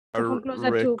Microphone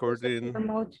closer to recording. the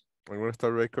mouth. I'm gonna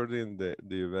start recording the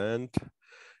event.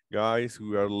 Guys,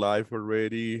 we are live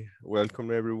already.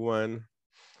 Welcome everyone.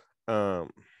 Um,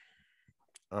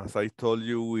 as I told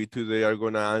you, we today are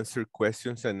gonna answer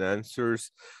questions and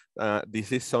answers.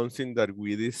 This is something that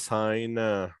we designed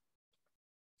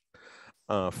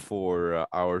for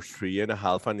our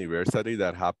 3.5 anniversary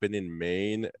that happened in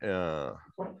Maine.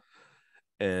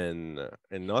 And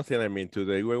nothing. I mean,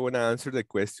 today we're gonna answer the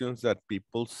questions that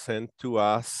people sent to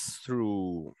us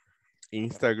through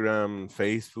Instagram,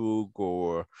 Facebook,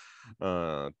 or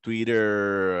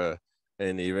Twitter,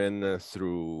 and even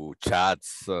through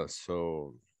chats.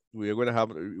 So we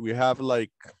have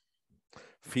like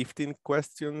 15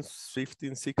 questions,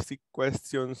 15, 60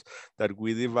 questions that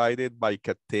we divided by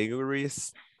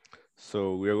categories.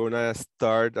 So we're gonna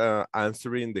start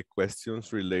answering the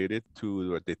questions related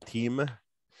to the team.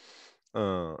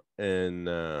 Uh, and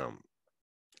um,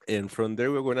 and from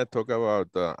there, we're going to talk about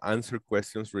answer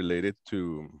questions related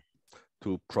to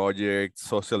projects,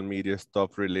 social media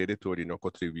stuff related to Orinoco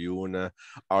Tribune,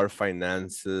 our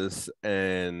finances,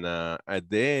 and at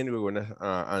the end, we're going to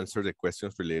answer the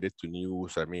questions related to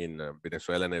news. I mean,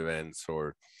 Venezuelan events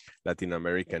or Latin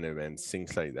American events,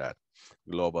 things like that,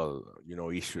 global,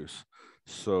 issues.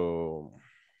 So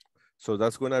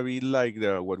that's gonna be like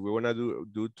what we wanna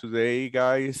do today,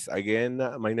 guys. Again,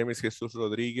 my name is Jesus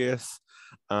Rodriguez.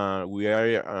 We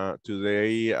are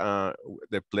today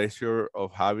the pleasure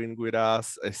of having with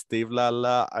us Steve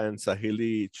Lalla and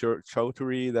Saheli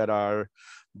Chowdhury, that are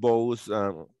both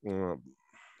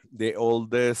the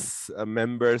oldest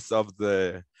members of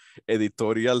the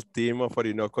editorial team of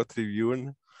Orinoco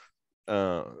Tribune.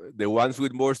 The ones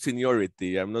with more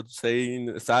seniority. I'm not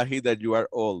saying, Sahi, that you are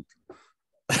old.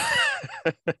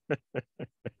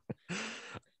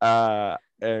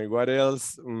 And what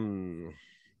else?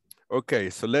 Okay,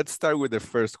 so let's start with the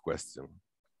first question.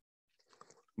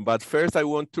 But first, I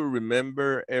want to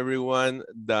remember everyone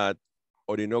that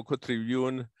Orinoco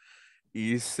Tribune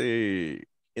is a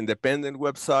independent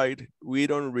website. We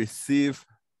don't receive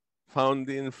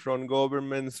funding from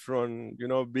governments, from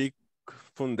big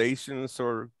foundations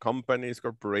or companies,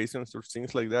 corporations, or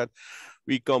things like that.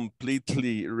 We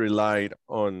completely relied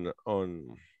on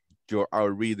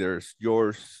our readers,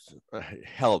 your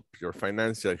help, your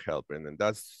financial help, and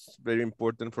that's very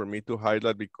important for me to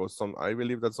highlight, because I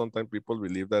believe that sometimes people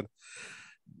believe that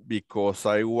because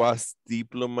I was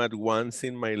diplomat once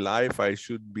in my life, I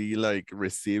should be like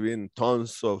receiving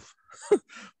tons of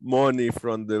money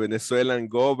from the Venezuelan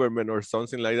government or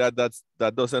something like that.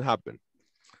 That doesn't happen.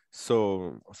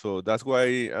 So that's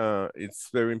why it's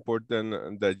very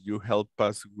important that you help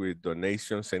us with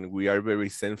donations, and we are very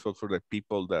thankful for the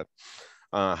people that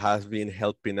has been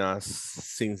helping us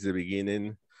since the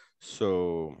beginning.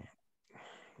 So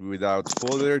without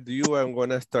further ado, I'm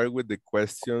gonna start with the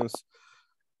questions.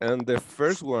 And the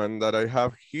first one that I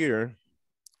have here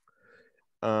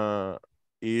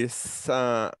is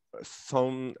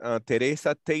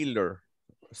Teresa Taylor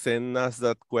sent us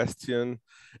that question,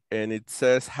 and it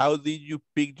says, how did you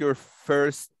pick your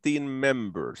first team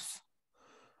members?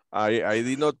 I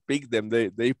did not pick them,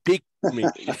 they picked me.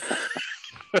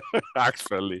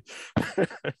 Actually.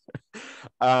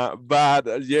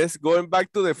 But yes, going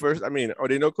back to the first, I mean,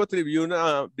 Orinoco Tribune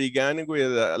began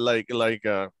with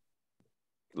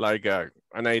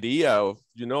an idea of,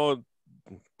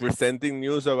 presenting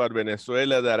news about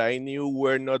Venezuela that I knew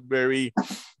were not very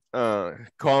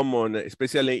common,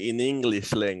 especially in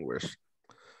English language.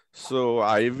 So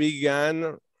I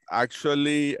began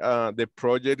actually the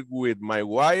project with my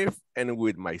wife and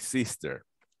with my sister.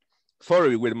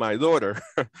 Sorry, with my daughter.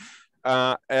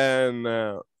 And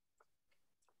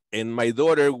my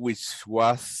daughter, which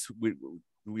was,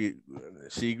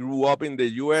 she grew up in the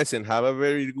US and have a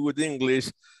very good English.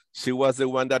 She was the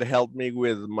one that helped me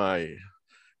with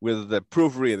the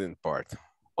proofreading part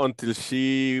until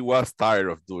she was tired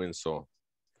of doing so.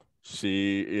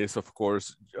 She is, of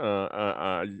course,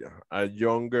 a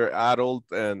younger adult,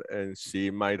 and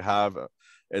she might have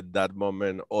at that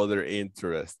moment other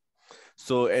interests.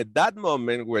 So at that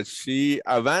moment when she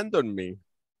abandoned me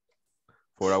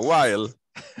for a while,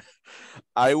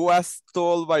 I was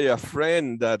told by a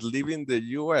friend that lived in the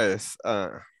US,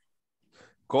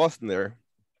 Costner,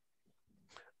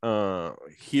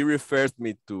 he referred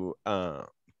me to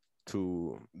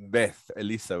Beth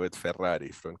Elizabeth Ferrari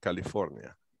from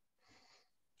California.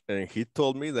 And he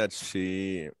told me that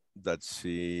she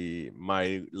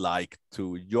might like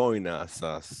to join us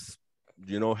as,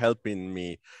 helping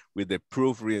me with the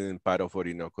proofreading part of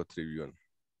Orinoco Tribune.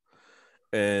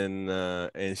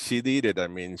 and she did it. I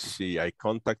mean, I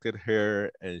contacted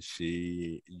her and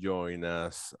she joined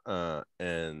us,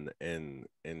 and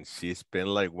she spent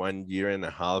like 1.5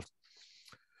 years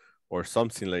or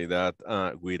something like that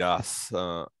with us,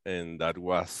 and that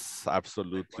was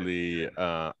absolutely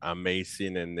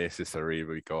amazing and necessary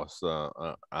because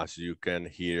as you can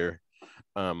hear,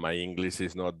 my English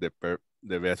is not the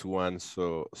best one,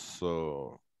 so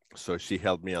she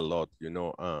helped me a lot, you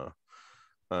know,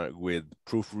 with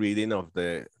proofreading of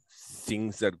the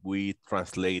things that we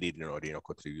translated in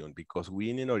Orinoco Tribune, because we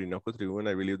in Orinoco Tribune,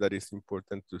 I believe that it's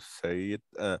important to say it,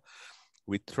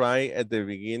 we try at the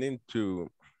beginning to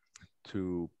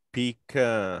pick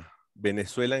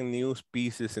Venezuelan news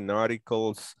pieces and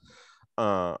articles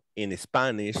in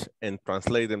Spanish and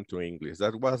translate them to English.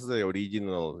 That was the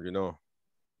original, you know,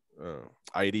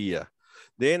 idea.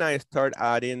 Then I start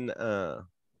adding,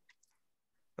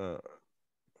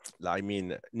 I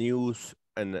mean, news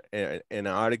and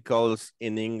articles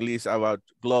in English about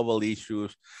global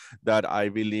issues that I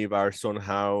believe are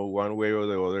somehow one way or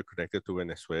the other connected to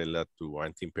Venezuela, to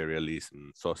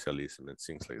anti-imperialism, socialism, and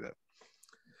things like that.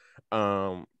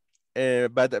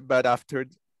 But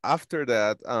after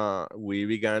that, we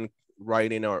began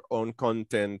writing our own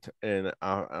content, and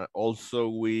also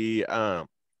we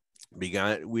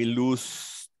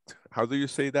lose, how do you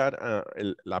say that?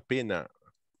 La pena,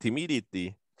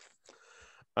 timidity.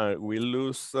 We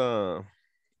lose,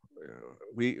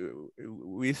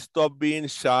 we stop being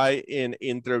shy in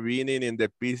intervening in the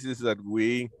pieces that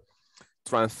we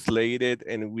translated,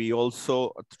 and we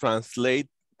also translate,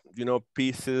 you know,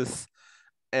 pieces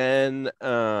and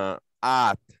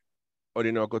add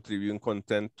Orinoco Tribune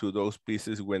content to those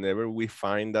pieces whenever we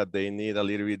find that they need a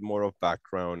little bit more of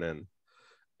background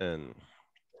and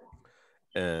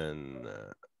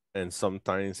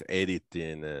sometimes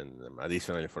editing and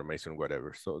additional information,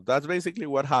 whatever. So that's basically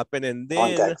what happened. And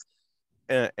then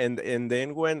and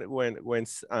then when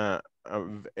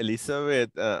Elizabeth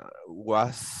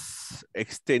was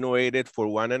extenuated for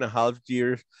 1.5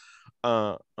 years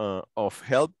of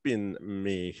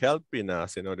helping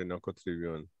us in Orinoco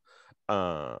Tribune,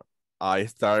 I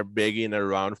started begging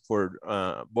around for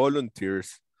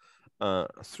volunteers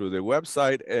through the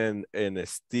website, and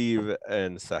Steve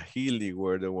and Saheli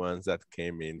were the ones that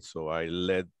came in. So I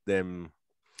let them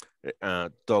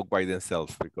talk by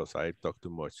themselves because I talk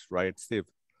too much, right, Steve?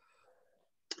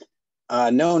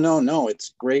 No.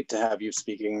 It's great to have you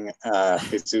speaking,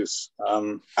 Jesus.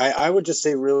 I would just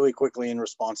say really quickly in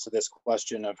response to this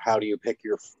question of how did you pick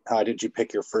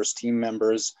your first team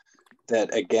members,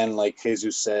 that again, like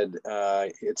Jesus said,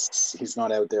 he's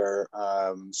not out there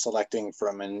selecting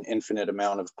from an infinite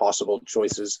amount of possible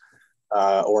choices.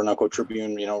 Orinoco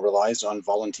Tribune, you know, relies on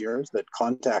volunteers that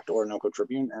contact Orinoco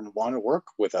Tribune and want to work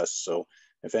with us. So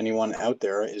if anyone out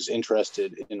there is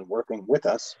interested in working with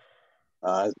us,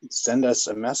 send us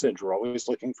a message. We're always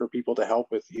looking for people to help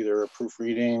with either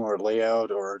proofreading or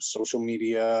layout or social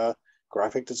media,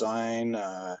 graphic design,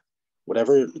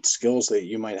 whatever skills that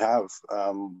you might have.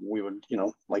 We would, you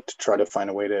know, like to try to find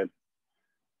a way to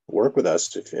work with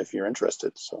us if you're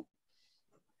interested. So.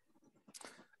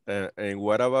 And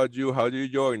what about you? How do you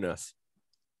join us?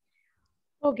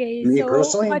 Okay, me so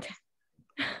personally? what?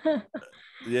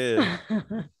 Yeah.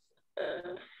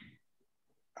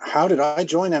 How did I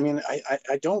join? I mean,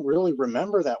 I don't really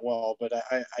remember that well, but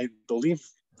I believe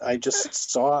I just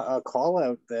saw a call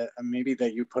out that maybe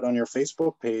that you put on your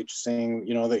Facebook page saying,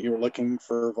 you know, that you were looking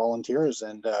for volunteers,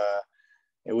 and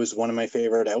it was one of my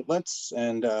favorite outlets.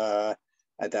 And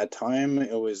at that time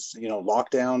it was, you know,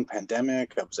 lockdown,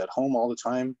 pandemic. I was at home all the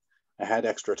time. I had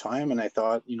extra time, and I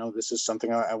thought, you know, this is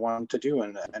something I wanted to do,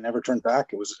 and I never turned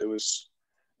back.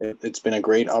 It's been a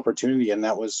great opportunity, and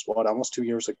that was what, almost 2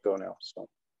 years ago now. So.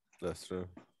 That's true.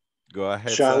 Go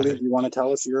ahead, Charlie, do you want to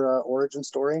tell us your origin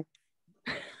story?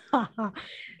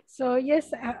 So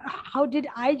yes, how did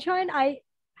I join? I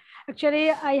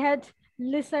had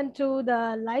listened to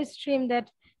the live stream that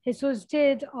Jesus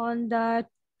did on the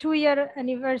 2-year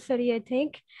anniversary, I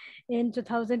think, in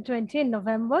 2020 in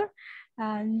November.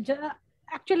 And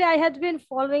actually, I had been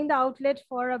following the outlet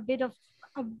for a bit of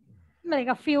like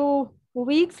a few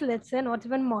weeks, let's say, not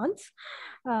even months,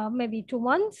 maybe 2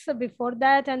 months before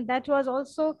that. And that was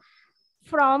also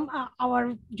from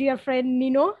our dear friend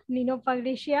Nino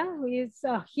Paglicia, who is,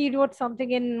 he wrote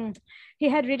something he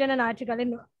had written an article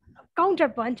in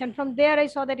Counterpunch, and from there I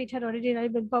saw that it had originally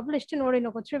been published in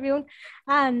Orinoco Tribune,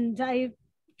 and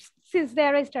since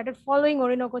there I started following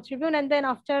Orinoco Tribune. And then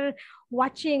after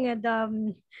watching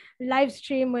the live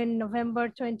stream in November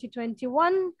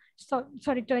 2021. So,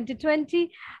 sorry,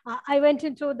 2020, I went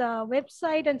into the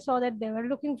website and saw that they were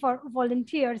looking for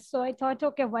volunteers. So I thought,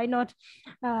 okay, why not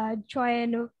try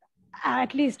and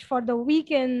at least for the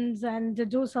weekends and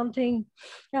do something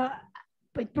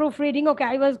with proofreading. Okay,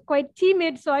 I was quite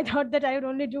timid, so I thought that I would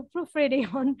only do proofreading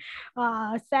on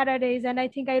Saturdays. And I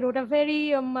think I wrote a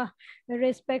very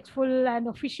respectful and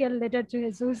official letter to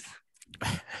Jesus.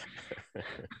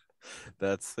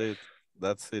 That's it.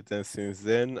 That's it. And since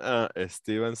then,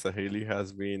 Esteban Saheli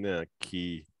has been a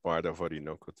key part of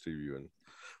Orinoco Tribune.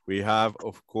 We have,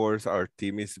 of course, our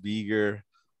team is bigger.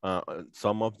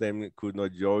 Some of them could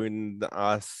not join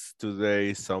us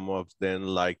today. Some of them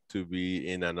like to be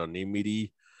in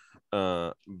anonymity.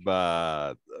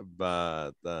 But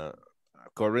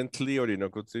currently,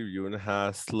 Orinoco Tribune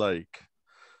has like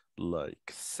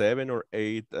 7 or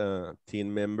 8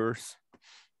 team members.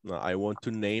 I want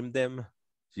to name them.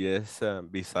 Yes,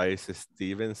 besides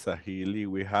Steven Sahili,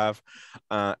 we have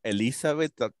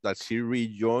Elizabeth that she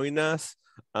rejoined us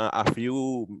a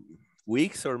few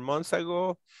weeks or months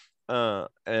ago,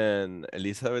 and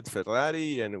Elizabeth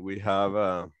Ferrari, and we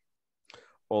have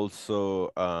also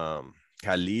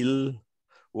Khalil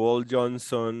Wall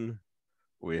Johnson,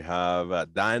 we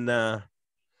have Dana,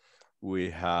 we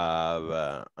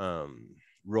have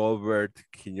Robert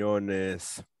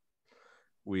Quiñones.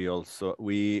 We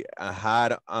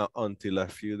had until a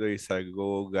few days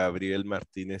ago Gabriel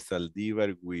Martinez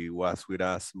Saldivar. We was with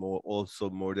us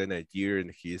also more than a year,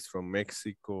 and he's from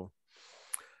Mexico.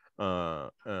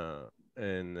 And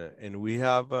we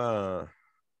have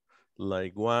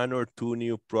like 1 or 2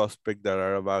 new prospects that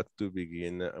are about to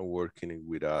begin working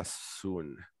with us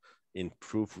soon in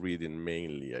proofreading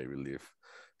mainly, I believe.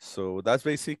 So that's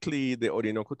basically the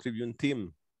Orinoco Tribune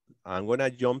team. I'm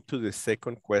gonna jump to the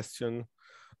second question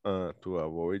to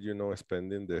avoid,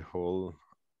 spending the whole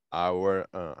hour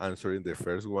answering the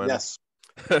first one. Yes.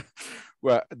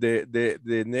 Well,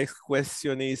 the next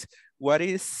question is, what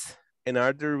is and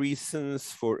are the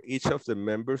reasons for each of the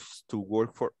members to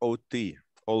work for OT?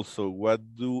 Also, what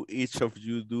do each of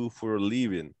you do for a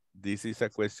living? This is a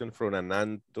question from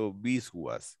Ananto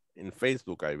Biswas in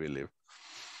Facebook, I believe.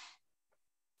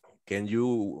 Can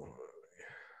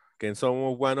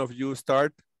one of you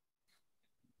start?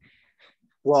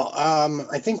 Well,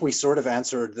 I think we sort of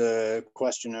answered the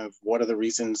question of what are the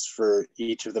reasons for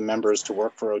each of the members to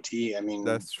work for OT. I mean,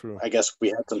 that's true. I guess we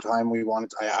had some time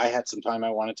I had some time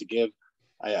I wanted to give.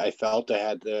 I felt I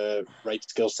had the right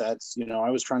skill sets.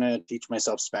 I was trying to teach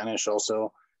myself Spanish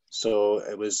also. So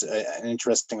it was an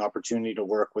interesting opportunity to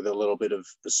work with a little bit of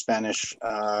Spanish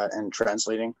and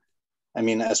translating. I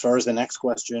mean, as far as the next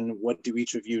question, what do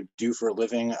each of you do for a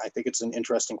living? I think it's an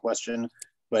interesting question.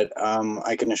 But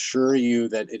I can assure you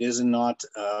that it is not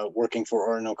working for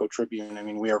Orinoco Tribune. I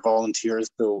mean, we are volunteers,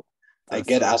 so I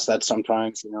get asked that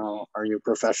sometimes, are you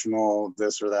professional,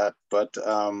 this or that? But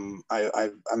I'm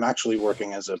actually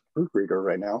working as a proofreader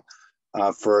right now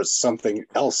for something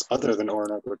else other than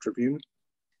Orinoco Tribune,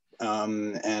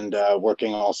 and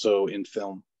working also in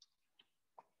film.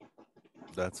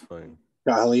 That's fine.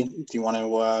 Kylie, do you want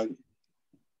to?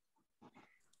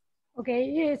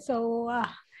 Okay, so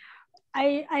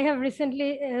I have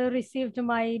recently received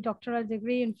my doctoral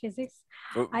degree in physics.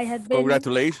 I had been...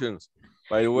 Congratulations,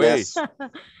 by the way. Yes.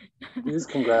 Please,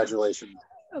 congratulations.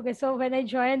 Okay, so when I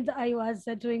joined, I was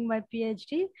doing my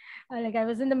PhD. Like I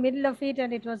was in the middle of it,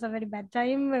 and it was a very bad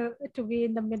time to be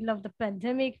in the middle of the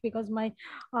pandemic because my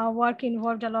work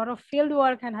involved a lot of field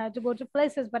work and I had to go to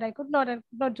places, but I could not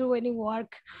do any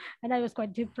work, and I was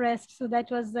quite depressed. So that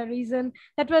was the reason.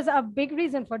 That was a big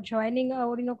reason for joining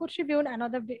Orinoco Tribune.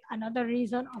 Another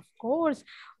reason, of course,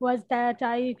 was that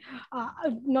I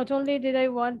not only did I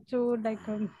want to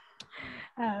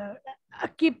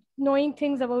keep knowing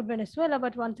things about Venezuela,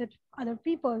 but wanted other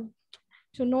people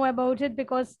to know about it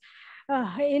because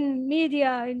in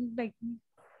media,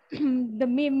 the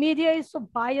media is so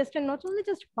biased, and not only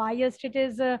just biased, it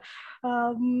is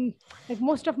like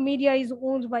most of media is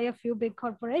owned by a few big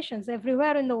corporations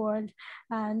everywhere in the world,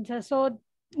 and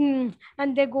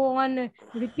and they go on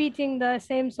repeating the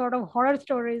same sort of horror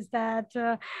stories that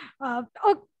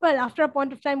after a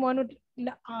point of time one would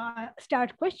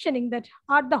start questioning that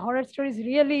are the horror stories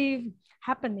really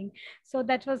happening. So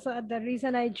that was the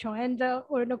reason I joined the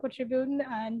Orinoco Tribune,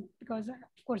 and because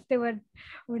of course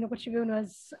Orinoco Tribune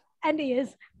was and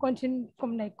is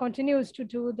continues to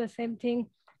do the same thing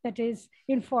that is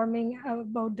informing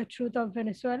about the truth of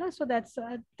Venezuela. So that's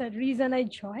the reason I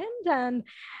joined. And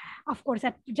of course,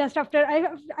 just after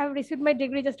I've received my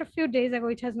degree just a few days ago,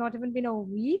 it has not even been a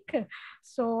week.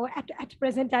 So at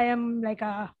present, I am like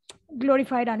a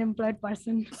glorified unemployed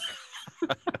person.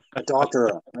 A doctor,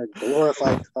 a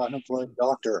glorified unemployed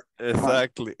doctor.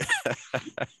 Exactly.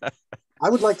 I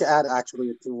would like to add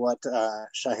actually to what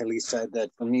Saheli said,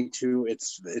 that for me too,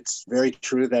 it's very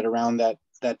true that around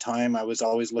that time I was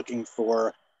always looking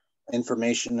for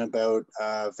information about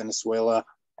Venezuela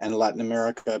and Latin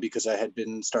America, because I had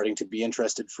been starting to be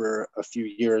interested for a few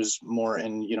years more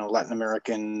in, Latin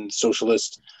American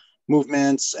socialist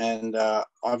movements. And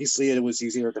obviously it was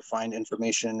easier to find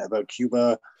information about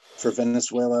Cuba. For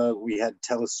Venezuela, we had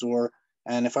Telesur.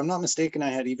 And if I'm not mistaken, I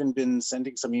had even been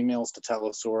sending some emails to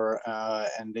Telesur,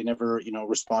 and they never,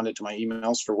 responded to my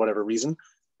emails for whatever reason.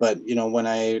 But, when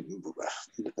I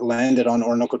landed on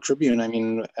Orinoco Tribune,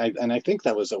 I think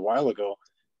that was a while ago,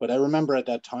 but I remember at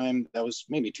that time, that was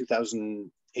maybe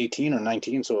 2018 or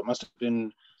 19. So it must have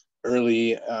been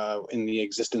early in the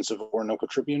existence of Orinoco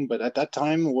Tribune. But at that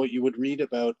time, what you would read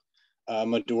about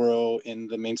Maduro in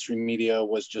the mainstream media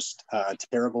was just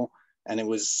terrible. And it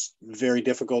was very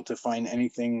difficult to find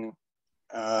anything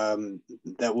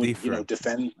that would,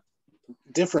 defend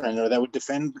different, or that would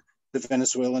defend the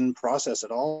Venezuelan process at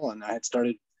all. And I had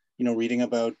started, reading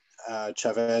about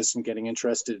Chavez and getting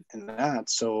interested in that.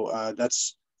 So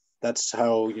that's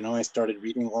how, I started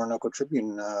reading Orinoco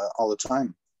Tribune all the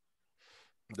time.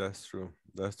 That's true.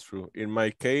 That's true. In my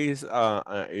case,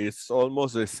 it's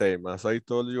almost the same. As I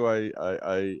told you,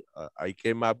 I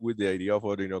came up with the idea of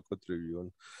Orinoco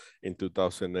Tribune in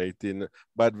 2018.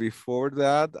 But before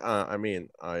that,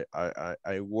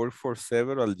 I worked for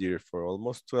several years, for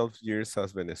almost 12 years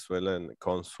as Venezuelan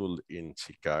consul in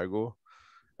Chicago.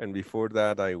 And before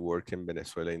that, I worked in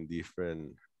Venezuela in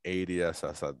different areas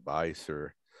as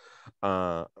advisor.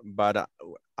 But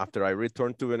after I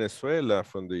returned to Venezuela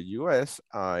from the US,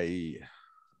 I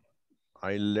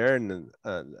learned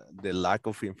the lack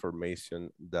of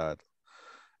information that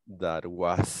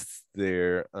was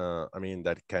there,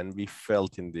 that can be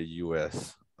felt in the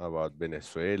US about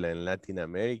Venezuela and Latin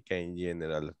America in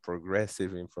general,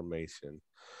 progressive information,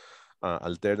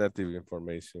 alternative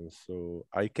information. So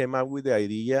I came up with the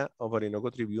idea of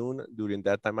Orinoco Tribune. During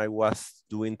that time, I was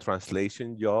doing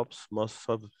translation jobs.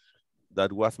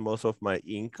 That was most of my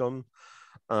income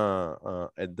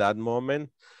at that moment.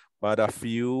 But a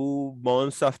few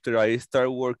months after I started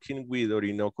working with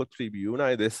Orinoco Tribune,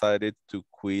 I decided to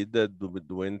quit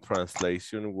doing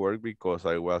translation work because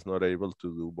I was not able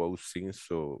to do both things.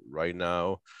 So right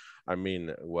now,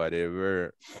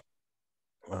 whatever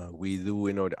I do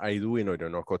in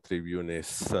Orinoco Tribune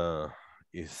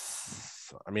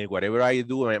whatever I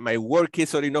do, my work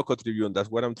is Orinoco Tribune. That's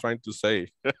what I'm trying to say.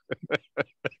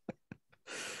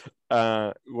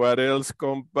 What else,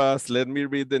 Compass? Let me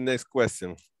read the next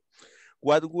question.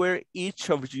 What were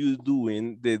each of you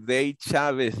doing the day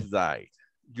Chavez died?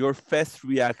 Your first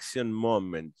reaction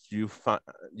moment you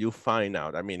find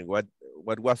out.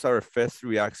 What was our first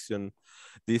reaction?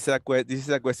 This is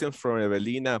a question from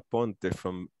Evelina Ponte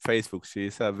from Facebook. She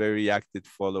is a very active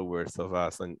follower of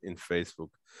us in Facebook.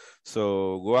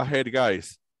 So go ahead,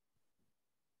 guys.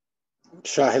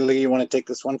 Saheli, you want to take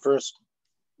this one first?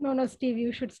 No, Steve,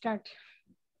 you should start.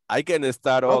 I can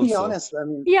start also. I'll be honest.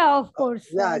 Yeah, of course.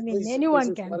 Yeah,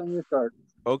 anyone can. Why don't you start?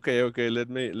 Okay. Let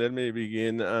me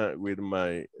begin with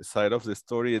my side of the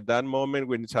story. At that moment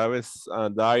when Chavez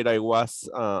died, I was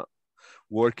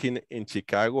working in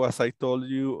Chicago, as I told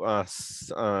you,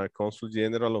 as Consul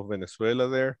General of Venezuela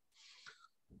there.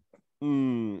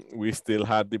 We still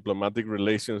had diplomatic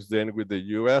relations then with the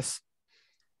U.S.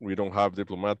 We don't have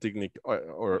diplomatic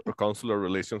or consular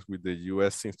relations with the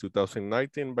U.S. since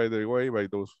 2019, by the way, by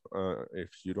those, if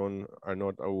you are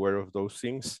not aware of those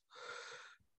things.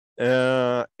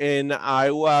 And I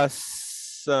was,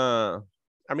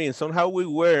 somehow we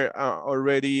were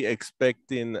already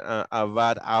expecting a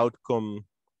bad outcome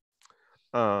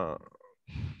about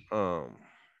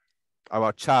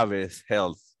Chavez's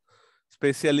health,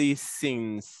 especially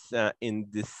since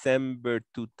in December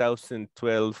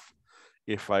 2012,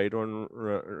 if I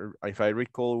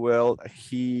recall well,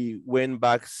 he went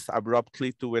back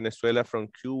abruptly to Venezuela from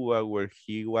Cuba, where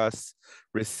he was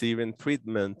receiving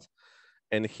treatment,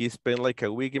 and he spent like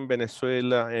a week in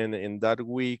Venezuela. And in that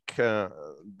week, the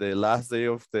last day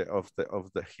of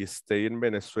his stay in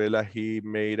Venezuela, he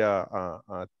made a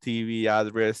TV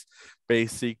address,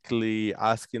 basically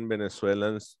asking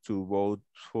Venezuelans to vote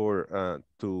for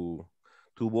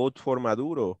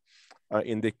Maduro.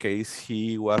 in the case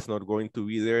he was not going to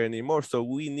be there anymore. So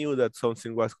we knew that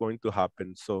something was going to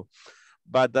happen. So,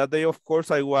 but that day, of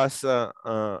course, I was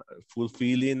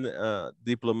fulfilling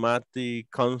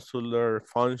diplomatic, consular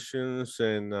functions,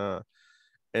 and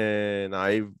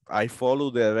I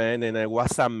followed the event, and I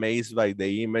was amazed by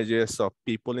the images of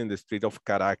people in the street of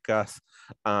Caracas,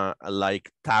 like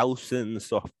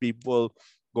thousands of people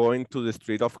going to the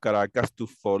street of Caracas to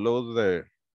follow the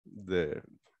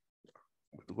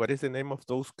what is the name of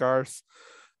those cars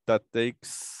that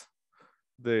takes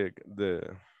the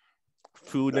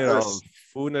funeral,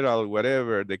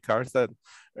 whatever, the cars that,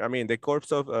 I mean, the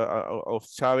corpse of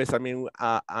Chavez. I mean,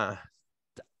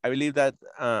 I believe that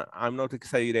I'm not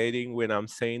exaggerating when I'm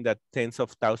saying that tens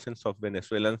of thousands of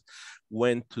Venezuelans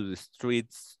went to the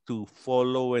streets to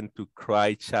follow and to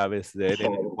cry Chavez dead,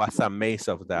 and I was amazed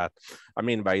of that. I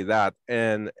mean, by that,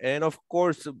 and of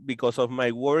course, because of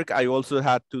my work, I also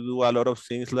had to do a lot of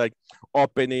things like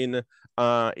opening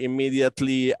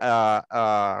immediately.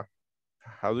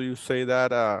 How do you say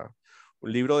that? Un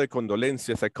libro de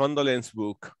condolencias, a condolence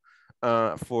book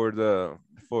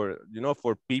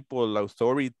for people,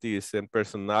 authorities, and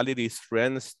personalities,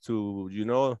 friends to,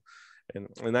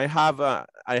 and I have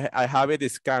I have it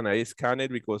scanned. I scanned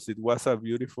it because it was a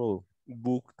beautiful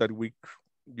book that we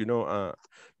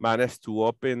managed to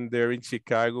open there in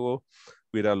Chicago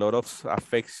with a lot of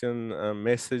affection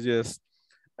messages.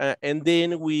 And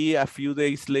then we, a few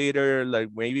days later, like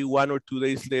maybe 1 or 2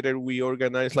 days later, we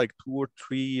organized like 2 or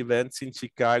 3 events in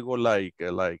Chicago, like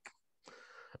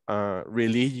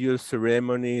religious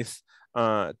ceremonies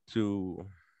to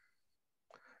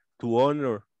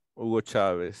honor Hugo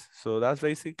Chavez. So that's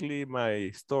basically my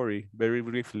story, very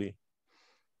briefly.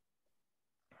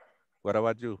 What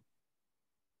about you?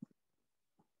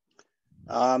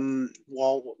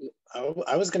 Well,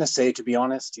 I was going to say, to be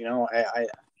honest,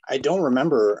 I don't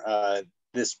remember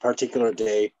this particular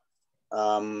day.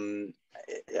 I'll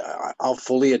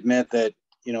fully admit that,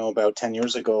 about 10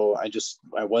 years ago,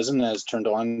 I wasn't as turned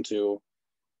on to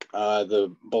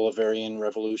the Bolivarian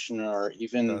Revolution or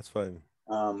even That's fine.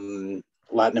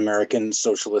 Latin American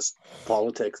socialist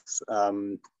politics.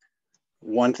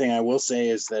 One thing I will say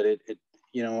is that it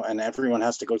and everyone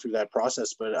has to go through that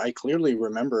process, but I clearly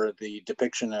remember the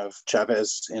depiction of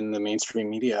Chavez in the mainstream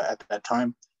media at that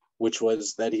time, which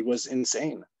was that he was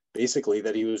insane, basically,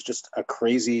 that he was just a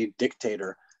crazy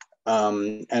dictator.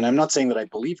 And I'm not saying that I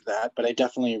believed that, but I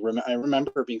definitely I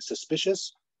remember being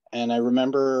suspicious. And I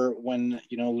remember when,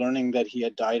 learning that he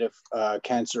had died of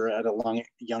cancer at a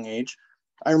young age,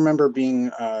 I remember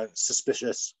being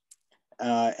suspicious.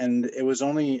 And it was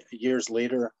only years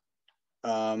later,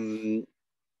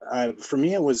 for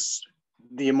me, it was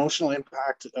the emotional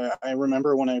impact. I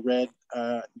remember when I read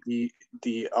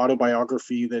the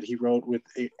autobiography that he wrote with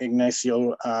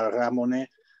Ignacio Ramonet,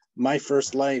 My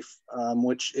First Life,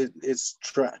 which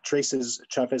traces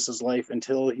Chavez's life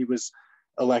until he was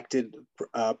elected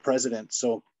president.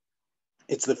 So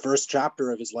it's the first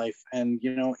chapter of his life. And,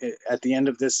 at the end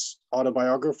of this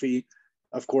autobiography,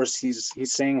 of course, he's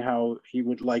saying how he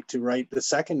would like to write the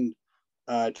second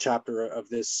chapter of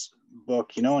this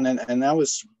book, and that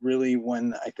was really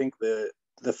when I think the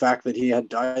fact that he had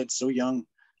died so young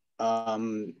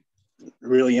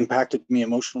really impacted me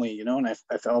emotionally, and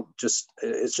I felt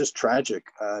it's just tragic,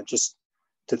 just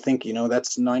to think,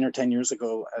 that's 9 or 10 years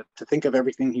ago, to think of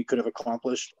everything he could have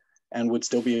accomplished and would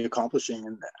still be accomplishing,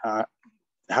 and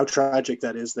how tragic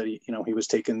that is that he was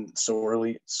taken so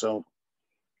early. So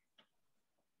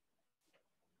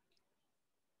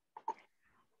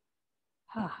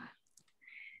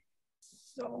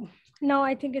so now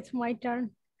I think it's my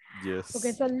turn. Yes.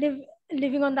 Okay, so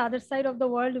living on the other side of the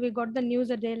world, we got the news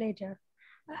a day later,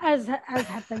 as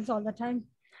happens all the time.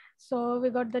 So we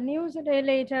got the news a day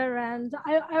later, and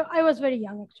I was very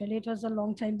young, actually. It was a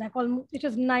long time back. It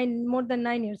was more than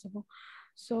 9 years ago.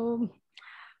 So,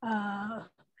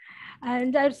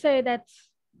 and I'd say that,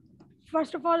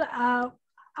 first of all,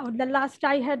 the last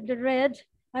I had read,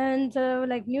 and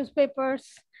like newspapers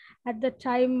at the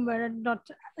time were not,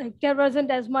 there wasn't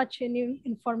as much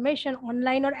information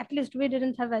online, or at least we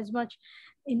didn't have as much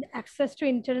access to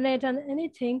internet and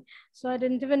anything. So I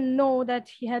didn't even know that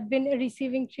he had been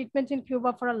receiving treatment in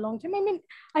Cuba for a long time. I mean,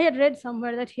 I had read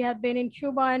somewhere that he had been in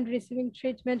Cuba and receiving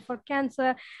treatment for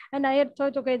cancer, and I had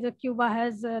thought, okay, the Cuba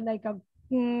has like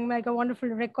a wonderful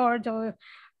record or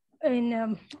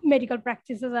in medical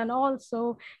practices, and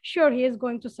also sure he is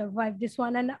going to survive this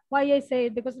one. And why I say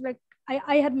it, because like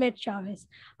I had met Chavez.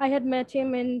 I had met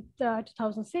him in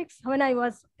 2006 when I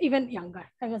was even younger.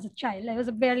 I was a child. I was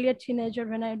barely a teenager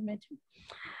when I had met him.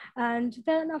 And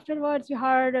then afterwards we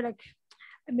heard like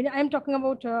I mean, I'm talking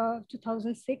about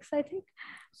 2006, I think.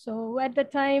 So at the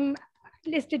time,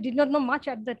 at least I did not know much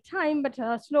at the time, but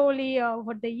slowly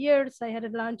over the years, I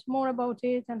had learned more about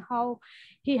it and how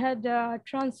he had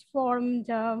transformed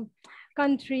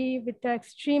country with the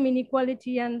extreme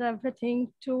inequality and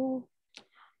everything to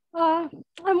a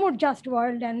more just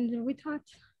world. And we thought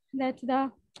that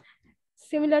the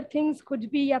similar things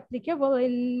could be applicable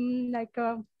in like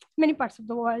many parts of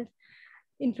the world,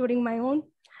 including my own.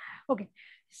 Okay,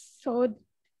 so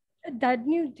that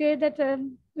news day that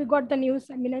we got the news,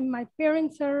 I mean, and my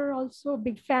parents are also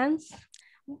big fans.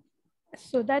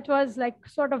 So that was like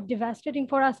sort of devastating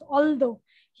for us, although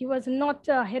he was not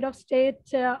head of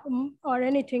state or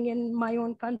anything in my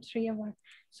own country ever.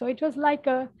 So it was like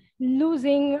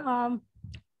losing a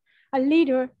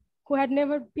leader who had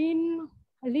never been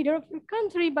a leader of a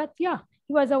country, but yeah,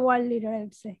 he was a world leader, I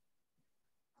would say.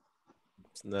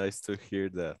 It's nice to hear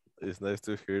that. It's nice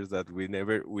to hear that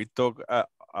we talk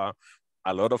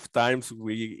a lot of times,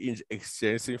 we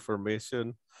exchange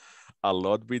information a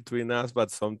lot between us, but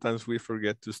sometimes we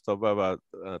forget to stop about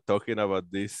talking about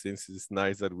these things. It's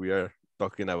nice that we are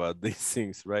talking about these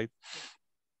things, right?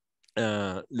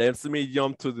 Let me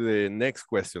jump to the next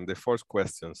question, the fourth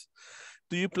questions.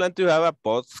 Do you plan to have a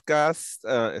podcast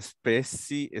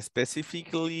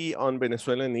specifically on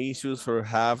Venezuelan issues, or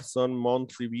have some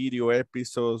monthly video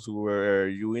episodes where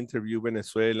you interview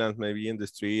Venezuelans, maybe in the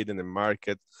street, in the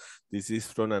market? This is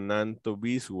from Ananto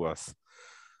Visuas.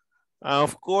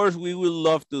 Of course, we will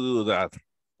love to do that.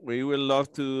 We will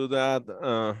love to do that.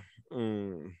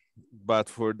 But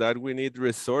for that, we need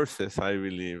resources, I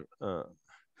believe.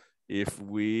 If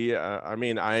we, I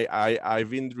mean, I've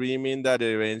been dreaming that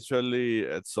eventually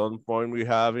at some point we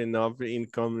have enough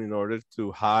income in order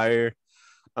to hire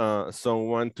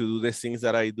someone to do the things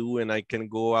that I do, and I can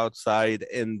go outside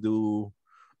and do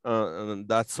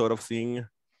that sort of thing.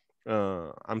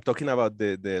 I'm talking about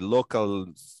the local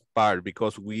part,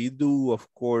 because we do, of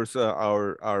course,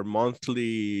 our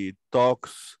monthly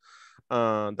talks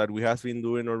that we have been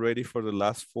doing already for the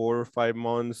last 4 or 5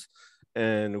 months.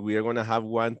 And we are going to have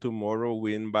one tomorrow.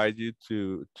 We invite you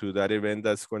to that event.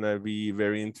 That's going to be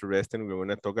very interesting. We're going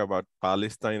to talk about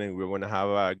Palestine, and we're going to have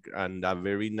a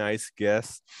very nice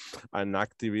guest, an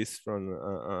activist from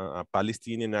a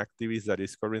Palestinian activist that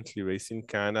is currently based in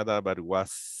Canada, but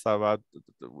was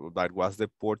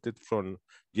deported from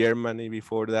Germany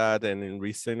before that, and in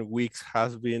recent weeks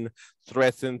has been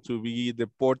threatened to be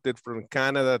deported from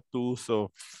Canada too.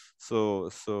 So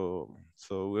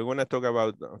we're going to talk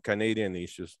about Canadian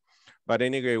issues. But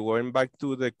anyway, going back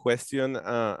to the question,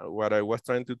 what I was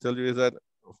trying to tell you is that,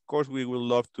 of course, we would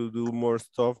love to do more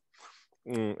stuff,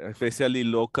 especially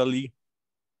locally.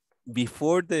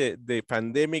 Before the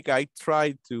pandemic, I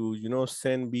tried to,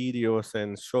 send videos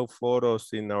and show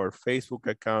photos in our Facebook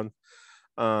account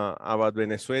about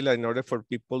Venezuela, in order for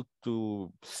people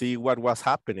to see what was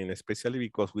happening, especially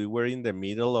because we were in the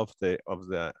middle of the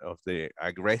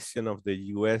aggression of the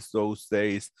US those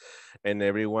days, and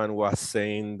everyone was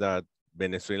saying that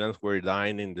Venezuelans were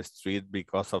dying in the street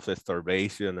because of the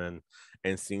starvation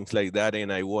and things like that.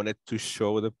 And I wanted to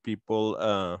show the people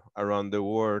around the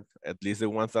world, at least the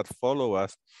ones that follow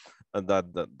us,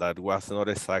 that was not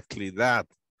exactly that.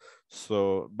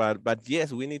 So, but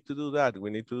yes, we need to do that. We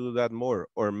need to do that more.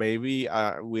 Or maybe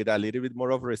with a little bit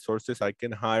more of resources, I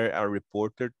can hire a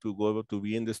reporter to go to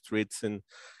be in the streets and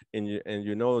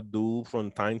do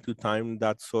from time to time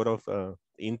that sort of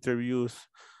interviews.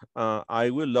 I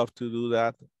would love to do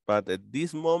that, but at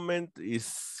this moment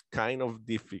is kind of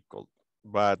difficult.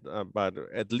 But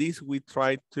at least we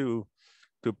try to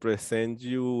present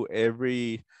you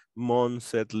every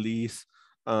month at least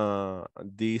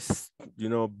these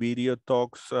video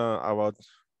talks about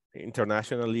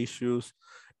international issues,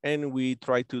 and we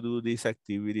try to do these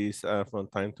activities from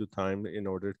time to time in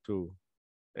order to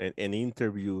and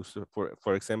interviews.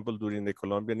 For example, during the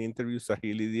Colombian interviews,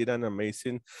 Saheli did an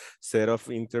amazing set of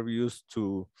interviews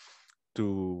to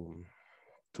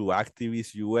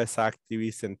activists, US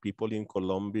activists, and people in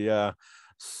Colombia.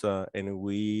 So, and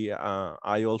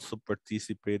I also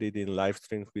participated in live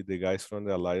streams with the guys from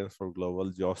the Alliance for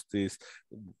Global Justice.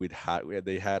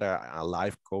 They had a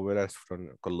live coverage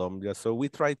from Colombia. So we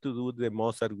try to do the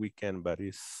most that we can, but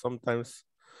it's sometimes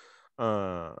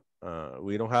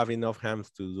we don't have enough hands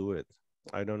to do it.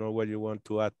 I don't know what you want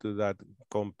to add to that,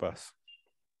 Compass.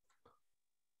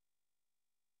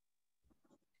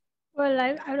 Well,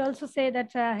 I would also say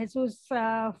that Jesus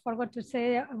forgot to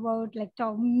say about like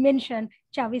to mention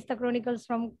Chavista Chronicles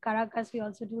from Caracas. We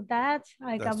also do that,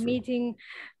 like a That's true. meeting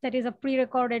that is a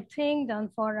pre-recorded thing done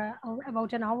for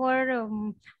about an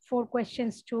hour, 4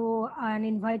 questions to an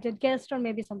invited guest or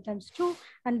maybe sometimes two,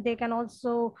 and they can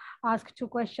also ask 2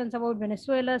 questions about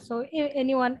Venezuela. So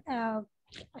anyone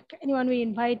we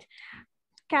invite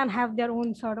can have their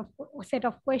own sort of set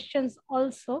of questions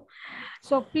also.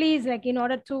 So please, like in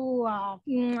order to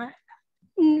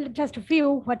just a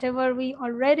few, whatever we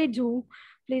already do,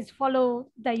 please follow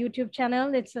the YouTube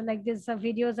channel. It's like these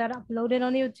videos are uploaded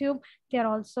on YouTube. They're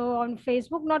also on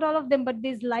Facebook, not all of them, but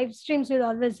these live streams will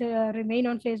always remain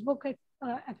on Facebook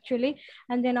actually.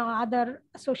 And then our other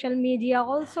social media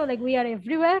also, like we are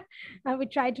everywhere. We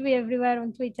try to be everywhere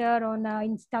on Twitter, on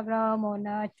Instagram,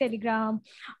 on Telegram,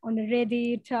 on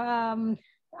Reddit,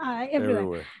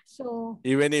 everywhere. So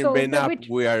even in BNAP,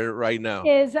 we are right now.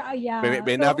 Is yeah.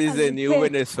 BNAP is the new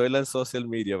Venezuelan social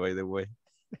media, by the way.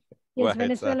 Yes,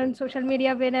 Venezuelan social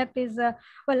media, BNAP is,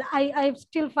 well, I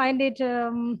still find it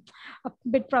a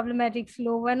bit problematic,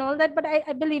 slow and all that, but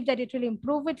I believe that it will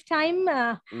improve with time.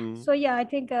 So yeah, I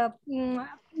think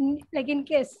like in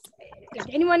case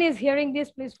like anyone is hearing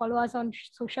this, please follow us on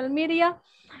social media.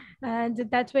 And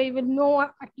that's where you will know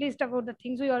at least about the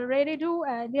things we already do.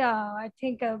 And yeah, I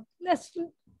think that's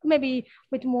maybe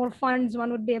with more funds,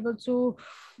 one would be able to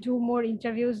do more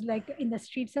interviews like in the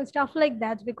streets and stuff like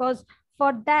that, because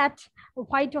for that,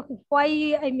 why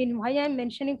I'm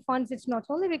mentioning funds, it's not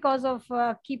only because of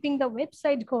keeping the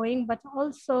website going, but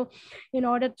also in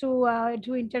order to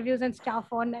do interviews and stuff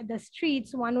on the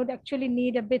streets, one would actually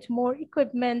need a bit more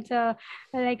equipment,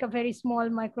 like a very small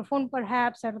microphone,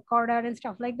 perhaps a recorder and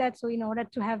stuff like that. So in order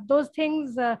to have those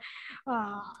things,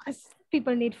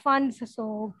 people need funds.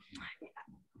 So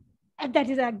that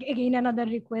is again another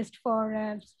request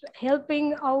for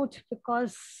helping out,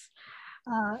 because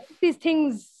these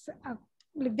things,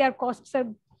 like their costs are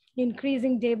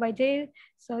increasing day by day.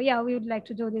 So yeah, we would like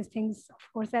to do these things, of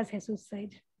course, as Jesus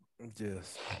said.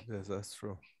 Yes, that's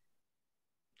true.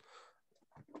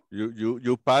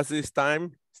 You pass this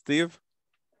time, Steve?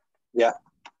 Yeah.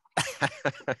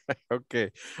 Okay,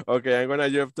 I'm gonna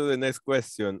jump to the next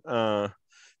question.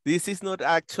 This is not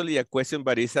actually a question,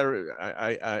 but it's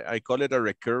I call it a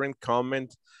recurrent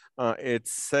comment. It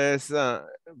says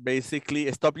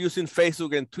basically, stop using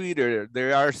Facebook and Twitter.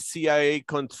 They are CIA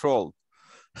controlled.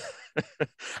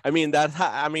 I mean,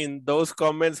 those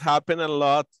comments happen a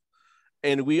lot,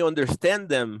 and we understand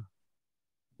them.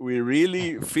 We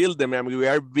really feel them. I mean, we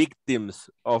are victims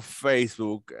of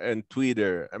Facebook and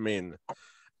Twitter. I mean,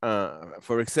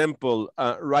 for example,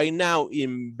 right now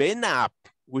in BNAP,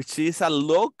 which is a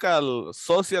local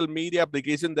social media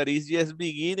application that is just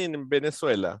beginning in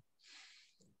Venezuela,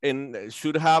 and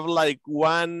should have like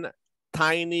one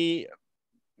tiny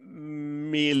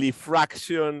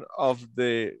millifraction of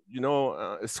the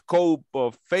scope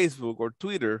of Facebook or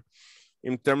Twitter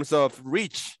in terms of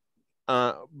reach.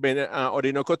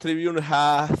 Orinoco Tribune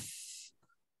has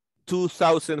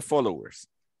 2,000 followers.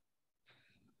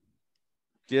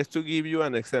 Just to give you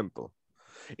an example.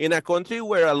 In a country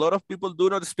where a lot of people do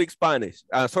not speak Spanish,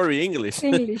 English.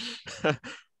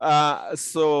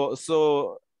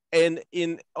 And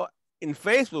in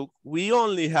Facebook, we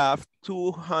only have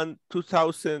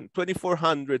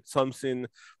 2,400 something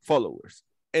followers.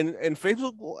 And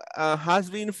Facebook has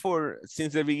been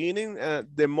since the beginning,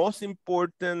 the most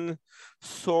important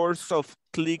source of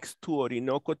clicks to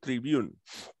Orinoco Tribune.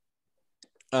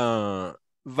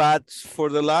 But for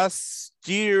the last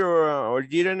year or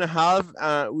year and a half,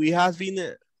 we have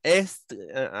been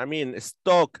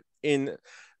stuck in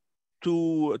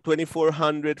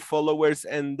 2,400 followers,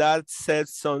 and that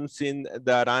says something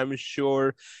that I'm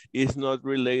sure is not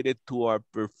related to our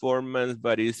performance,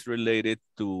 but is related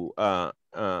to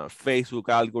Facebook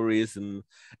algorithm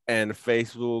and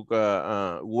Facebook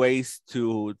ways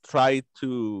to try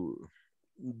to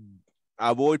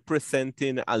avoid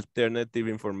presenting alternative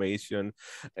information,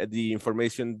 the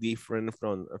information different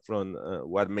from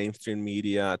what mainstream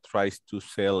media tries to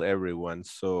sell everyone.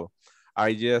 So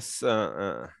I just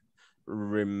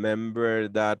remember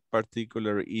that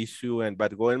particular issue.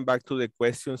 But going back to the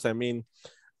questions, I mean,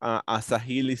 as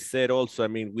Saheli said also, I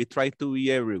mean, we try to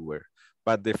be everywhere.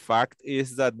 But the fact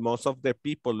is that most of the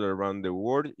people around the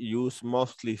world use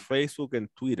mostly Facebook and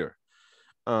Twitter.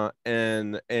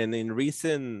 And in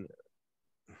recent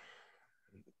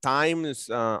times,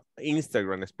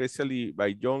 Instagram, especially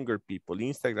by younger people,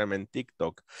 Instagram and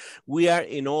TikTok, we are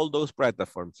in all those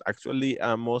platforms. Actually,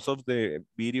 most of the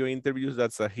video interviews that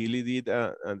Sahili did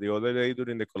the other day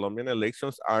during the Colombian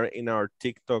elections are in our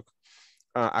TikTok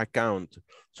account.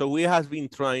 So we have been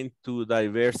trying to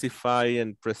diversify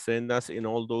and present us in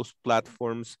all those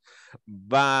platforms,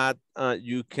 but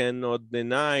you cannot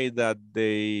deny that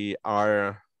they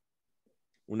are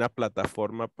una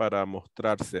plataforma para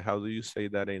mostrarse. How do you say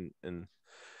that in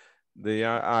they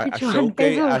are Which one?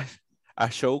 Facebook. a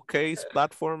showcase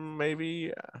platform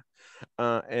maybe,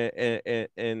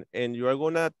 and you are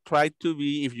gonna try to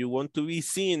be, if you want to be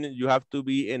seen, you have to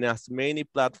be in as many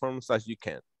platforms as you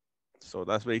can. So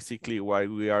that's basically why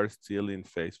we are still in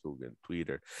Facebook and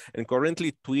Twitter. And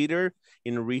currently Twitter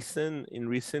in recent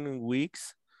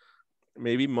weeks,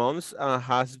 maybe months,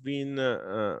 has been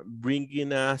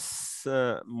bringing us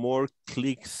more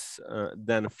clicks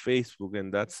than Facebook.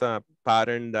 And that's a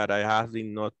pattern that I have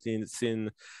been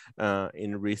noticing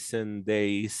in recent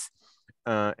days.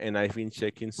 And I've been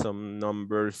checking some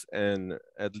numbers, and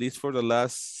at least for the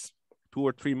last 2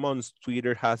 or 3 months,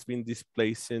 Twitter has been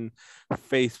displacing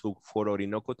Facebook for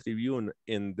Orinoco Tribune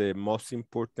in the most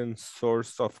important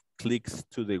source of clicks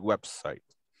to the website.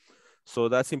 So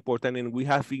that's important, and we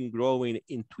have been growing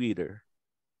in Twitter.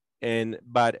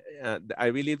 But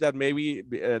I believe that maybe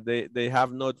they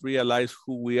have not realized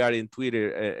who we are in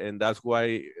Twitter, and that's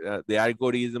why the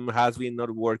algorithm has been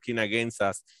not working against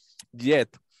us yet.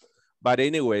 But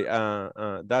anyway,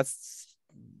 that's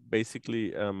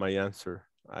basically my answer.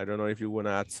 I don't know if you want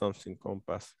to add something,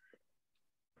 Compass.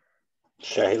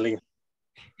 Saheli.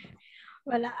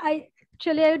 Well, I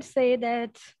would say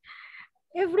that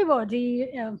everybody,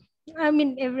 I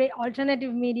mean, every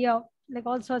alternative media, like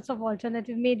all sorts of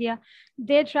alternative media,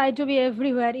 they try to be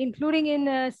everywhere, including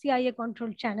in CIA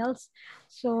controlled channels.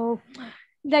 So,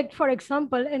 like, for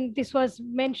example, and this was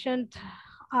mentioned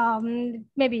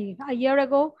maybe a year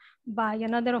ago by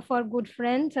another of our good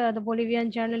friends, the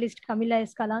Bolivian journalist Camila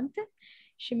Escalante.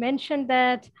 She mentioned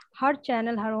that her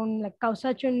channel, her own like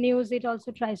Causachun News, it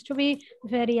also tries to be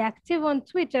very active on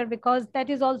Twitter, because that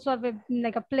is also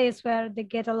like a place where they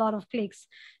get a lot of clicks.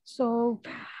 So,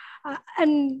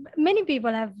 and many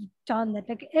people have done that.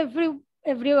 Like every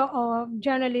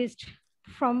journalist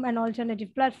from an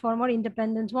alternative platform or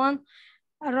independent one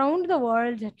around the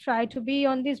world try to be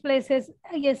on these places.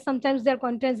 Yes, sometimes their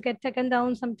contents get taken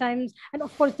down sometimes, and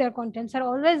of course their contents are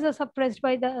always suppressed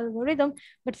by the algorithm,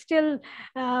 but still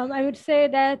I would say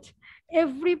that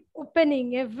every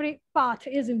opening, every path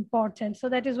is important. So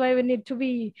that is why we need to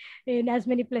be in as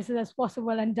many places as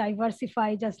possible and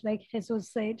diversify, just like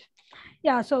Jesus said.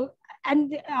 Yeah, so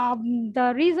and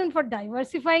the reason for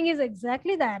diversifying is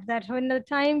exactly that when the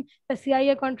time the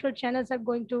CIA controlled channels are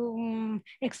going to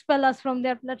expel us from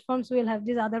their platforms, we'll have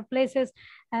these other places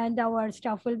and our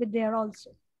stuff will be there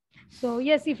also. So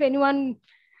yes, if anyone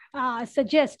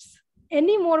suggests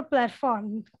any more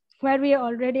platform where we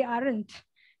already aren't,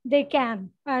 they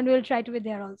can, and we'll try to be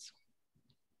there also.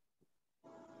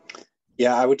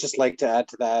 Yeah, I would just like to add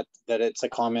to that it's a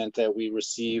comment that we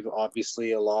receive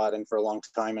obviously a lot and for a long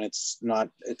time, and it's not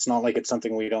like it's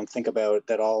something we don't think about,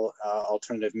 that all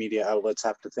alternative media outlets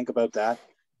have to think about that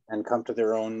and come to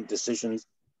their own decisions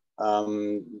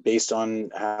based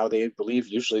on how they believe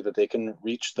usually that they can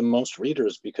reach the most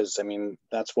readers, because I mean,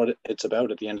 that's what it's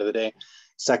about at the end of the day.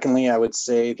 Secondly, I would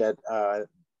say that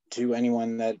to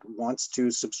anyone that wants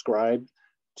to subscribe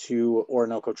to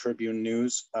Orinoco Tribune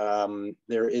News,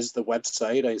 there is the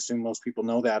website. I assume most people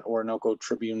know that,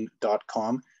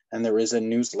 orinocotribune.com, and there is a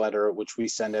newsletter which we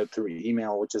send out through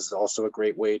email, which is also a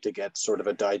great way to get sort of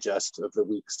a digest of the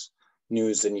week's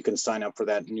news, and you can sign up for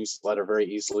that newsletter very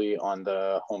easily on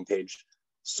the homepage.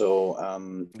 So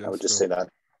I would just say that.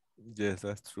 Yes,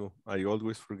 that's true. I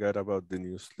always forget about the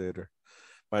newsletter.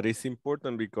 But it's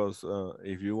important because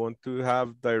if you want to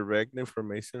have direct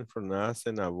information from us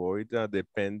and avoid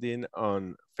depending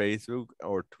on Facebook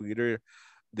or Twitter,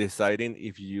 deciding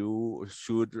if you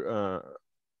should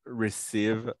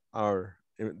receive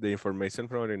the information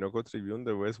from Orinoco Tribune,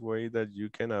 the best way that you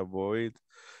can avoid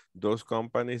those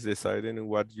companies deciding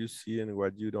what you see and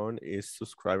what you don't is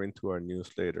subscribing to our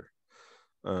newsletter.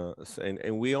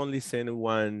 And we only send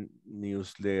one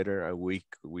newsletter a week.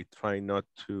 We try not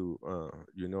to,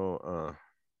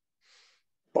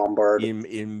 bombard,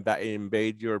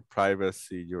 invade your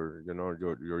privacy, your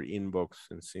inbox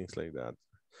and things like that.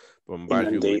 Bombard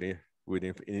inundate.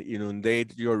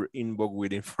 Inundate your inbox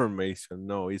with information.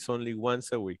 No, it's only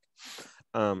once a week.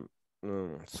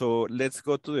 So let's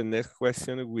go to the next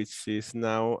question, which is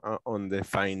now on the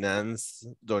finance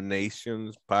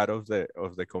donations part of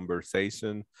the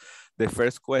conversation. The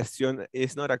first question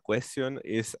is not a question,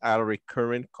 it's a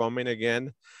recurrent comment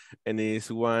again, and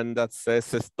it's one that says,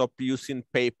 stop using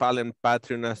PayPal and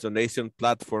Patreon as donation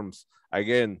platforms.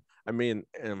 Again, I mean,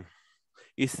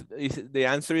 The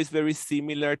answer is very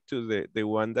similar to the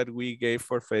one that we gave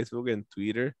for Facebook and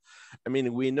Twitter. I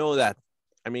mean, we know that.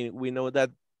 I mean, we know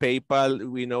that PayPal,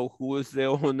 we know who is the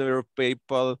owner of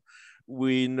PayPal.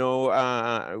 We know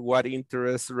what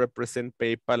interests represent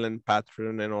PayPal and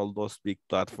Patreon and all those big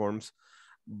platforms,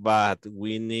 but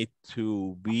we need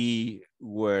to be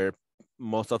where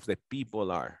most of the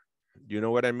people are. You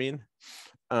know what I mean?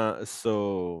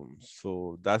 So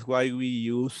that's why we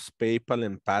use PayPal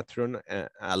and Patreon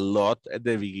a lot at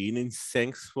the beginning,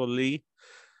 thankfully,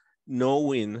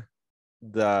 knowing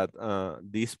that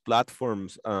these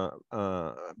platforms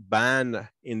ban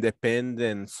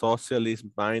independent,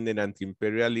 socialist-minded,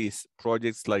 anti-imperialist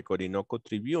projects like Orinoco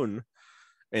Tribune,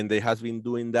 and they has been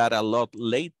doing that a lot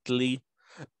lately.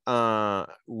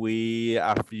 We,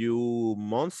 a few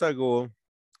months ago,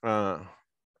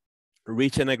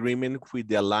 reached an agreement with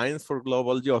the Alliance for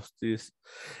Global Justice,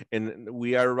 and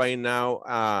we are right now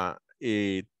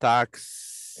a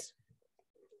tax,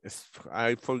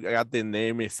 I forgot the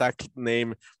exact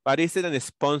name, but it's a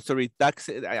sponsored tax.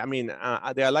 I mean,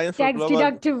 the Alliance for Global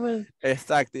deductible.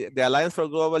 Exactly. The Alliance for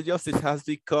Global Justice has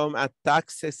become a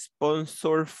tax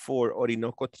sponsor for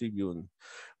Orinoco Tribune.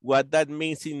 What that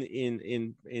means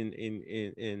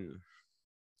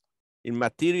in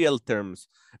material terms,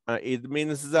 it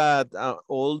means that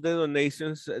all the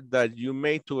donations that you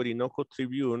made to Orinoco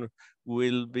Tribune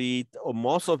will be, or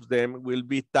most of them will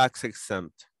be tax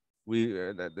exempt.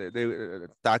 They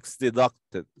tax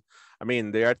deducted. I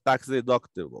mean, they are tax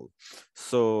deductible.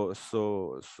 So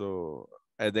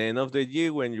at the end of the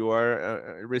year, when you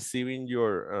are receiving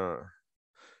your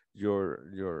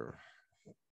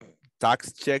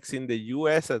tax checks in the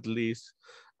U.S. at least,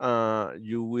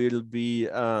 you will be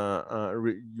I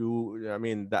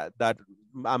mean that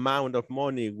amount of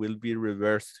money will be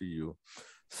reversed to you.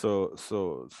 So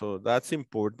that's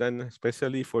important,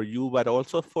 especially for you, but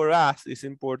also for us. It's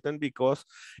important because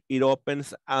it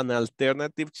opens an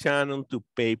alternative channel to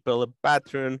PayPal and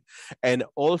Patreon, and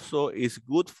also it's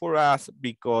good for us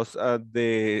because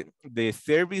the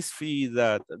service fee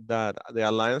that the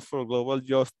Alliance for Global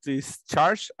Justice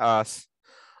charge us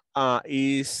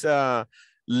is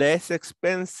less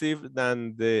expensive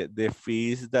than the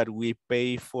fees that we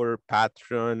pay for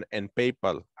Patreon and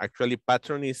PayPal. Actually,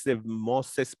 Patreon is the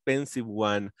most expensive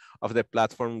one of the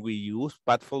platform we use.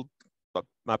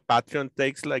 Patreon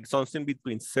takes like something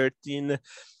between 13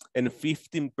 and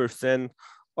 15%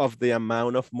 of the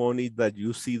amount of money that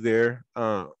you see there.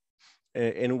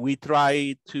 And we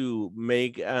try to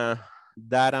make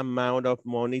that amount of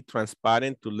money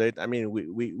transparent to let, I mean,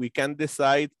 we can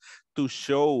decide to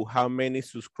show how many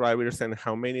subscribers and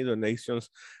how many donations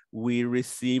we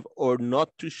receive or not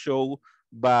to show,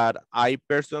 but I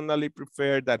personally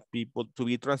prefer that people to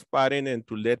be transparent and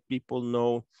to let people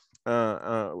know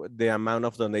the amount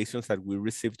of donations that we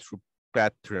receive through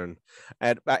Patreon.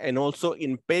 And also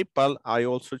in PayPal, I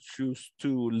also choose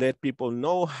to let people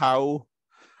know how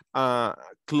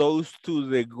close to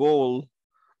the goal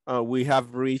we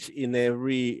have reached in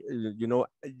every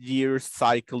year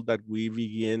cycle that we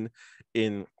begin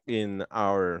in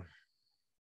our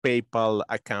PayPal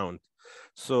account.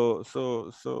 So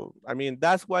I mean,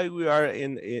 that's why we are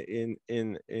in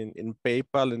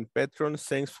PayPal and Patreon,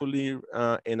 thankfully,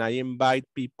 and I invite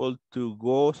people to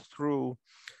go through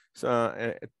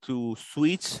to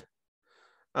switch.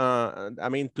 I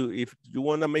mean, if you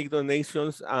want to make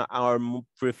donations, our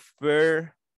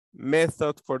preferred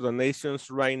method for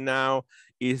donations right now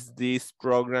is this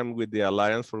program with the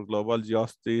Alliance for Global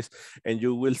Justice, and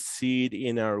you will see it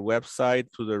in our website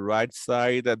to the right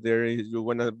side that there is, you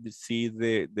want to see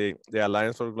the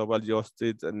Alliance for Global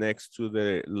Justice next to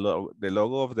the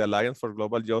logo of the Alliance for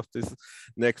Global Justice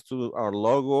next to our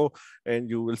logo, and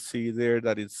you will see there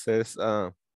that it says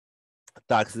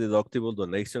tax deductible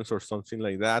donations or something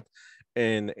like that,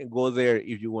 and go there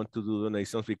if you want to do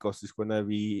donations, because it's going to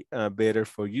be better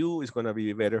for you, it's going to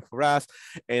be better for us.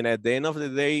 And at the end of the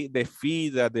day, the fee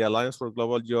that the Alliance for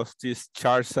Global Justice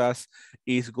charges us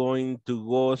is going to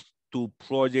go to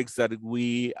projects that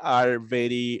we are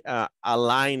very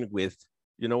aligned with.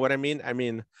 You know what I mean? I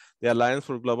mean, the Alliance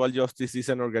for Global Justice is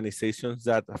an organization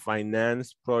that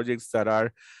finance projects that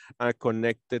are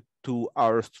connected to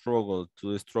our struggle,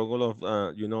 to the struggle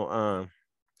of,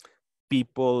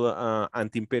 people,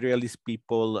 anti-imperialist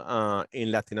people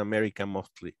in Latin America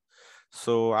mostly.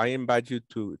 So I invite you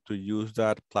to use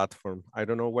that platform. I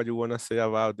don't know what you want to say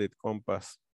about it,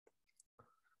 Compass.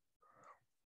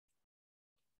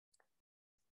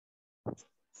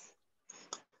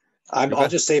 I'll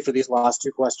just say for these last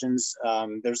two questions,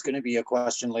 there's going to be a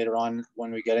question later on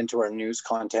when we get into our news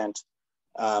content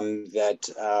that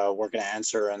we're going to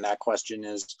answer. And that question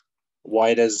is,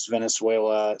 why does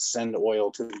Venezuela send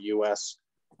oil to the US?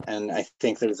 And I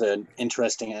think there's an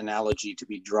interesting analogy to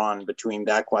be drawn between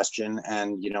that question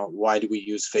and, why do we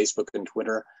use Facebook and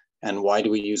Twitter? And why do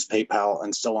we use PayPal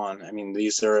and so on? I mean,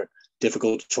 these are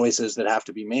difficult choices that have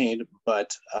to be made,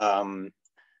 but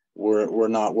we're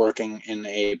not working in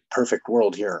a perfect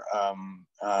world here.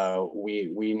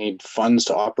 We need funds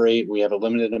to operate. We have a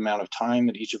limited amount of time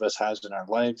that each of us has in our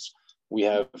lives. We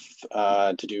have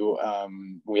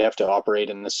we have to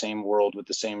operate in the same world with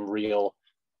the same real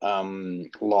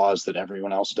laws that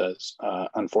everyone else does,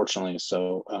 unfortunately.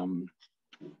 So,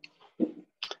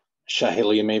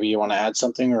 Saheli, maybe you want to add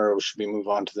something, or should we move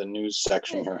on to the news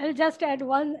section here? I'll just add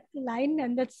one line,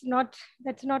 and that's not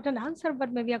an answer,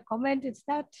 but maybe a comment. It's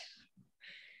that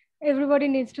everybody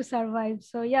needs to survive.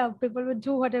 So yeah, people will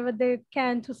do whatever they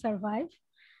can to survive.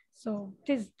 So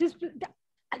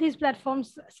these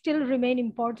platforms still remain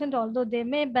important, although they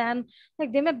may ban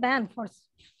for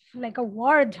like a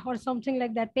word or something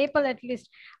like that. PayPal, at least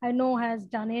I know, has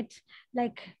done it,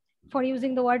 like for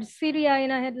using the word Syria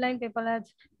in a headline. PayPal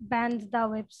has banned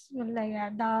the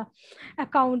the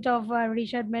account of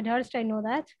Richard Medhurst. I know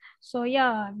that. So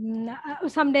yeah,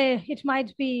 someday it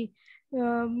might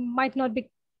not be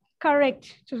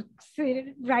correct to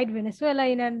write Venezuela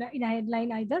in a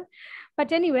headline either.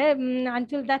 But anyway,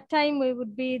 until that time, we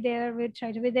would be there. We'd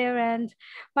try to be there.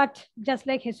 But just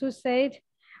like Jesus said,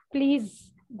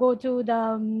 please go to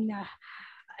the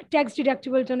tax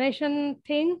deductible donation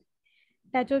thing.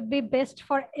 That would be best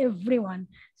for everyone.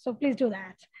 So please do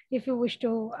that. If you wish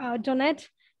to donate,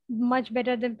 much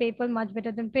better than PayPal, much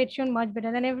better than Patreon, much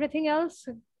better than everything else.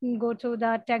 Go to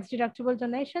the tax deductible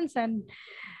donations and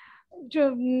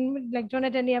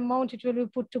donate any amount. It will be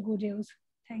put to good use.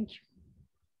 Thank you.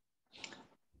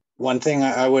 One thing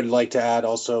I would like to add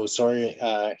also, sorry,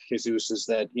 Jesus, is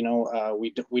that,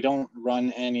 we don't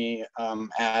run any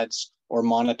ads or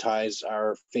monetize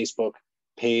our Facebook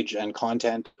page and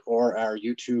content, or our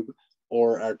YouTube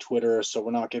or our Twitter. So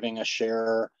we're not giving a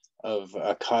share of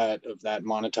a cut of that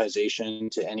monetization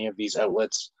to any of these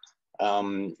outlets.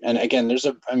 And again, there's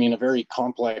a very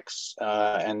complex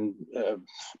and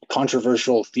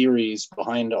controversial theories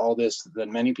behind all this that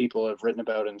many people have written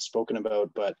about and spoken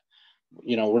about, but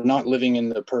we're not living in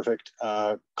the perfect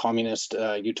communist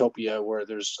utopia where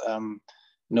there's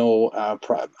no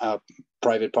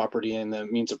private property and the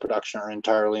means of production are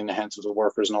entirely in the hands of the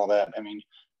workers and all that. I mean,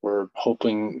 we're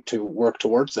hoping to work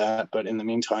towards that, but in the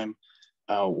meantime,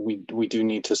 we do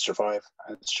need to survive,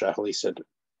 as Saheli said.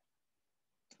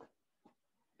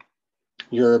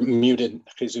 You're muted,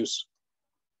 Jesus.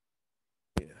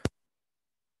 Yeah.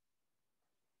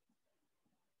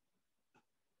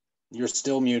 You're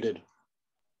still muted.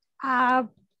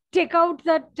 Take out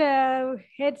that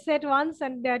headset once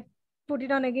and put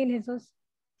it on again, Jesus.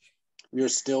 You're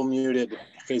still muted,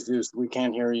 Jesus. We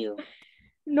can't hear you.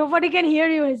 Nobody can hear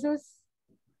you, Jesus.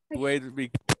 Wait, do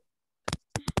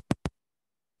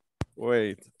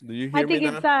you hear me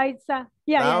now? I think it's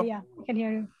yeah, I can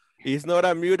hear you. It's not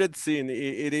a muted scene.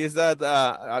 It is that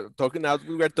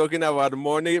we were talking about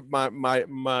money.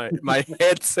 My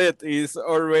headset is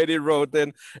already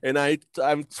rotten, and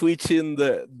I'm switching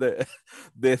the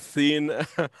thing,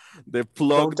 the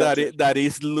plug that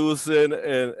is loosened,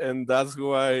 and that's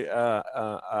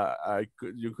why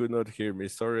you could not hear me.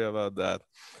 Sorry about that.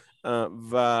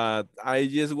 But I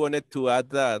just wanted to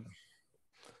add that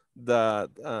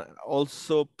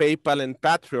also PayPal and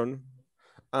Patreon.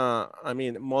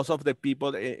 Most of the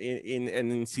people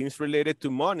in things related to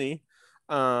money,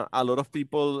 a lot of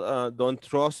people don't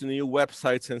trust new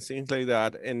websites and things like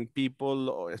that. And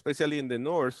people, especially in the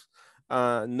North,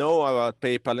 know about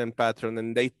PayPal and Patreon,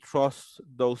 and they trust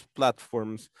those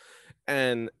platforms.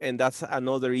 And that's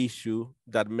another issue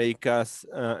that make us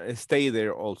stay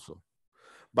there also.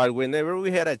 But whenever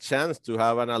we had a chance to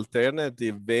have an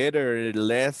alternative, better,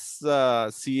 less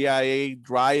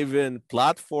CIA-driven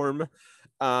platform,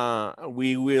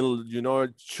 we will,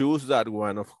 choose that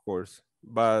one, of course.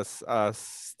 But as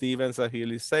Steve and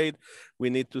Saheli said, we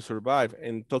need to survive.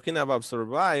 And talking about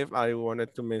survive, I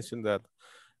wanted to mention that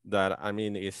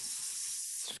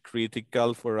it's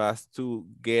critical for us to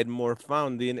get more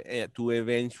funding to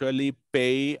eventually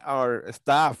pay our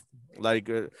staff. Like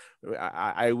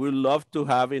I would love to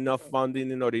have enough funding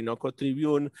in Orinoco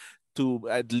Tribune to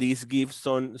at least give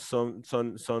some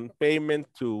payment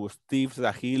to Steve,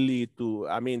 Saheli,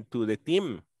 to the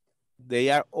team. They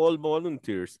are all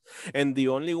volunteers. And the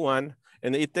only one,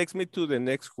 and it takes me to the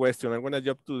next question. I'm gonna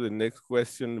jump to the next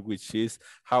question, which is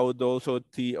how does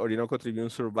the Orinoco Tribune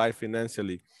survive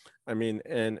financially? I mean,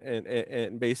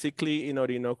 and basically in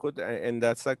Orinoco, and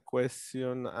that's a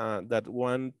question that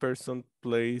one person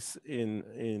plays in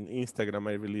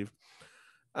Instagram, I believe.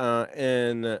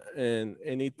 And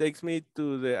it takes me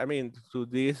to the, I mean, to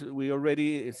this, we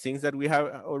already, things that we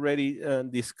have already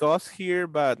discussed here,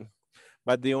 but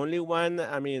the only one,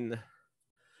 I mean,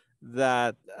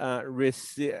 that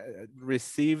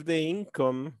receive the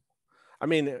income, I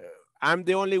mean, I'm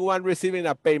the only one receiving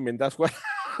a payment. That's what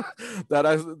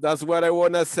that's what I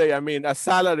want to say. I mean, a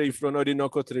salary from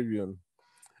Orinoco Tribune.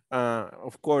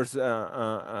 Of course,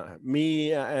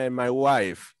 me and my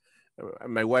wife.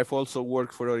 My wife also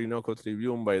worked for Orinoco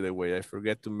Tribune, by the way. I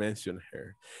forget to mention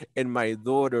her. And my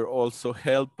daughter also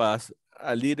helped us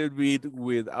a little bit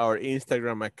with our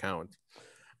Instagram account.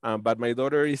 But my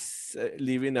daughter is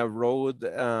living abroad,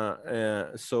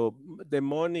 so the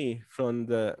money from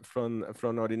the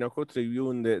from Orinoco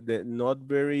Tribune, the not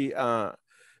very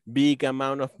big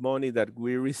amount of money that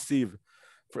we receive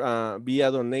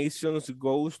via donations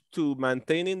goes to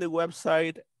maintaining the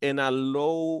website and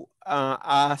allow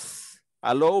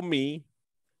me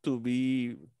to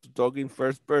be talking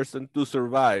first person to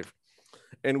survive.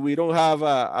 And we don't have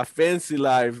a fancy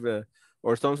life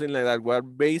or something like that. We're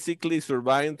basically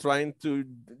surviving, trying to,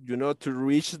 you know, to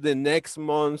reach the next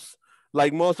month,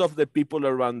 like most of the people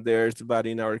around there. But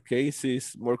in our case,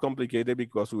 it's more complicated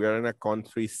because we are in a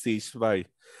country sieged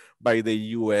by the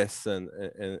U.S. and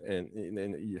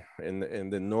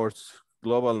the North,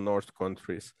 global North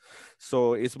countries.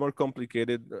 So it's more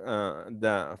complicated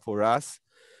for us,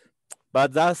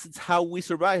 but that's how we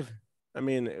survive. I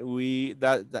mean,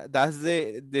 that's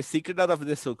the secret of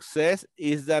the success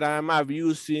is that I'm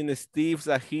abusing Steve,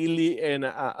 Saheli, and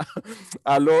a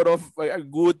lot of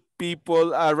good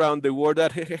people around the world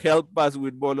that help us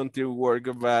with volunteer work.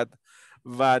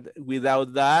 But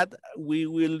without that, we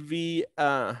will be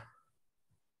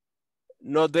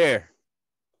not there.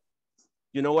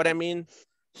 You know what I mean?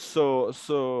 So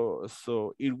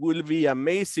it will be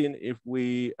amazing if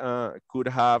we could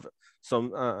have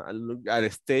some a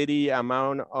steady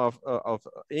amount of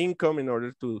income in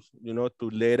order to, you know, to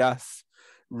let us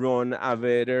run a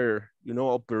better, you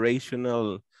know,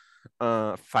 operational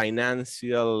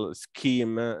financial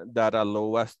scheme that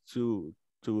allow us to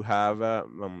have a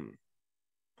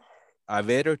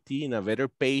better team, a better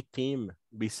paid team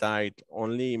beside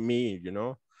only me, you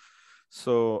know.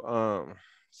 So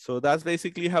so that's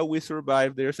basically how we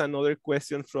survive. There's another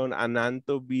question from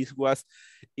Ananto Biswas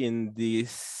in the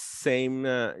same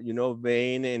you know,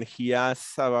 vein, and he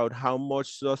asks about how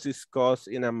much does it cost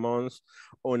in a month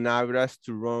on average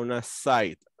to run a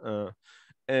site.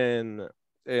 And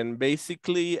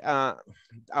basically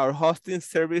our hosting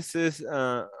services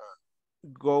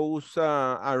goes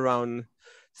around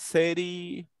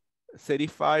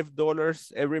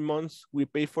 $35 every month we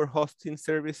pay for hosting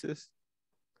services.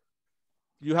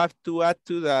 You have to add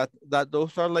to that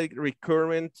those are like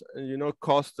recurrent, you know,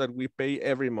 costs that we pay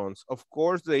every month. Of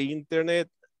course, the internet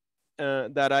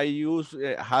that I use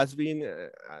has been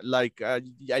like a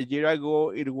year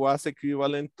ago, it was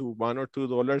equivalent to $1 or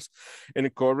 $2,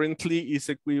 and currently is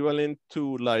equivalent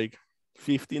to like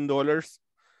 $15.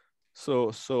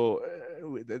 So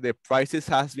the prices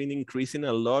has been increasing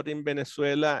a lot in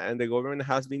Venezuela, and the government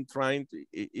has been trying to,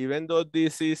 even though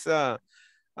this is a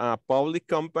public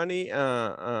company,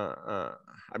 I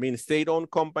mean, state-owned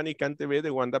company, CanTV,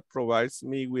 the one that provides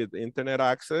me with internet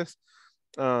access,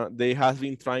 they have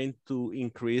been trying to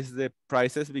increase the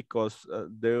prices because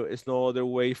there is no other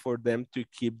way for them to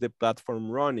keep the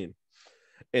platform running.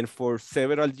 And for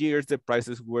several years, the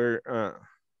prices were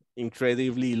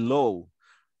incredibly low.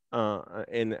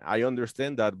 And I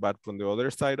understand that, but from the other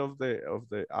side of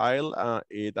the aisle,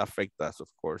 it affects us, of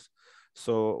course.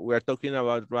 So we're talking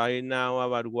about right now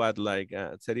about what, like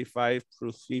 35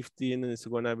 plus 15 is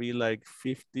gonna be like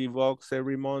 $50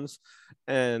 every month,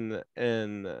 and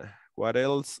what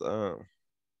else?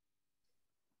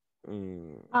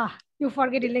 You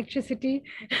forget electricity.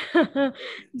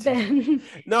 Then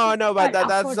No, but of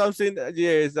that's course. something.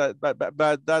 Yes, but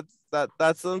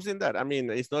that's something that, I mean,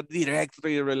 it's not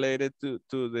directly related to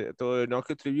the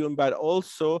Orinoco Tribune, but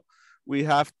also we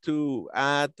have to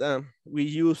add. We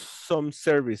use some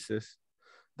services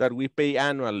that we pay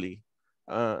annually,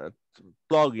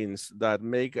 plugins that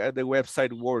make the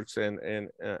website works,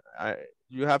 and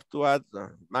you have to add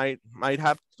might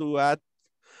have to add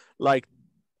like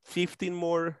 $15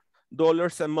 more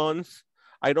a month.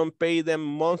 I don't pay them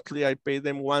monthly, I pay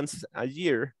them once a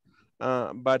year.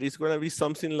 But it's gonna be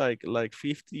something like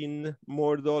 $15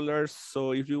 more.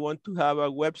 So if you want to have a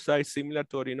website similar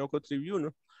to Orinoco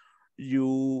Tribune,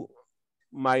 you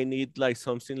might need like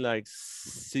something like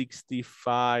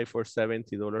 $65 or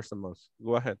 $70 a month.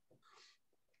 Go ahead.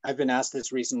 I've been asked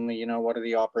this recently, you know, what are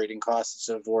the operating costs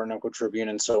of Orinoco Tribune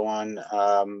and so on,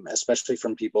 especially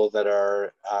from people that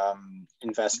are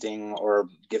investing or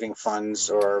giving funds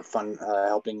or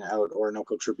helping out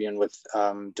Orinoco Tribune with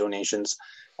donations.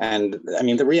 And I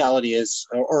mean, the reality is,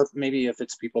 or maybe if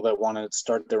it's people that want to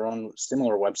start their own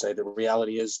similar website, the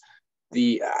reality is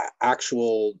the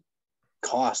actual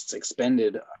costs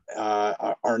expended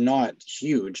are not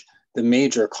huge. The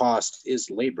major cost is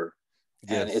labor.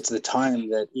 And Yes. it's the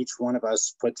time that each one of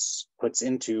us puts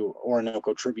into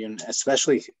Orinoco Tribune,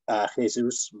 especially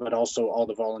Jesus, but also all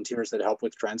the volunteers that help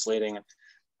with translating.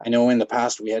 I know in the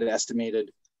past we had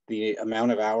estimated the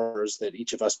amount of hours that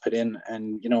each of us put in.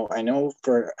 And, you know, I know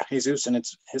for Jesus and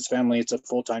his family, it's a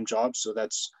full-time job. So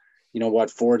that's, you know,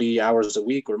 what, 40 hours a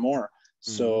week or more.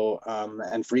 So,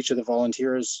 and for each of the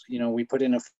volunteers, you know, we put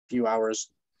in a few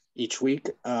hours each week,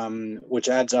 which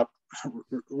adds up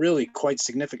really quite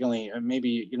significantly.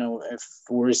 Maybe, you know, if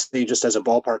we're say just as a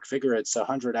ballpark figure, it's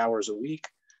 100 hours a week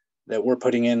that we're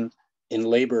putting in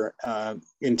labor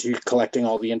into collecting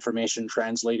all the information,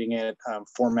 translating it,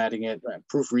 formatting it,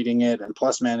 proofreading it, and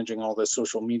plus managing all the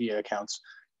social media accounts.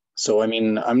 So I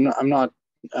mean, I'm not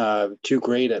too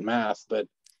great at math, but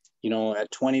you know, at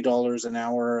 $20 an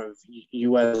hour of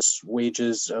US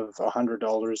wages of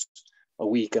 $100 a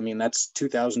week, I mean, that's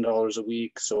 $2,000 a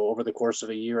week. So over the course of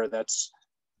a year, that's,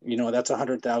 you know, that's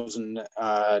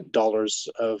 $100,000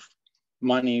 of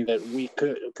money that we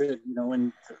could, you know,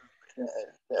 and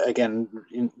again,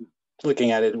 looking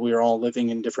at it, we're all living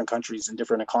in different countries and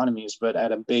different economies, but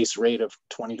at a base rate of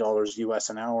 $20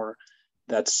 US an hour,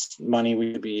 that's money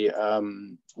we could be,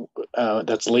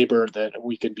 that's labor that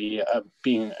we could be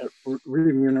being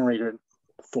remunerated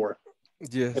for.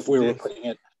 Yes, if we were putting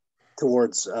it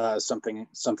towards something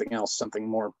else, something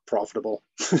more profitable.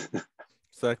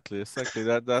 Exactly.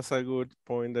 That's a good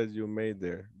point that you made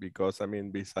there, because I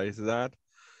mean, besides that,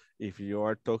 if you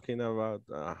are talking about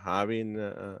having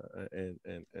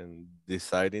and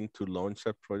deciding to launch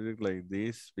a project like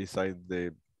this, besides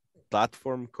the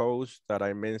platform costs that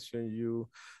I mentioned you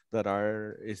that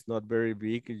is not very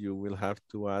big, you will have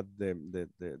to add the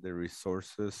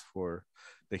resources for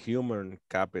the human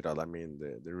capital. I mean,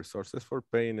 the resources for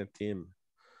paying a team.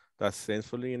 That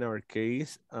essentially in our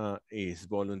case is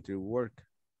volunteer work.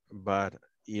 But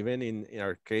even in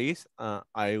our case,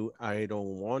 I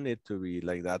don't want it to be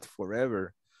like that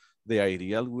forever. The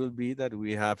ideal will be that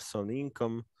we have some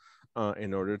income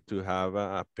in order to have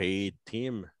a paid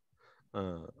team,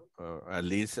 at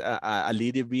least a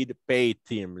little bit paid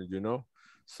team, you know.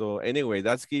 So anyway,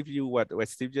 that's give you what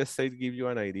Steve just said, give you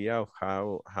an idea of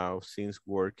how things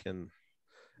work and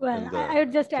I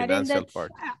would just add in that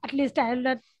part. At least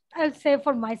I'll say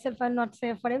for myself, I'll not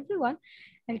say for everyone.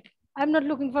 Like, I'm not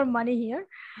looking for money here,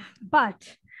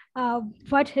 but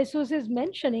what Jesus is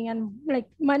mentioning, and like,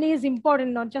 money is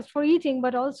important not just for eating,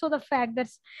 but also the fact that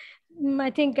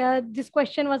I think this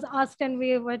question was asked and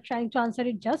we were trying to answer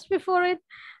it just before it,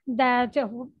 that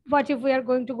what if we are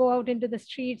going to go out into the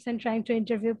streets and trying to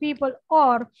interview people,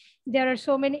 or there are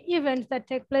so many events that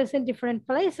take place in different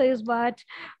places, but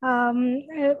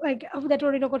like that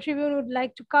Orinoco Tribune would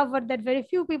like to cover that very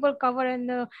few people cover, and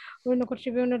the Orinoco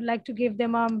Tribune would like to give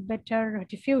them a better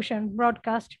diffusion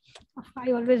broadcast.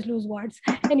 I always lose words.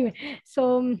 Anyway,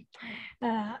 so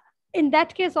in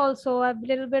that case also a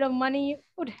little bit of money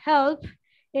would help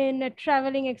in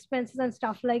traveling expenses and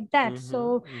stuff like that.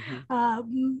 So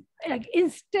like,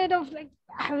 instead of like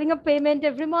having a payment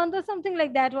every month or something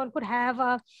like that, one could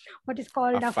have what is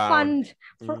called a fund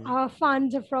for a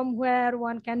fund from where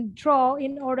one can draw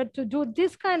in order to do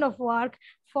this kind of work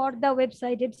for the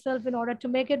website itself, in order to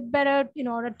make it better, in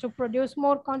order to produce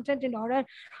more content, in order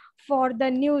for the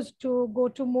news to go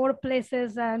to more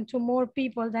places and to more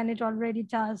people than it already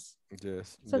does.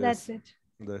 Yes. So that's it.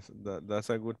 That's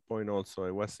a good point also.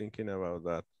 I was thinking about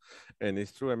that. And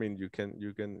it's true. I mean, you can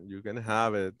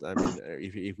have it. I mean,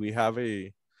 if we have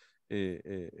a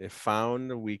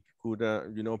fund, we could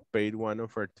you know, paid one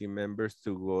of our team members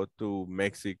to go to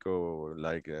Mexico.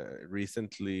 Like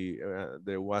recently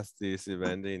there was this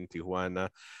event in Tijuana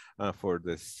for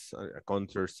this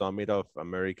Counter Summit of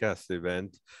Americas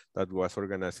event that was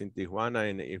organized in Tijuana,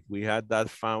 and if we had that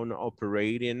fund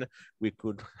operating, we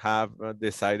could have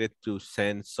decided to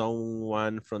send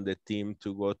someone from the team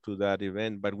to go to that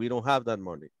event, but we don't have that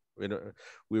money.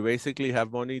 We basically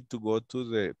have money to go to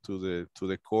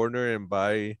the corner and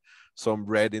buy some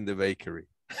bread in the bakery.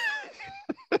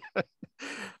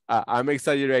 I'm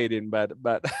exaggerating, but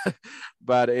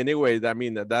but anyway, I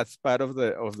mean, that's part of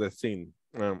the thing.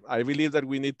 I believe that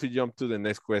we need to jump to the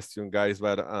next question, guys,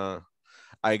 but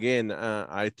again,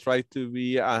 I try to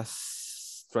be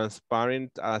as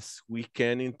transparent as we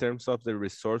can in terms of the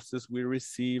resources we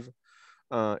receive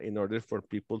in order for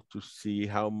people to see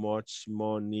how much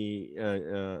money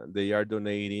they are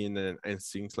donating and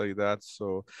things like that.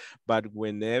 So, but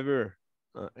whenever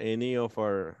any of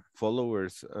our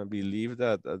followers believe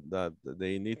that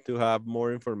they need to have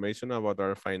more information about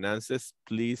our finances,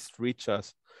 please reach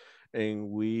us, and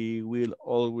we will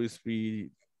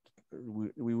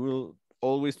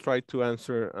always try to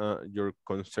answer your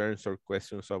concerns or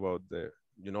questions about the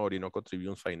Orinoco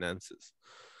Tribune's finances.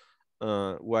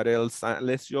 What else?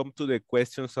 Let's jump to the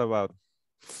questions about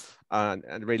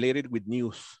and related with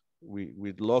news,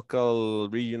 with local,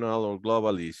 regional, or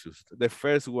global issues. The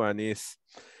first one is,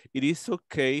 it is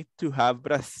okay to have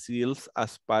Brazil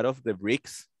as part of the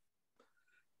BRICS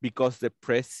because the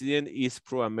president is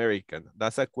pro-American?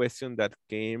 That's a question that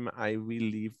came, I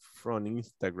believe, from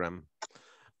Instagram.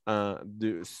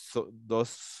 Do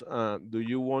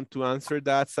you want to answer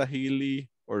that, Saheli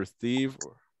or Steve,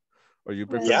 or you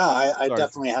prefer? Yeah, I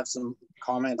definitely have some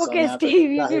comments on that.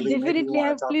 Steve, you Saheli, definitely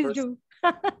have. Please first? do.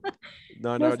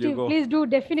 No, Steve, you go. please do,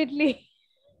 definitely.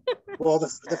 Well,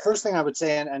 the first thing I would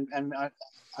say,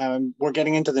 and we're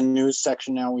getting into the news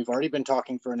section now. We've already been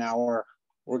talking for an hour.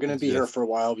 We're going to be here for a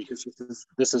while because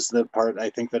this is the part I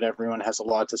think that everyone has a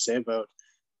lot to say about.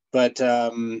 But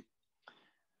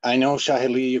I know,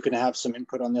 Saheli, you can have some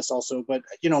input on this also. But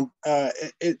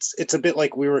it's a bit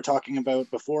like we were talking about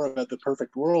before about the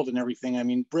perfect world and everything. I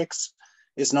mean, BRICS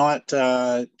is not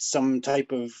some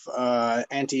type of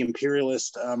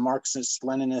anti-imperialist,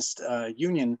 Marxist-Leninist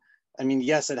union. I mean,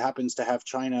 yes, it happens to have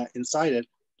China inside it,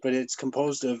 but it's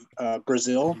composed of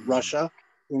Brazil, Russia,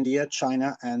 India,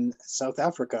 China, and South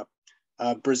Africa.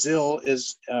 Brazil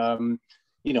is,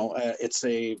 it's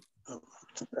a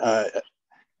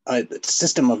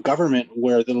system of government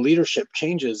where the leadership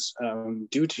changes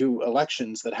due to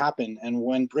elections that happen. And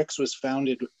when BRICS was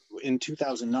founded in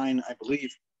 2009, I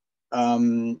believe,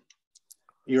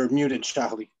 you're muted,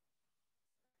 Charlie.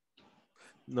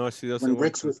 No, she doesn't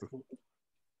want to.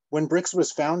 When BRICS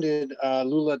was founded,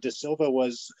 Lula da Silva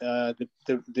was the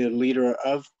leader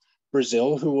of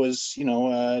Brazil, who was,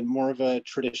 more of a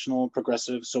traditional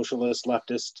progressive socialist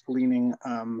leftist leaning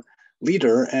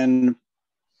leader. And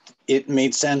it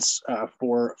made sense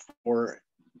for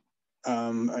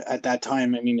at that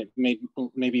time. I mean, it made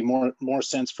maybe more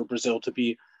sense for Brazil to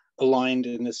be aligned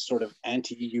in this sort of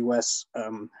anti-US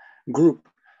group.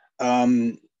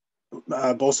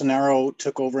 Bolsonaro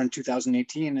took over in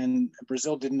 2018, and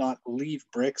Brazil did not leave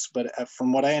BRICS, but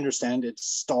from what I understand,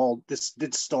 this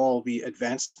did stall the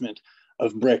advancement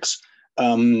of BRICS.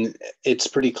 It's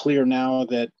pretty clear now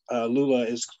that Lula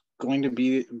is going to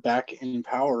be back in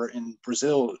power in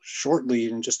Brazil shortly,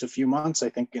 in just a few months. I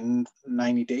think in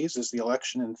 90 days is the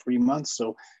election, in 3 months.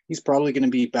 So he's probably going to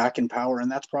be back in power,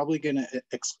 and that's probably going to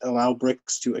allow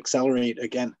BRICS to accelerate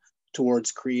again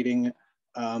towards creating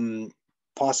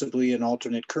possibly an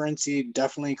alternate currency,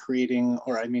 definitely creating,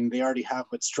 or I mean, they already have,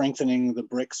 but strengthening the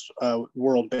BRICS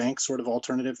World Bank sort of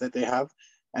alternative that they have,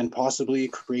 and possibly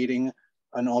creating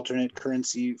an alternate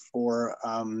currency for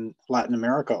Latin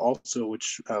America also,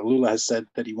 which Lula has said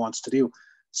that he wants to do.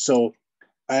 So,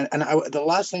 the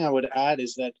last thing I would add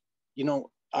is that,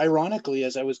 ironically,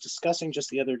 as I was discussing just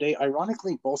the other day,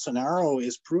 ironically, Bolsonaro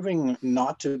is proving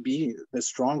not to be the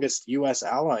strongest US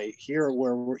ally here,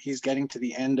 where he's getting to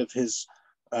the end of his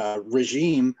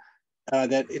regime,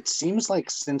 that it seems like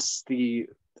since the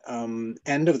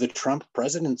end of the Trump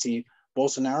presidency,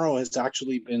 Bolsonaro has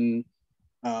actually been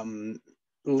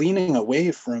leaning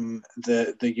away from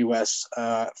the US.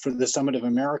 For the Summit of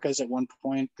Americas, at one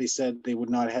point, they said they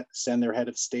would not send their head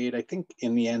of state. I think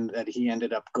in the end that he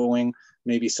ended up going.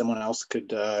 Maybe someone else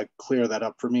could clear that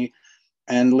up for me.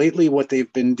 And lately what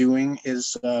they've been doing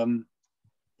is,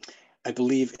 I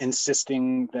believe,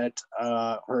 insisting that,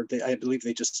 I believe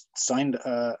they just signed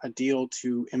a deal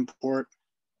to import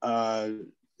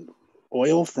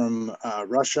oil from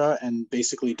Russia and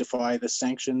basically defy the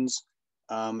sanctions.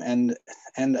 And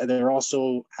they're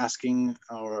also asking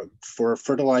for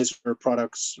fertilizer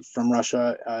products from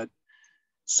Russia.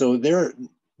 So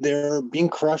they're being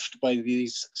crushed by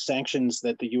these sanctions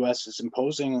that the US is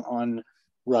imposing on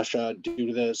Russia due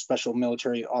to the special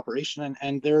military operation,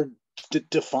 and they're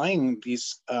defying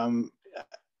these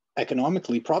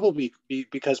economically, probably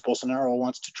because Bolsonaro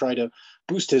wants to try to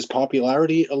boost his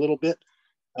popularity a little bit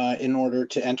in order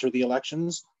to enter the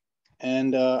elections.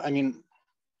 And I mean,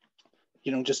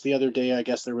 just the other day, I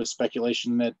guess there was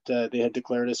speculation that they had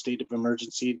declared a state of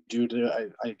emergency due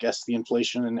to, I guess, the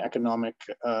inflation and economic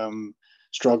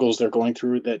struggles they're going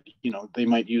through, that, you know, they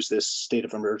might use this state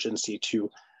of emergency to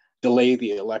delay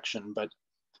the election. But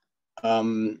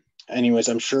anyways,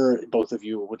 I'm sure both of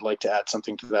you would like to add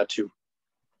something to that too.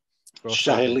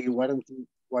 Saheli, why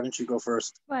don't you go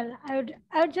first? Well, I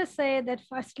would just say that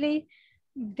firstly,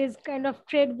 this kind of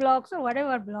trade blocks or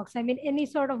whatever blocks, I mean, any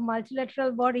sort of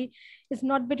multilateral body is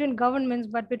not between governments,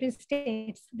 but between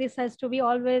states. This has to be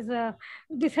always,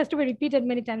 this has to be repeated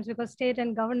many times, because state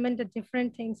and government are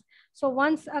different things. So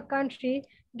once a country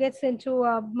gets into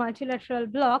a multilateral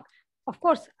bloc, of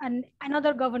course,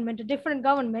 another government, a different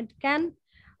government can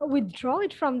withdraw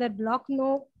it from that bloc,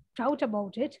 no doubt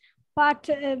about it. But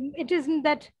it isn't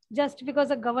that just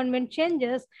because a government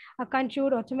changes, a country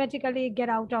would automatically get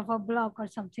out of a bloc or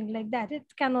something like that. It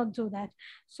cannot do that.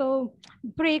 So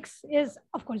BRICS is,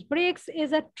 of course, BRICS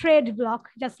is a trade bloc.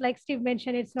 Just like Steve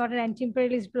mentioned, it's not an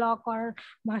anti-imperialist bloc or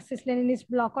Marxist-Leninist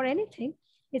bloc or anything.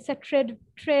 It's a trade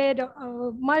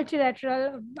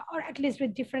multilateral, or at least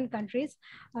with different countries,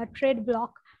 a trade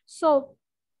bloc. So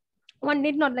one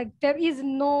need not, like, there is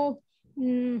no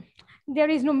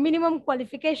minimum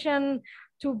qualification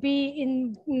to be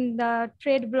in the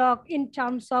trade bloc in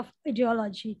terms of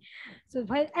ideology. So,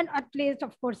 and at least,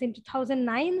 of course, in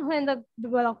 2009, when the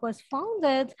bloc was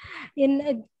founded,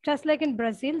 just like in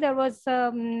Brazil, there was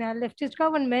a leftist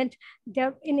government.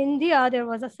 There in India, there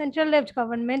was a central left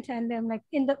government, and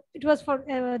it was for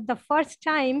the first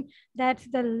time that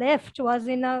the left was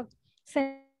in a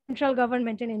central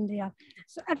government in India.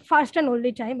 So at first and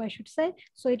only time, I should say.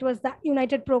 So it was the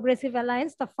United Progressive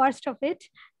Alliance, the first of it,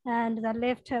 and the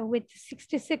left with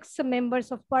 66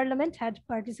 members of parliament had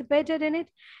participated in it.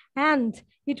 And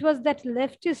it was that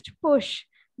leftist push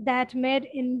that made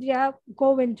India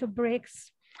go into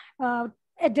BRICS,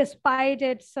 despite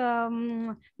its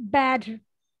bad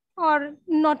or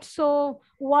not so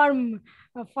warm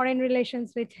foreign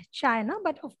relations with China.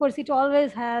 But of course, it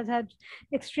always has had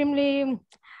extremely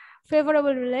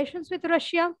favorable relations with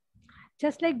Russia,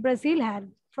 just like Brazil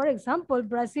had. For example,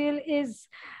 Brazil is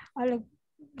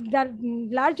the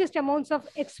largest amounts of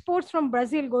exports from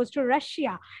Brazil goes to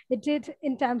Russia. It did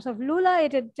in terms of Lula,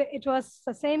 it was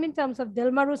the same in terms of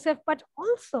Dilma Rousseff, but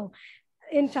also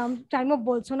in time of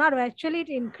Bolsonaro. Actually, it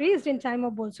increased in time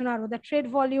of Bolsonaro. The trade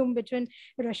volume between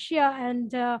Russia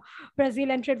and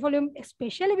Brazil, and trade volume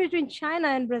especially between China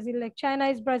and Brazil, like China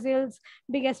is Brazil's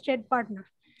biggest trade partner.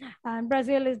 And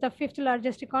Brazil is the 5th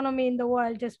largest economy in the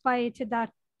world, despite that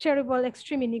terrible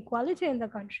extreme inequality in the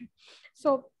country.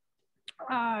 So,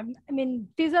 I mean,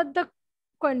 these are the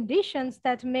conditions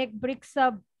that make BRICS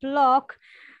a bloc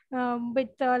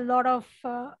with a lot of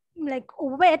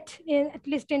weight, at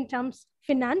least in terms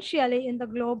financially in the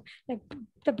globe. Like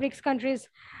the BRICS countries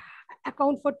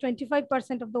account for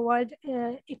 25% of the world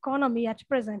economy at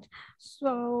present.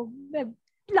 So,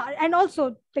 and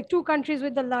also the 2 countries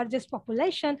with the largest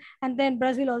population, and then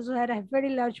Brazil also had a very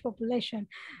large population.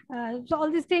 So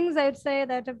all these things, I would say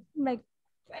that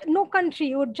no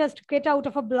country would just get out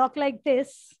of a bloc like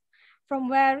this, from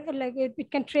where it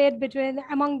can trade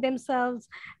among themselves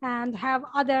and have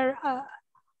other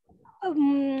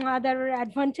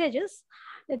advantages.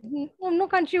 No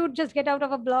country would just get out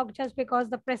of a bloc just because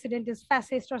the president is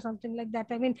fascist or something like that.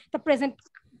 I mean, the present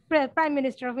Prime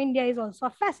Minister of India is also a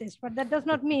fascist, but that does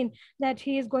not mean that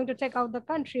he is going to take out the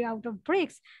country out of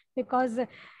BRICS, because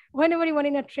whenever you are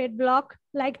in a trade bloc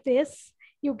like this,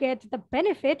 you get the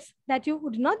benefits that you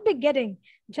would not be getting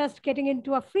just getting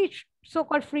into a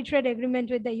so-called free trade agreement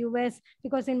with the US,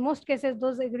 because in most cases,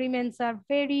 those agreements are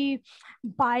very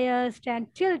biased and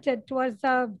tilted towards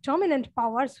the dominant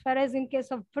powers, whereas in case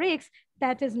of BRICS,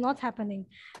 that is not happening.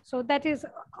 So that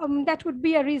would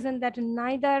be a reason that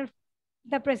neither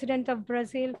the president of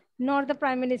Brazil, nor the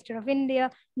Prime Minister of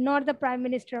India, nor the Prime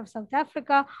Minister of South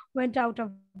Africa went out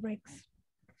of BRICS.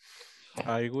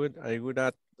 I would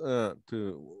add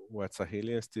to what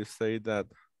Saheli and Steve say that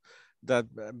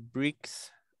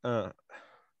BRICS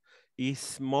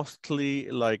is mostly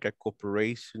like a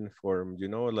cooperation form, you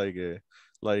know, like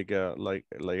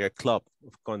a club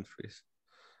of countries,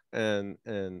 and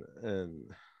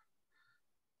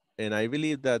I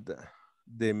believe that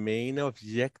the main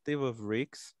objective of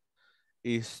BRICS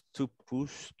is to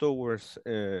push towards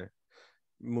a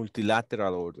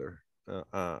multilateral order,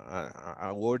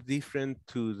 a world different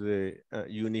to the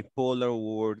unipolar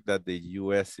world that the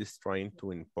US is trying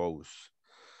to impose,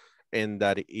 and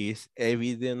that is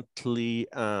evidently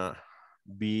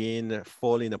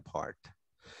falling apart.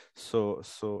 So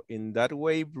in that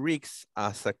way, BRICS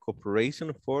as a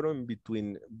cooperation forum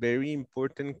between very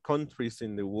important countries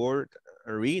in the world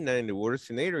arena, in the world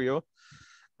scenario,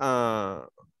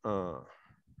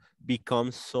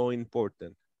 becomes so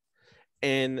important.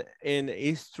 And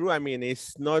it's true. I mean,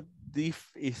 it's not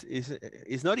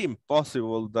it's not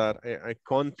impossible that a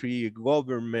country, a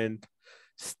government,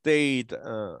 state,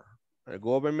 a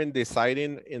government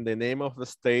deciding in the name of the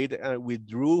state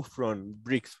withdrew from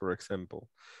BRICS, for example.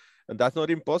 And that's not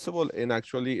impossible. And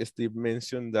actually, Steve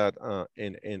mentioned that,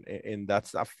 and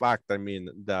that's a fact. I mean,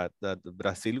 that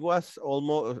Brazil was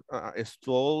almost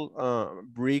stole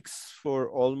BRICS for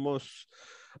almost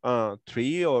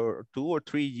 2 or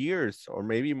 3 years, or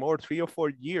maybe more, 3 or 4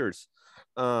 years.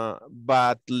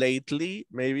 But lately,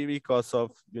 maybe because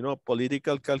of, you know,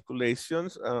 political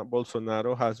calculations,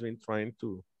 Bolsonaro has been trying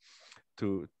to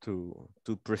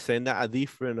present a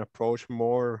different approach,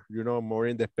 more, you know, more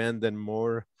independent,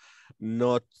 more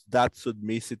not that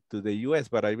submissive to the US.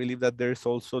 But I believe that there's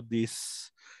also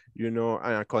this, you know,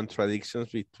 contradictions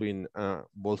between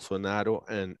Bolsonaro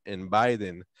and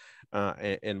Biden.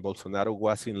 And Bolsonaro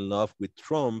was in love with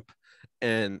Trump.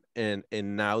 And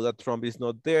now that Trump is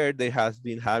not there, they has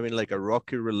been having like a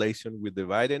rocky relation with the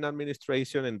Biden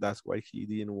administration, and that's why he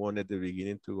didn't want at the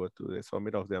beginning to go to the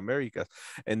Summit of the Americas.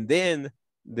 And then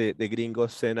the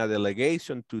gringos sent a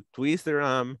delegation to twist their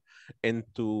arm and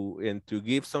to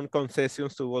give some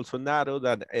concessions to Bolsonaro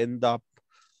that end up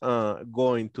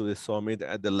going to the summit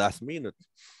at the last minute.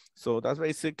 So that's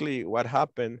basically what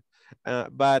happened.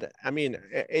 But I mean,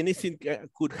 anything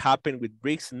could happen with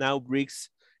BRICS. Now BRICS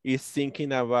is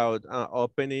thinking about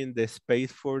opening the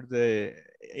space for the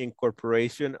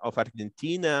incorporation of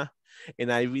Argentina.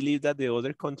 And I believe that the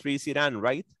other country is Iran,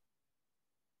 right?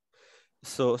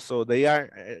 So they are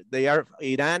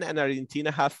Iran and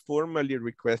Argentina have formally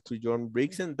requested to join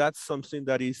BRICS, and that's something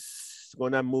that is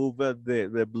gonna move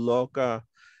the bloc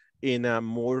in a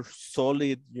more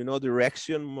solid, you know,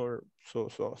 direction. More so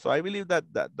I believe that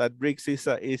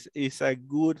BRICS is a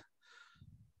good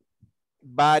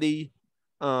body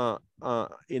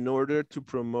in order to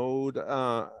promote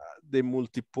the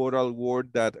multipolar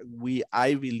world that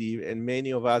I believe, and many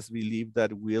of us believe,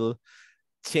 that will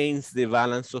change the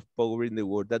balance of power in the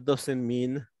world. That doesn't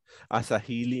mean, as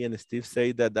Saheli and Steve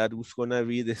say, that was gonna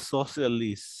be the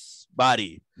socialist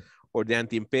body or the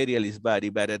anti-imperialist body,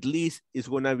 but at least it's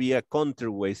gonna be a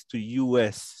counterweight to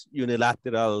US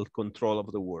unilateral control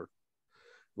of the world.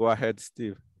 Go ahead,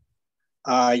 Steve.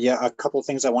 Yeah, a couple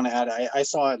things I want to add. I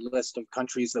saw a list of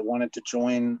countries that wanted to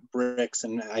join BRICS,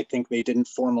 and I think they didn't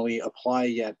formally apply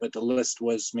yet, but the list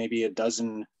was maybe a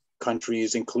dozen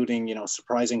countries, including, you know,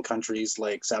 surprising countries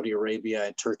like Saudi Arabia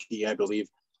and Turkey, I believe,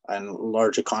 and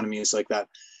large economies like that.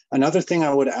 Another thing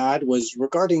I would add was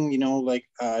regarding, you know, like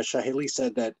Saheli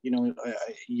said that, you know,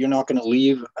 you're not going to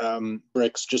leave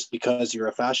BRICS just because you're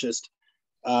a fascist.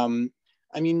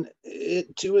 I mean,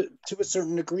 to a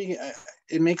certain degree,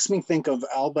 it makes me think of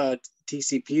ALBA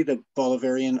TCP, the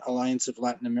Bolivarian Alliance of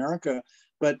Latin America.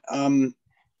 But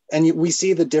and we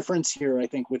see the difference here, I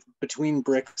think, between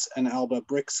BRICS and ALBA.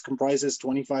 BRICS comprises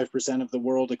 25% of the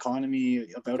world economy,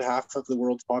 about half of the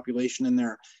world's population in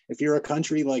there. If you're a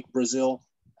country like Brazil,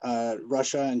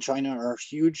 Russia, and China are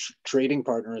huge trading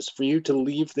partners, for you to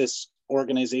leave this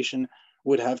organization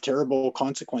would have terrible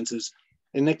consequences.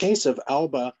 In the case of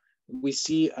ALBA, we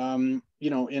see, you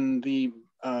know, in the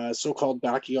so-called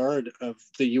backyard of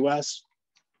the US,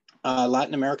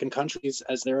 Latin American countries,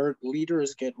 as their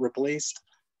leaders get replaced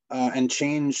and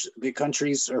change, the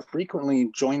countries are frequently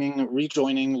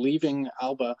rejoining, leaving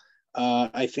ALBA.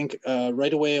 I think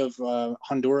right away of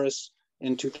Honduras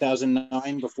in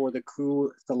 2009, before the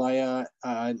coup, Lalla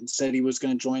said he was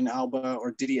going to join ALBA,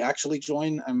 or did he actually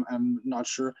join? I'm not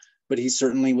sure, but he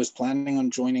certainly was planning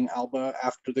on joining ALBA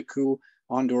after the coup.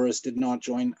 Honduras did not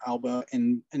join ALBA.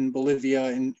 In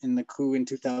Bolivia, in the coup in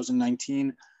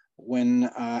 2019, when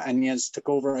Añez took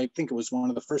over, I think it was one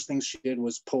of the first things she did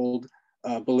was pulled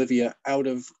Bolivia out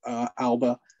of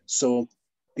ALBA. So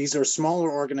these are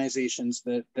smaller organizations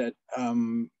that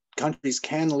countries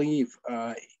can leave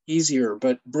easier,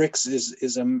 but BRICS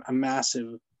is a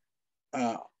massive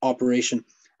operation.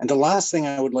 And the last thing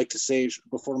I would like to say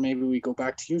before maybe we go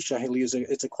back to you, Saheli, is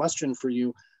it's a question for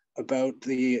you about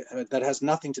the that has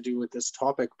nothing to do with this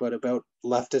topic, but about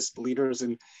leftist leaders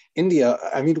in India.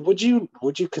 I mean, would you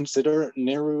consider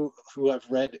Nehru, who I've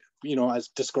read, you know, as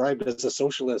described as a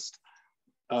socialist,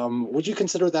 would you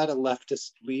consider that a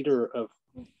leftist leader of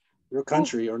your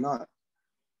country or not?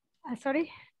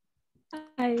 Sorry,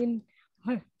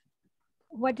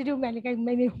 what did you mean?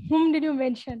 Maybe whom did you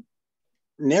mention?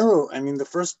 Nehru. I mean, the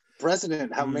first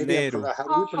president. How do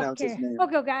you pronounce his name?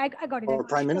 Okay, I got it. Or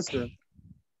prime minister. Okay.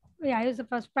 Yeah, he was the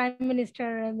first prime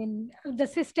minister. I mean, the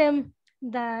system,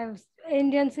 the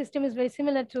Indian system is very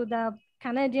similar to the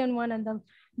Canadian one and the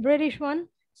British one.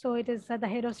 So it is the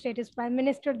head of state is prime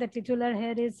minister. The titular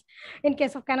head is, in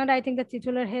case of Canada, I think the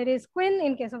titular head is queen.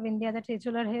 In case of India, the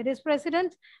titular head is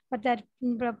president. But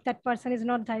that person is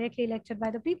not directly elected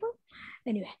by the people.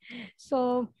 Anyway,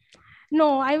 so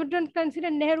no, I wouldn't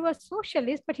consider Nehru a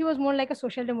socialist, but he was more like a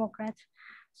social democrat.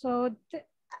 So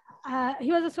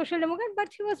he was a social democrat, but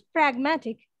he was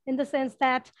pragmatic in the sense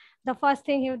that the first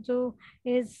thing he would do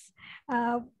is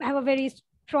have a very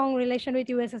strong relation with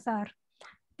USSR.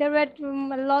 There were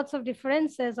lots of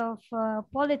differences of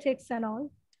politics and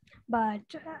all, but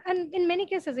and in many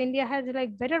cases India has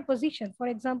like better position. For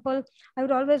example, I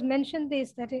would always mention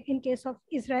this, that in case of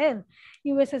Israel,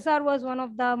 USSR was one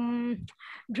of the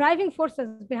driving forces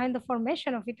behind the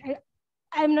formation of it.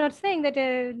 I'm not saying that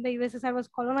the USSR was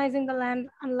colonizing the land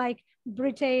unlike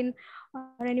Britain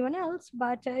or anyone else,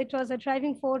 but it was a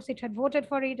driving force. It had voted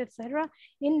for it, etc.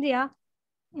 India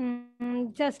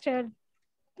just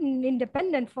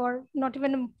independent for not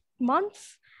even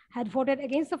months, had voted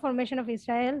against the formation of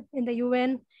Israel in the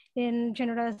UN in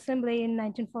General Assembly in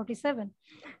 1947.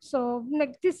 So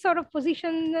like this sort of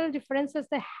positional differences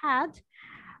they had,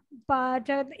 but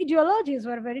the ideologies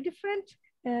were very different,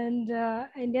 and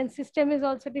Indian system is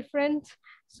also different.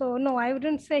 So no, I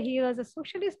wouldn't say he was a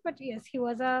socialist, but yes, he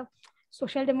was a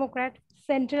social democrat,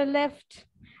 center left,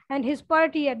 and his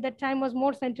party at that time was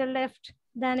more center left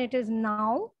than it is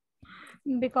now,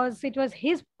 because it was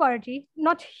his party,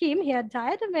 not him. He had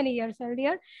died many years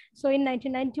earlier. So in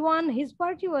 1991, his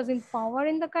party was in power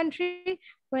in the country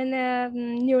when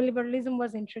neoliberalism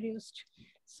was introduced.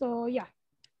 So yeah.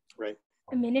 Right.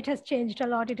 I mean, it has changed a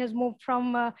lot. It has moved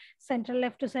from center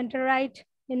left to center right.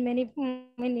 In many,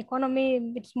 in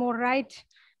economy, it's more right.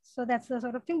 So that's the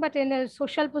sort of thing. But in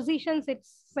social positions,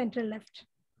 it's center left.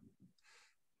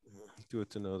 Good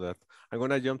to know that. I'm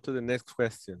going to jump to the next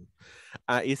question.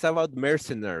 It's about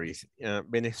mercenaries,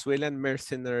 Venezuelan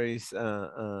mercenaries.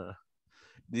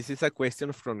 This is a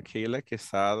question from Kayla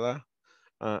Quesada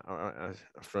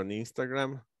from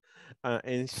Instagram.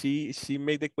 And she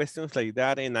made the questions like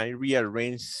that, and I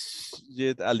rearranged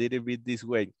it a little bit this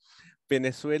way.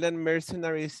 Venezuelan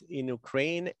mercenaries in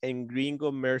Ukraine and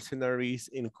gringo mercenaries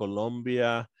in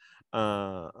Colombia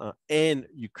and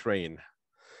Ukraine.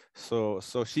 So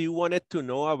she wanted to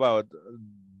know about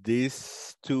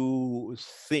these two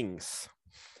things.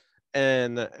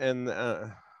 And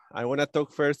I want to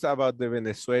talk first about the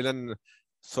Venezuelan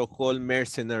so-called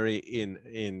mercenary in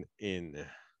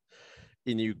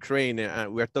Ukraine.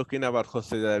 We're talking about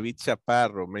Jose David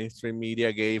Chaparro. Mainstream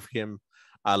media gave him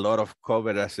a lot of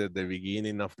coverage at the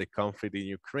beginning of the conflict in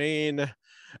Ukraine.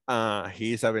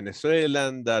 He's a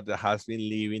Venezuelan that has been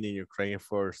living in Ukraine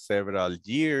for several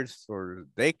years, for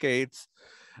decades.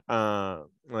 And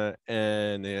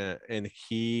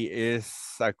he is,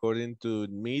 according to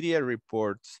media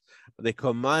reports, the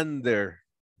commander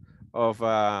of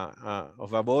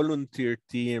a volunteer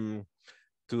team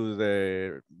to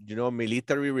the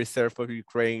military reserve of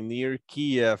Ukraine near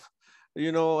Kiev,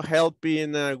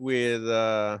 helping with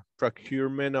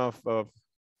procurement of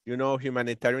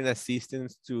humanitarian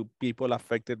assistance to people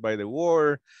affected by the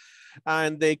war,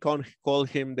 and they call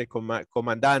him the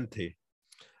comandante.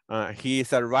 He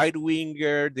is a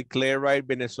right-winger, declared right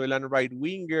Venezuelan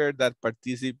right-winger that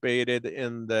participated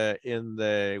in the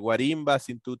Guarimbas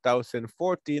in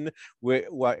 2014,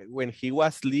 when he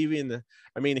was living.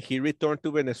 I mean, he returned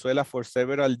to Venezuela for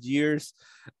several years,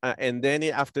 and then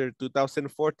after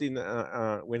 2014,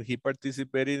 when he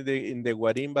participated in the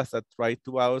Guarimbas that tried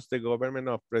to oust the government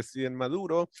of President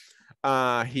Maduro,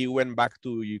 he went back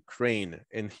to Ukraine,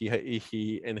 and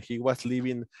he was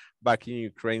living back in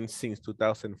Ukraine since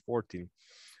 2014.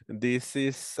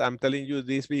 I'm telling you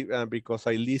this because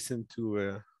I listened to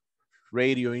a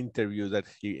radio interview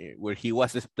where he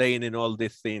was explaining all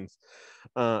these things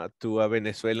to a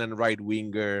Venezuelan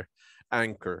right-winger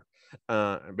anchor.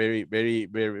 Very, very,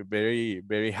 very, very,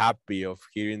 very happy of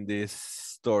hearing these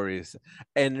stories.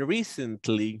 And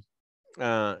recently,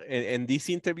 and this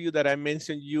interview that I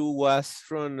mentioned you was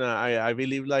from I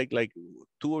believe like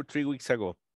 2 or 3 weeks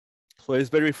ago. So it's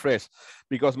very fresh,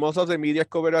 because most of the media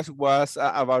coverage was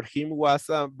about him was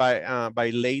by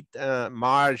late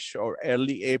March or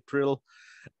early April.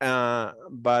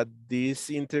 But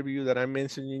this interview that I'm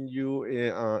mentioning you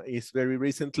is very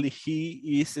recently.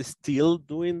 He is still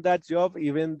doing that job,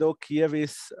 even though Kiev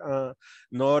is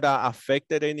not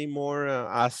affected anymore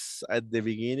as at the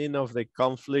beginning of the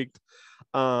conflict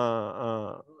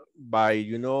by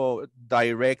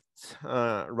direct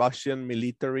Russian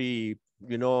military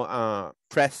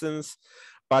presence,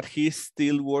 but he's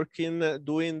still working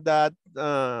doing that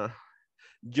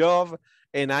job.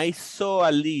 And I saw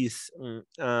a list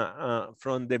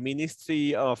from the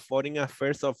Ministry of Foreign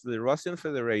Affairs of the Russian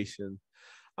Federation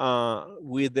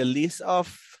with the list of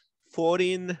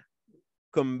foreign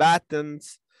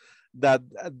combatants that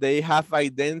they have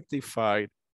identified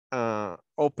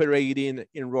operating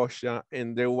in Russia,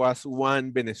 and there was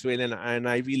one Venezuelan, and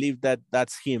I believe that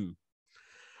that's him.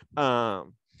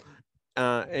 And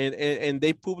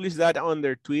they published that on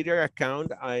their Twitter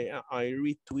account. I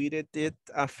retweeted it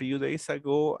a few days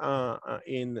ago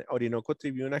in Orinoco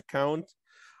Tribune account,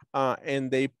 and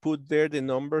they put there the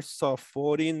numbers of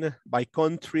foreign by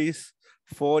countries,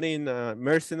 foreign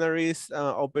mercenaries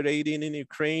operating in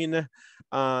Ukraine,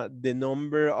 the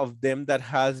number of them that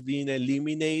has been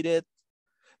eliminated,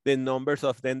 the numbers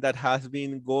of them that has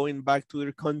been going back to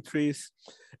their countries,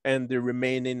 and the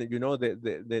remaining, you know,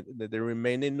 the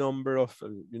remaining number of,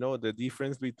 you know, the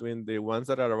difference between the ones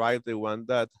that arrived, the one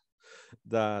that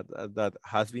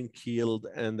has been killed,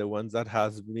 and the ones that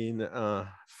has been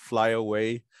fly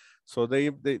away. So they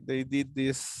did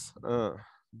this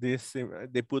they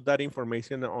put that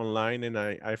information online, and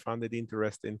I found it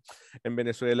interesting. And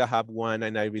Venezuela have one,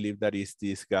 and I believe that is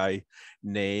this guy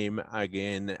named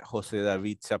again Jose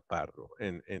David Chaparro,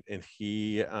 and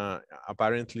he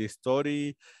apparently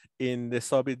studied in the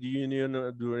Soviet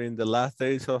Union during the last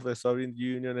days of the Soviet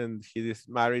Union, and he is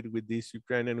married with this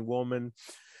Ukrainian woman,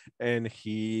 and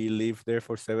he lived there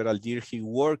for several years. He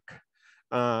worked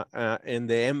in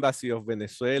the embassy of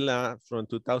Venezuela from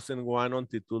 2001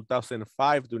 until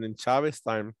 2005 during Chavez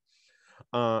time.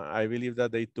 I believe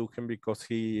that they took him because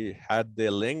he had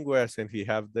the language and he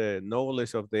had the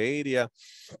knowledge of the area.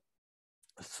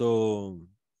 So,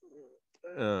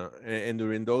 and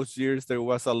during those years, there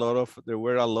were a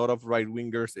lot of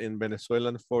right-wingers in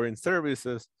Venezuelan foreign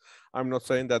services. I'm not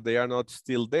saying that they are not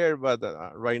still there, but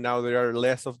right now there are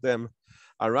less of them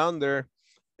around there.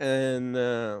 And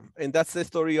that's the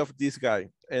story of this guy.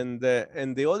 And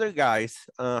the other guys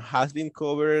has been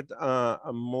covered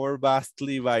more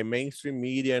vastly by mainstream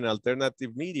media and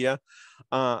alternative media.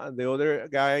 The other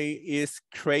guy is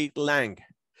Craig Lang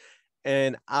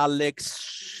and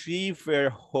Alex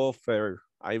Schieferhofer.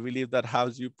 I believe that how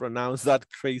you pronounce that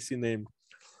crazy name.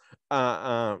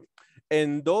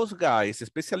 And those guys,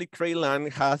 especially Craig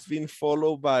Lang, has been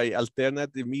followed by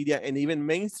alternative media and even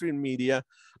mainstream media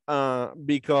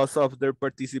because of their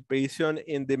participation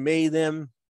in the Mayhem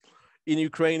in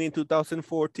Ukraine in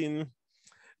 2014.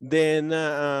 Then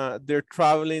they're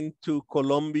traveling to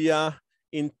Colombia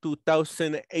in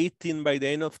 2018, by the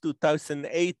end of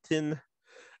 2018,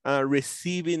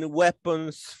 receiving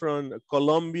weapons from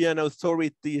Colombian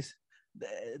authorities.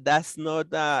 That's not,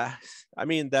 I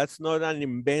mean, that's not an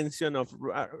invention of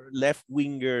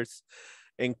left-wingers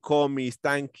and commies,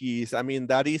 tankies. I mean,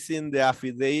 that is in the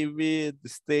affidavit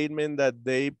statement that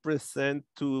they present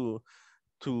to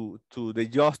the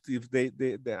justice.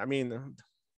 I mean,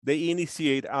 they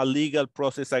initiate a legal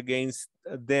process against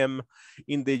them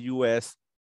in the US.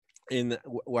 And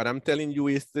what I'm telling you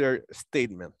is their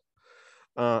statement.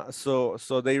 So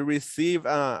they receive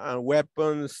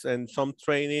weapons and some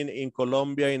training in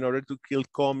Colombia in order to kill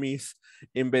commies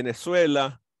in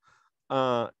Venezuela.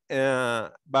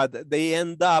 But they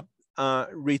end up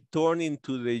returning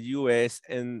to the US,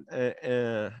 and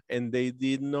they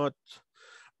did not,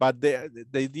 but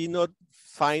they did not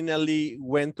finally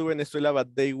went to Venezuela,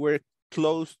 but they were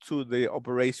close to the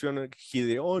Operation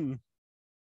Gideon.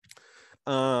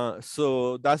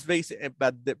 So that's basic,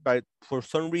 but for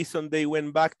some reason they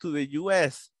went back to the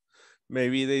US.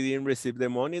 Maybe they didn't receive the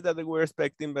money that they were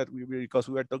expecting, but because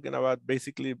we were talking about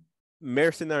basically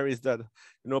mercenaries that,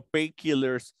 you know, pay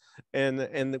killers,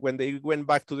 and when they went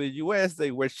back to the US, they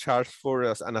were charged for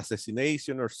an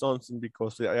assassination or something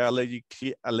because they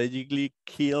allegedly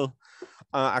killed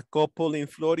a couple in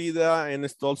Florida and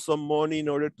stole some money in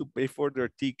order to pay for their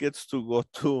tickets to go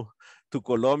to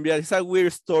Colombia. It's a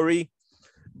weird story,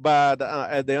 but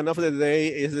at the end of the day,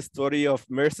 it's the story of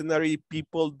mercenary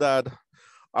people that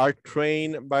are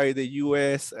trained by the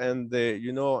US and the,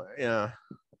 you know,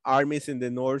 armies in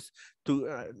the north to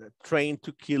train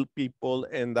to kill people,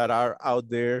 and that are out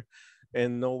there,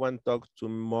 and no one talks too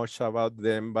much about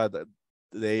them, but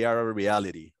they are a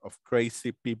reality of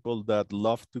crazy people that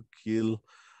love to kill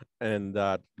and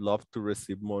that love to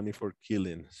receive money for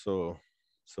killing. So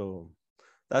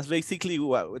that's basically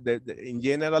what in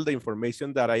general the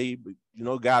information that I, you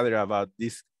know, gather about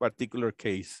this particular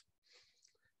case.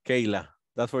 Kayla,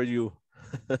 that's for you.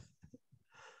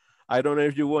 I don't know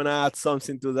if you want to add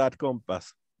something to that,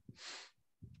 Compass.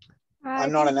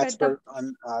 I'm not an expert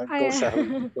on go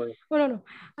Saheli. No.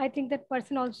 I think that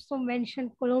person also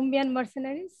mentioned Colombian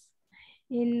mercenaries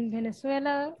in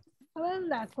Venezuela. Well,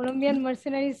 the Colombian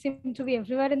mercenaries seem to be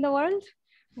everywhere in the world,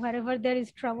 wherever there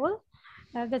is trouble.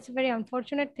 That's a very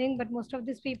unfortunate thing, but most of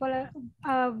these people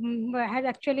had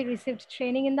actually received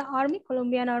training in the army,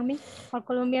 Colombian army or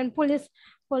Colombian police.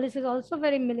 Police is also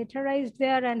very militarized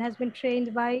there and has been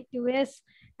trained by US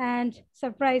and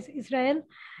surprise Israel.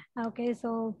 Okay,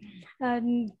 so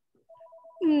um,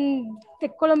 the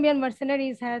Colombian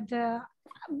mercenaries had,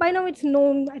 by now it's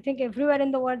known, I think everywhere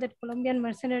in the world, that Colombian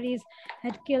mercenaries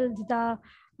had killed the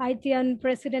Haitian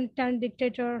president turned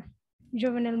dictator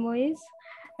Jovenel Moise.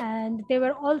 And they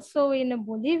were also in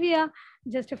Bolivia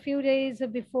just a few days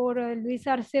before Luis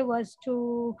Arce was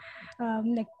to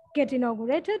like get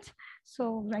inaugurated.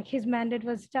 So like his mandate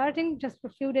was starting just a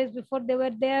few days before they were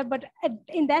there. But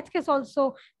in that case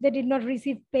also, they did not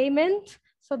receive payment.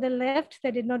 So they left,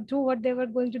 they did not do what they were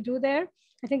going to do there.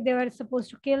 I think they were supposed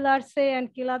to kill Arce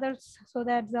and kill others so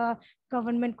that the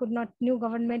government could not, new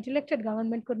government, elected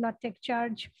government could not take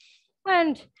charge.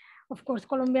 And of course,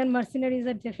 Colombian mercenaries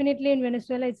are definitely in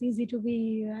Venezuela. It's easy to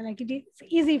be, like it's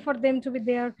easy for them to be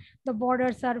there. The border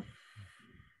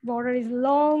is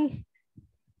long,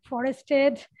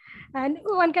 forested, and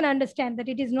one can understand that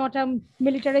it is not a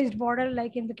militarized border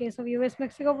like in the case of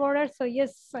US-Mexico border. So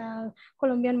yes,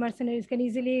 Colombian mercenaries can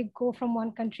easily go from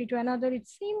one country to another, it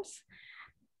seems.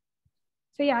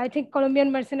 So yeah, I think Colombian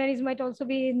mercenaries might also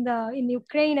be in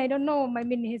Ukraine. I don't know. I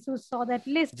mean, Jesus saw that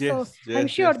list, so I'm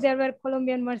sure there were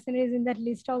Colombian mercenaries in that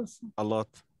list also. A lot.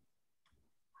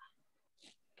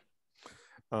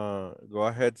 Go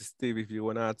ahead, Steve, if you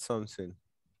want to add something.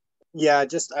 Yeah,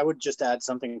 I would just add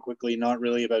something quickly, not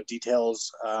really about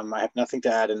details. I have nothing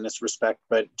to add in this respect,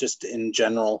 but just in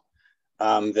general,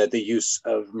 that the use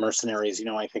of mercenaries,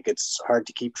 I think it's hard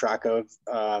to keep track of.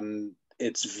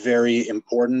 It's very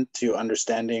important to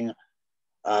understanding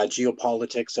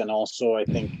geopolitics and also, I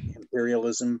think,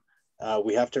 imperialism.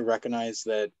 We have to recognize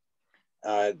that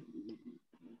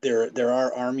there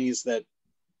are armies that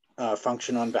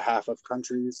function on behalf of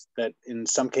countries that in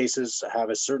some cases have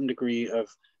a certain degree of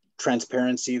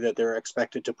transparency that they're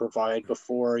expected to provide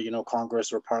before,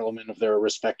 Congress or Parliament of their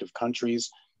respective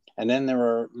countries. And then there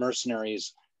are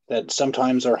mercenaries that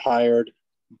sometimes are hired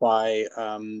by,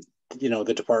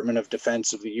 the Department of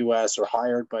Defense of the US or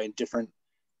hired by different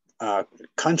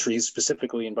countries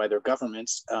specifically and by their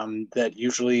governments that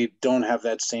usually don't have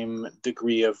that same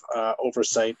degree of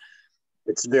oversight.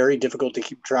 It's very difficult to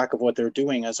keep track of what they're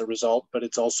doing as a result, but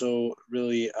it's also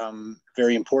really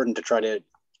very important to try to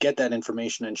get that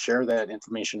information and share that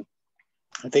information.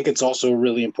 I think it's also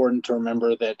really important to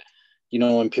remember that,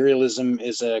 imperialism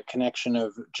is a connection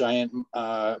of giant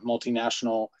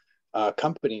multinational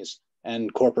companies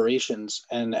and corporations.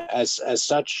 And as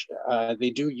such, they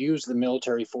do use the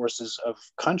military forces of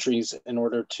countries in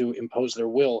order to impose their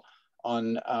will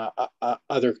on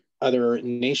other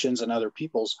nations and other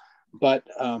peoples. But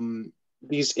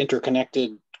these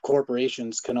interconnected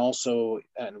corporations can also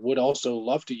and would also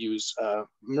love to use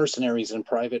mercenaries and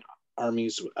private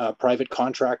armies, private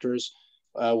contractors,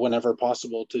 whenever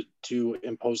possible to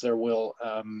impose their will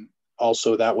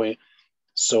also that way.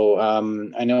 So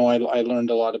I know I learned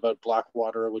a lot about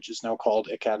Blackwater, which is now called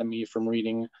Academy, from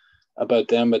reading about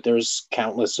them, but there's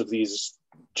countless of these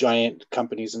giant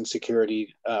companies and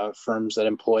security firms that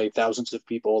employ thousands of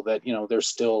people that, there's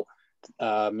still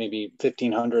maybe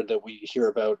 1,500 that we hear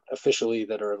about officially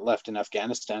that are left in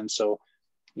Afghanistan. So,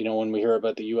 when we hear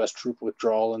about the US troop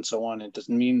withdrawal and so on, it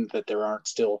doesn't mean that there aren't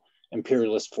still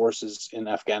imperialist forces in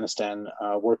Afghanistan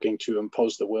working to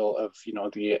impose the will of,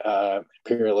 the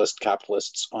imperialist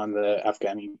capitalists on the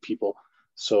Afghani people.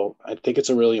 So I think it's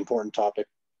a really important topic.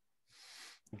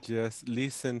 Yes,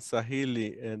 listen,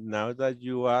 Saheli, and now that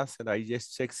you asked, I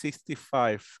just checked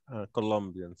 65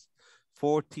 Colombians.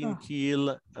 14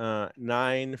 killed,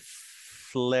 9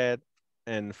 fled,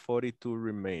 and 42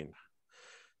 remain.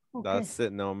 Okay. That's the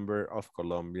number of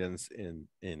Colombians in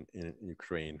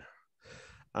Ukraine.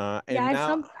 And yeah,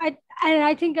 now,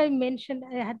 I think I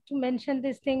had to mention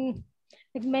this thing,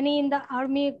 like many in the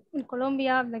army in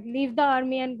Colombia, like leave the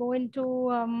army and go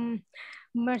into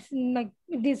like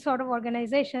these sort of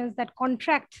organizations that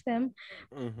contract them,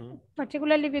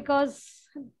 particularly because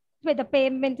the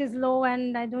payment is low,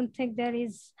 and I don't think there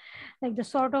is like the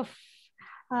sort of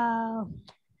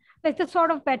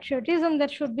patriotism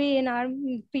that should be in our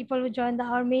people who join the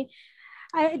army.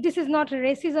 This is not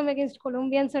racism against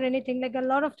Colombians or anything. Like a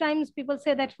lot of times people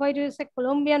say that, why do you say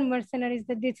Colombian mercenaries,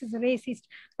 that this is racist?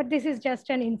 But this is just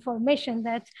an information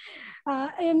that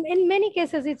in many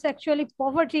cases, it's actually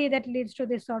poverty that leads to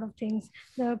this sort of things.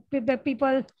 The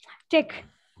people take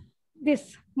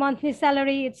this monthly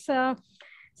salary. It's a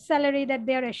salary that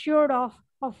they're assured of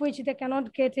of which they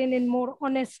cannot get in more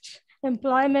honest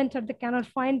employment, or they cannot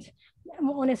find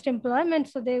honest employment,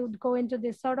 so they would go into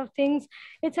this sort of things.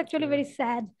 It's actually very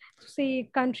sad to see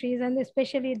countries, and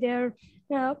especially their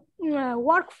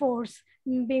workforce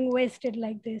being wasted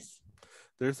like this.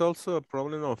 There's also a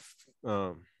problem of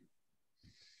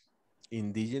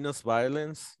indigenous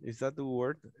violence. Is that the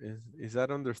word? Is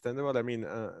that understandable? I mean,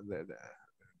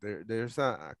 there's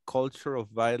a culture of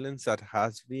violence that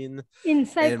has been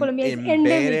inside Colombia, is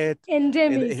embedded,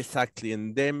 endemic. Exactly,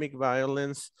 endemic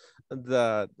violence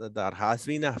that has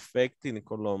been affecting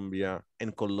Colombia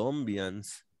and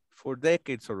Colombians for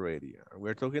decades already.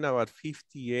 We're talking about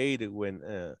 58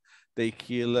 when they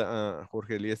killed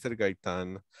Jorge Eliezer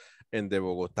Gaitán, and the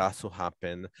Bogotazo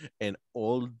happened, and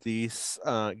all these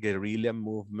guerrilla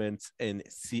movements, and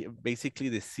basically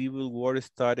the civil war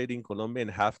started in Colombia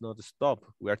and have not stopped.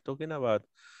 We are talking about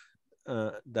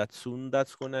that soon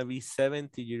that's gonna be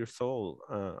 70 years old.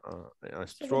 A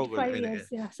struggle. 75 years,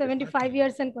 yeah, 75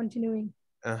 years and continuing.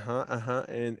 And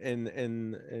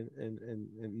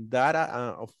that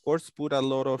of course put a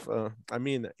lot of I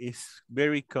mean, it's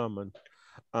very common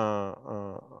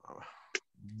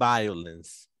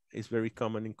violence is very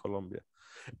common in Colombia,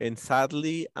 and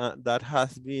sadly that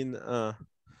has been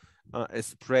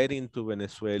spreading to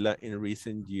Venezuela in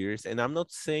recent years. And I'm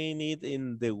not saying it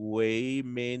in the way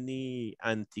many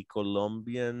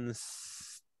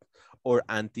anti-Colombians or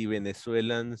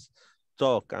anti-Venezuelans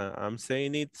talk. I'm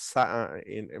saying it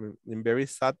in very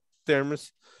sad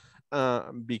terms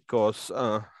because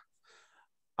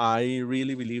I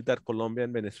really believe that Colombia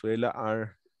and Venezuela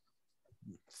are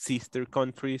sister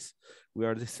countries. We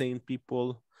are the same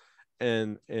people,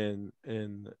 and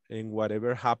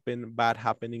whatever bad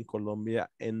happened in Colombia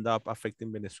end up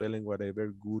affecting Venezuela, and whatever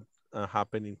good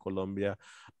happened in Colombia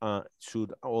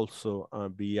should also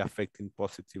be affecting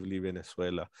positively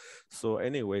Venezuela. So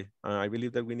anyway, I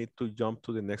believe that we need to jump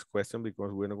to the next question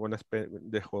because we're not going to spend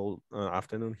the whole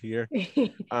afternoon here.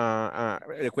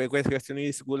 The question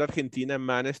is: will Argentina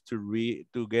manage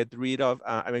to get rid of?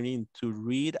 To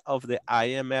rid of the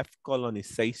IMF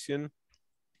colonization?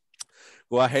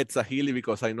 Go ahead, Sahili,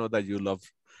 because I know that you love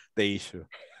the issue.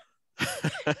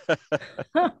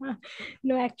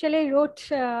 No, actually I wrote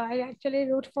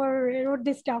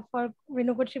this stuff for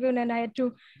Orinoco Tribune, and I had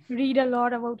to read a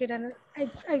lot about it, and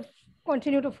I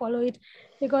continue to follow it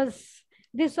because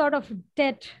this sort of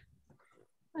debt,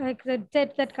 like the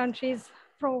debt that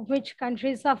from which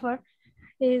countries suffer,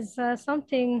 is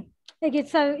something like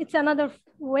it's another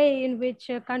way in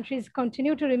which countries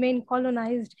continue to remain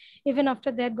colonized even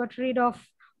after they had got rid of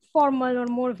formal or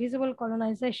more visible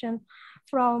colonization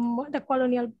from the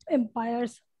colonial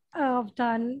empires of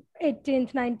the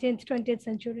 18th, 19th, 20th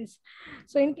centuries.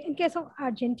 So in case of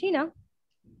Argentina,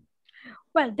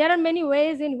 well, there are many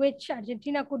ways in which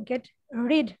Argentina could get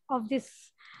rid of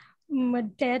this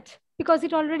debt, because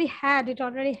it already had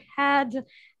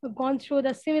gone through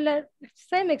the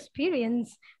same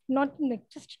experience, not like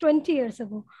just 20 years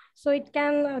ago. So it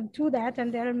can do that.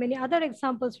 And there are many other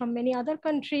examples from many other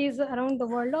countries around the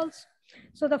world also.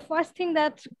 So the first thing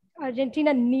that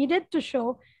Argentina needed to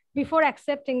show before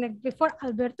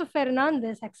Alberto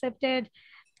Fernandez accepted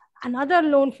another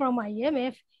loan from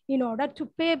IMF in order to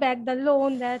pay back the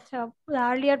loan that the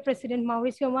earlier president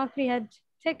Mauricio Macri had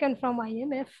taken from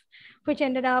IMF, which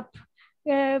ended up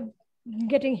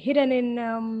getting hidden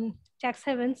in tax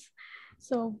havens.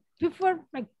 So before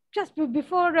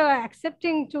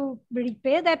accepting to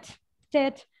repay that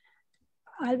debt,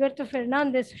 Alberto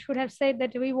Fernandez should have said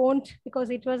that we won't,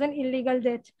 because it was an illegal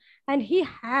debt. And he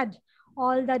had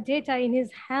all the data in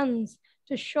his hands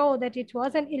to show that it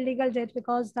was an illegal debt,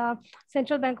 because the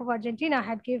Central Bank of Argentina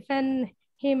had given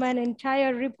him an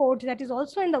entire report that is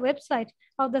also in the website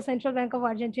of the Central Bank of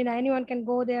Argentina. Anyone can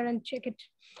go there and check it.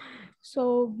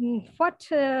 So what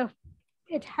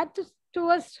it had to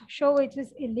us show it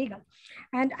is illegal.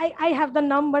 And I have the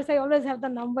numbers. I always have the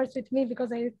numbers with me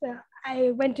because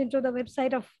I went into the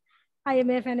website of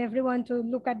IMF and everyone to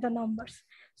look at the numbers.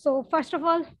 So first of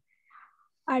all,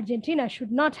 Argentina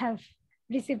should not have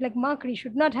received, like Macri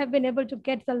should not have been able to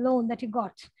get the loan that he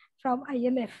got from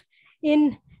IMF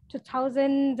in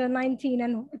 2019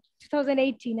 and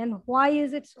 2018. And why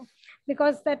is it so?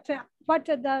 Because that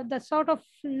the sort of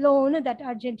loan that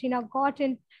Argentina got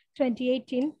in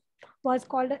 2018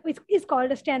 is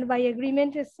called a standby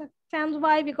agreement. It's a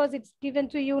standby because it's given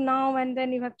to you now, and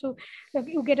then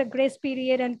you get a grace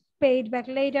period and pay it back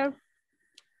later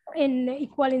in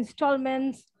equal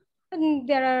installments. And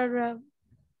there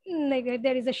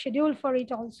is a schedule for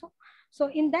it also. So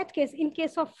in that case, in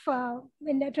case of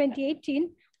in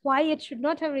 2018, why it should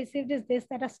not have received is this,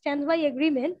 that a standby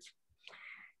agreement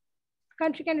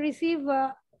country can receive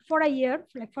for a year,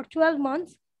 like for 12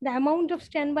 months, the amount of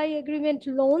standby agreement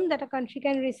loan that a country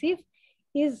can receive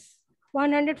is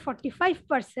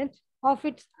 145% of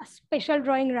its special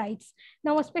drawing rights.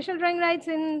 Now, a special drawing rights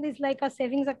in this like a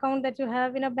savings account that you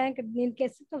have in a bank. In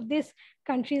case of this,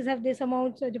 countries have this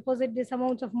amount, deposit this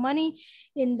amount of money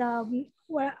in the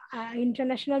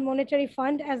International Monetary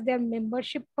Fund as their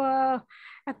membership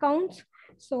accounts.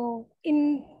 So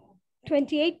in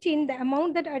 2018, the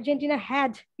amount that Argentina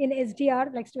had in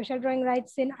SDR, like special drawing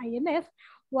rights in IMF,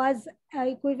 was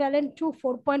equivalent to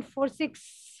 4.46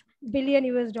 billion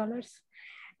US dollars.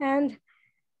 And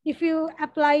if you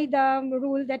apply the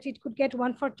rule that it could get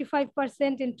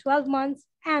 145% in 12 months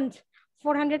and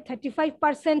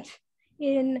 435%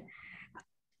 in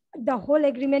the whole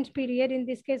agreement period, in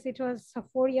this case, it was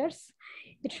 4 years,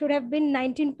 it should have been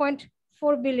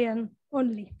 19.4 billion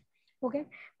only. Okay,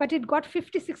 but it got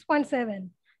 56.7.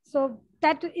 So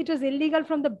that it was illegal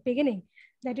from the beginning,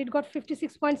 that it got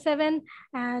 56.7,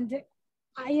 and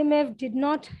IMF did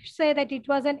not say that it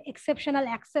was an exceptional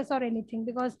access or anything,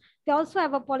 because they also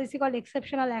have a policy called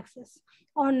exceptional access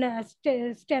on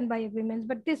standby agreements,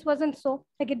 but this wasn't so,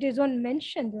 like it isn't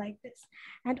mentioned like this.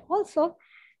 And also,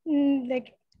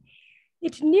 like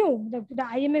it knew the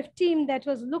IMF team that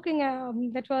was looking at,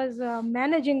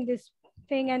 managing this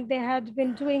thing, and they had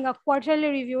been doing a quarterly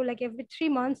review, like every 3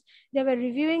 months, they were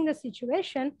reviewing the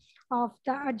situation of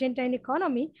the Argentine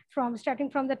economy starting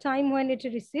from the time when it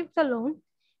received the loan.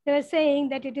 They were saying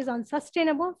that it is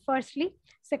unsustainable, firstly.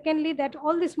 Secondly, that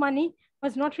all this money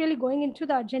was not really going into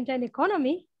the Argentine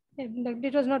economy.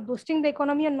 It was not boosting the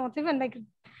economy, and not even like,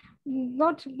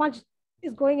 not much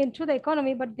is going into the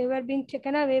economy, but they were being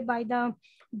taken away by the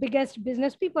biggest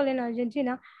business people in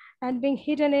Argentina and being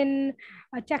hidden in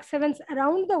tax havens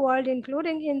around the world,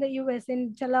 including in the US,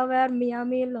 in Delaware,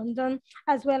 Miami, London,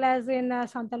 as well as in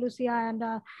Santa Lucia and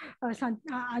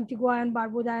Antigua and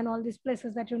Barbuda and all these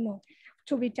places that you know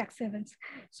to be tax havens.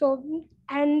 So,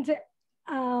 and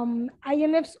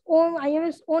IMF's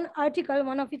own article,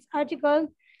 one of its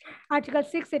Article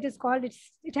 6, it is called,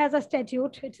 it has a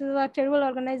statute. It is a terrible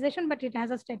organization, but it has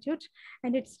a statute,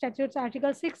 and its statutes,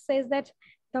 Article 6 says that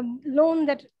the loan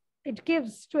that it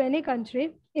gives to any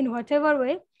country in whatever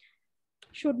way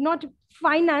should not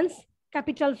finance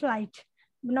capital flight.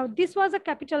 Now, this was a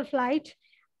capital flight.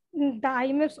 The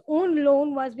IMF's own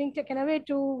loan was being taken away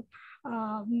to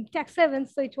tax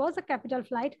havens, so it was a capital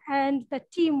flight, and the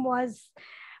team was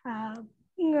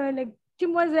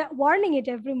warning it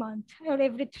every month or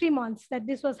every 3 months that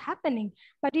this was happening.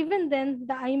 But even then,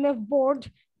 the IMF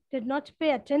board did not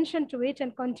pay attention to it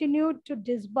and continued to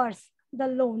disburse the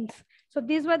loans. So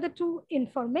these were the two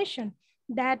information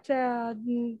that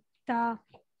the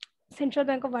Central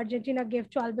Bank of Argentina gave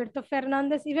to Alberto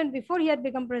Fernandez even before he had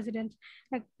become president,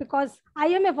 because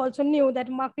IMF also knew that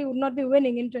Macri would not be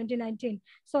winning in 2019.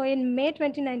 So in May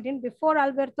 2019, before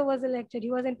Alberto was elected,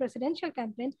 he was in presidential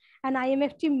campaign, and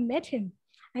IMF team met him.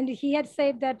 And he had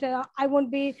said that I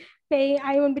won't be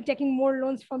taking more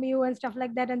loans from you and stuff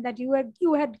like that, and that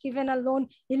you had given a loan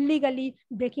illegally,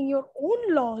 breaking your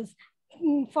own laws.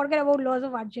 Forget about laws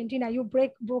of Argentina. You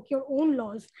broke your own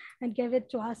laws and gave it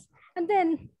to us. And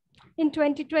then in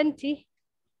 2020,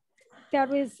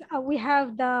 we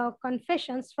have the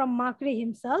confessions from Macri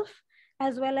himself,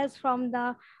 as well as from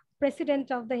the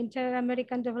president of the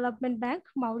Inter-American Development Bank,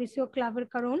 Mauricio Claver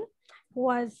Caron, who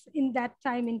was in that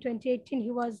time in 2018, he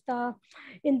was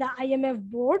in the IMF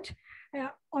board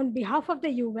on behalf of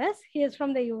the US. He is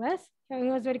from the US. He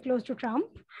was very close to Trump.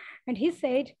 And he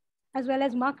said, as well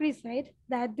as Macri said,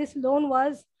 that this loan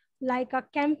was like a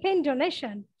campaign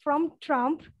donation from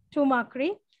Trump to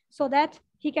Macri so that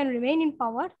he can remain in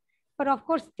power. But of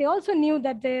course, they also knew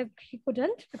that he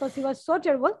couldn't, because he was so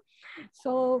terrible.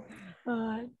 So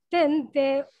then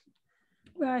they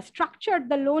structured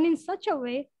the loan in such a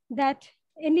way that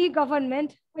any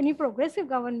government, any progressive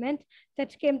government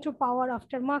that came to power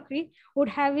after Macri would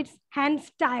have its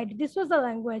hands tied. This was the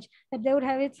language, that they would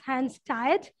have its hands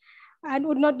tied and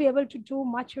would not be able to do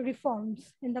much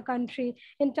reforms in the country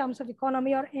in terms of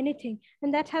economy or anything.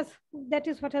 And that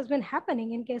is what has been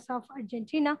happening in case of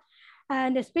Argentina.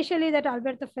 And especially that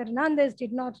Alberto Fernandez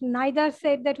neither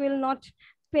said that we'll not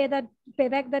pay back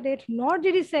the debt, nor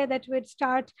did he say that we'd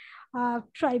start a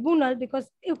tribunal, because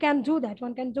you can do that.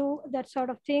 One can do that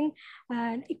sort of thing,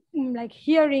 and like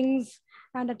hearings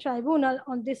and a tribunal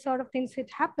on this sort of things. It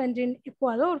happened in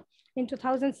Ecuador in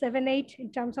 2007-8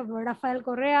 in terms of Rafael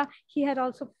Correa. He had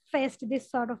also faced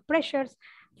this sort of pressures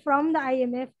from the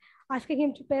IMF, asking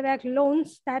him to pay back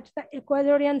loans that the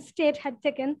Ecuadorian state had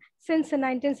taken since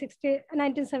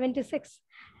 1976.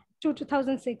 to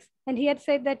 2006. And he had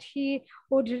said that he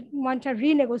would want a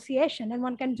renegotiation, and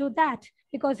one can do that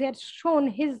because he had shown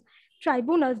his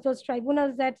tribunals, those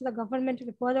tribunals that the government of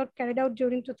Ecuador carried out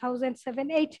during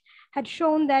 2007-8 had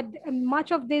shown that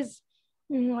much of these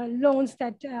loans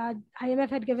that IMF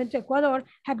had given to Ecuador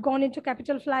had gone into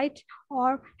capital flight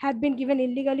or had been given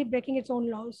illegally, breaking its own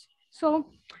laws. So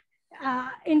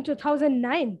in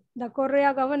 2009, the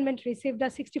Correa government received a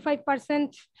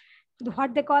 65%,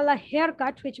 what they call a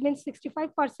haircut, which means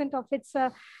 65% of its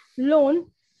loan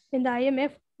in the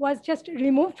IMF was just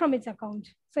removed from its account.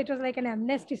 So it was like an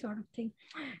amnesty sort of thing.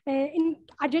 In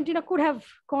Argentina could have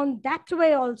gone that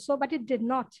way also, but it did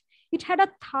not. It had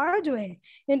a third way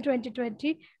in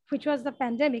 2020, which was the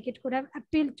pandemic. It could have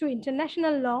appealed to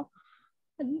international law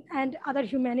and other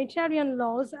humanitarian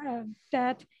laws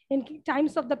that in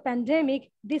times of the pandemic,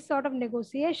 this sort of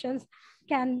negotiations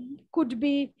could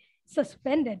be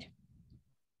suspended.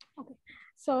 Okay,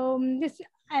 so this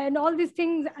and all these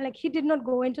things, like he did not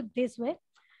go into this way.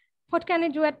 What can he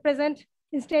do at present?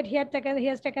 Instead, he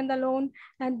has taken the loan,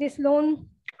 and this loan,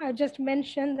 I just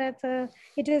mentioned that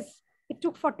it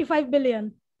took 45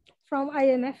 billion from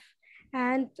IMF,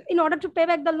 and in order to pay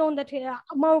back the loan that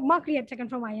Macri had taken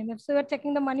from IMF, so we're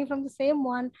taking the money from the same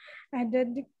one and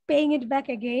then paying it back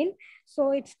again.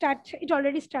 So it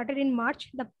already started in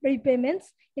March, the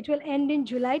repayments. It will end in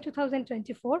July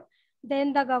 2024.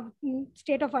 Then the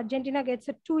state of Argentina gets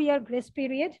a 2-year grace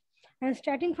period. And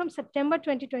starting from September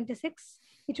 2026,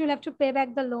 it will have to pay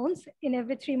back the loans in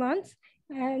every 3 months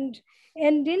and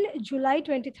end in July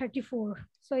 2034.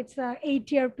 So it's an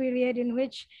 8-year period in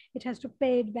which it has to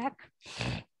pay it back.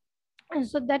 And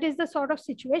so that is the sort of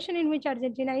situation in which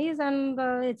Argentina is, and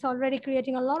it's already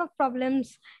creating a lot of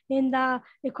problems in the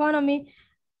economy,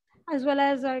 as well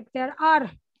as there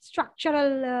are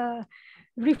structural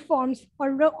reforms,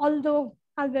 although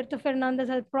Alberto Fernandez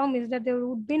has promised that there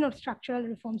would be no structural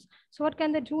reforms. So what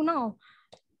can they do now?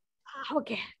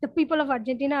 Okay, the people of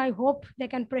Argentina, I hope they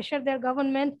can pressure their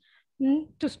government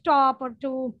to stop or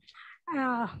to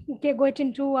go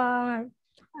into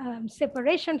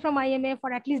separation from IMF,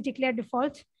 or at least declare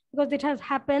default, because it has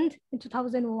happened in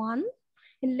 2001.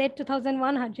 In late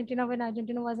 2001, when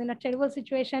Argentina was in a terrible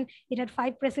situation, it had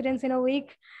 5 presidents in a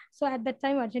week. So at that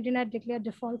time, Argentina had declared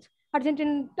default.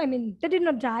 Argentina, they did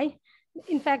not die.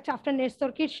 In fact, after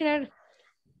Nestor Kirchner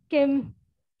came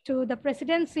to the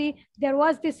presidency, there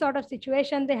was this sort of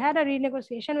situation. They had a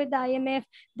renegotiation with the IMF.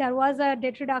 There was a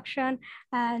debt reduction.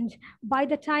 And by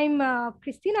the time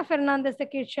Cristina Fernandez de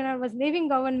Kirchner was leaving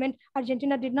government,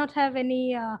 Argentina did not have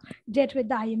any debt with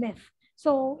the IMF.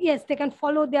 So yes, they can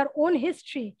follow their own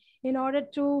history in order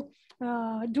to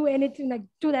do anything, like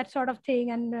do that sort of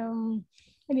thing. And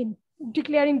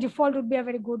declaring default would be a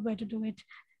very good way to do it.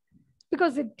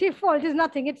 Because default is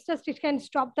nothing. It's just, it can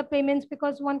stop the payments,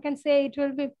 because one can say it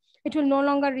will no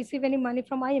longer receive any money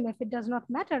from IMF. It does not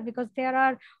matter, because there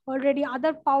are already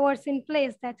other powers in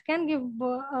place that can give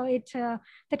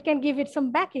it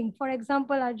some backing. For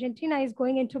example, Argentina is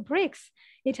going into BRICS.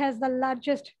 It has the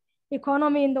largest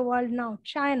economy in the world now,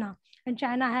 China. And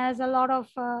China has a lot of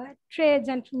trades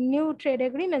and new trade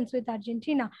agreements with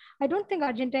Argentina. I don't think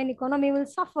Argentine economy will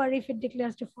suffer if it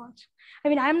declares default.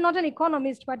 I'm not an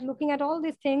economist, but looking at all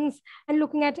these things and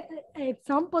looking at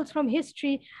examples from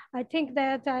history, I think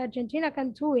that Argentina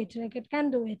can do it. Like, it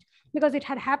can do it because it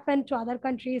had happened to other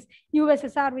countries.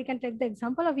 USSR, we can take the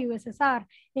example of USSR.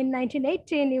 In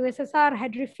 1918, USSR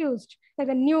had refused, like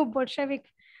the new Bolshevik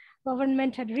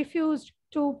government had refused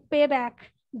to pay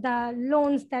back the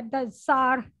loans that the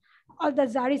Tsar or the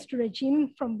Tsarist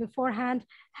regime from beforehand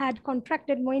had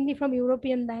contracted mainly from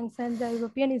European banks and the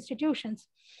European institutions.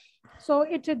 So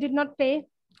it did not pay.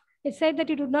 It said that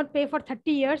it would not pay for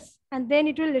 30 years and then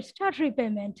it will start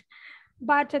repayment.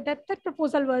 But that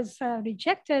proposal was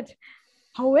rejected.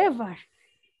 However,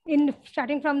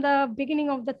 starting from the beginning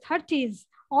of the 30s,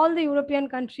 all the European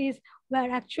countries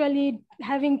were actually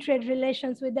having trade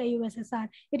relations with the USSR.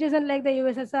 It isn't like the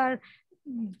USSR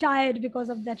died because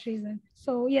of that reason.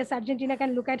 So yes, Argentina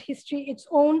can look at history its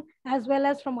own as well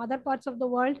as from other parts of the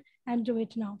world and do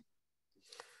it now.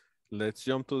 Let's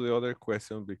jump to the other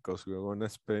question because we're going to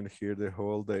spend here the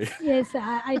whole day. Yes,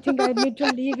 I think I need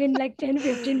to leave in like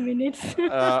 10-15 minutes.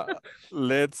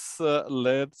 Let's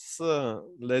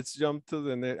jump to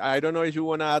the next. I don't know if you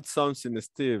want to add something,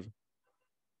 Steve.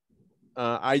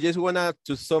 I just want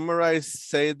to summarize,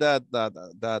 say that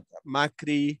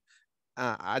Macri,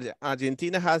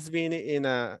 Argentina has been in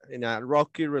a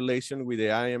rocky relation with the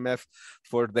IMF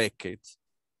for decades,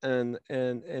 and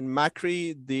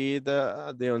Macri did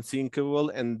the unthinkable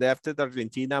and indebted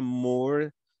Argentina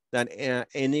more than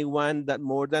anyone, that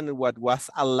more than what was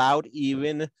allowed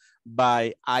even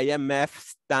by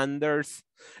IMF standards,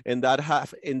 and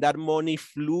that money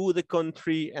flew the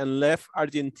country and left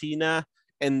Argentina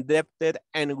indebted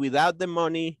and without the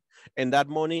money, and that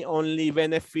money only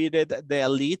benefited the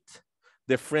elite,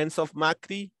 the friends of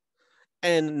Macri.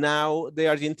 And now the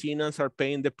Argentinians are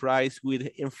paying the price with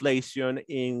inflation,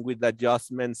 with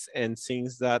adjustments and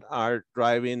things that are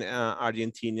driving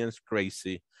Argentinians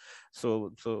crazy.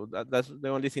 So that's the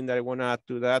only thing that I want to add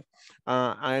to that.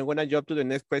 I'm going to jump to the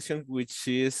next question, which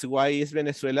is, why is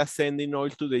Venezuela sending oil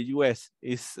to the US?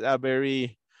 It's a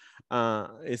very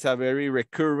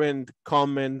recurrent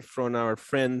comment from our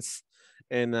friends.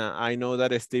 And I know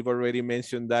that Steve already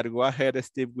mentioned that. Go ahead,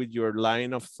 Steve, with your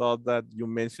line of thought that you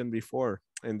mentioned before,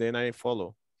 and then I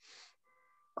follow.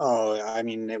 Oh, I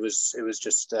mean, it's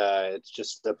just a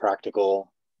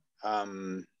practical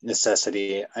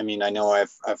necessity. I mean, I know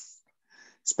I've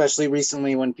especially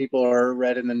recently when people are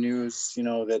read in the news, you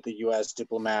know, that the U.S.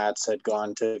 diplomats had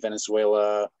gone to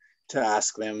Venezuela to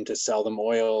ask them to sell them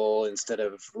oil instead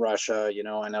of Russia. You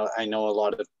know, I know a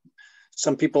lot of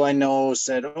some people I know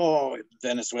said, "Oh,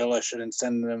 Venezuela shouldn't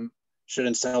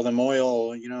sell them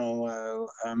oil," you know.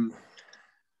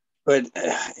 But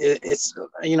it's,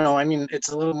 you know, I mean, it's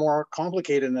a little more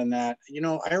complicated than that. You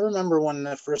know, I remember when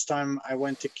the first time I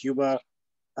went to Cuba,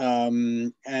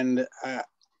 and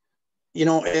you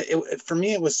know, for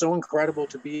me, it was so incredible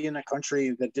to be in a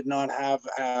country that did not have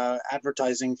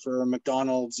advertising for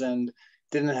McDonald's and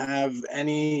didn't have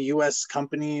any U.S.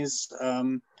 companies.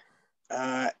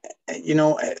 You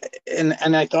know,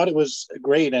 and I thought it was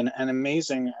great and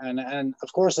amazing. And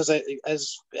of course, as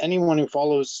anyone who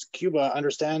follows Cuba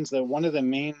understands, that one of the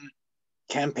main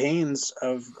campaigns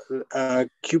of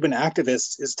Cuban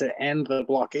activists is to end the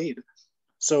blockade.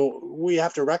 So we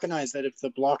have to recognize that if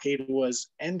the blockade was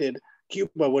ended,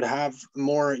 Cuba would have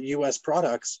more U.S.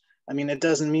 products. I mean, it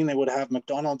doesn't mean they would have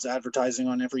McDonald's advertising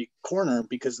on every corner,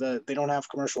 because they don't have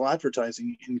commercial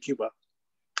advertising in Cuba.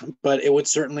 But it would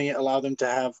certainly allow them to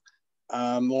have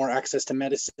more access to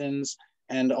medicines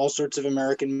and all sorts of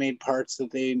American-made parts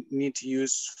that they need to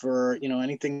use for, you know,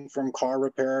 anything from car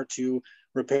repair to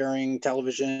repairing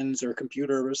televisions or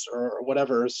computers or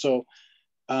whatever. So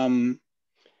in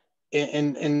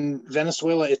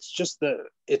Venezuela, it's just the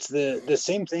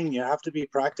same thing. You have to be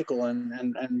practical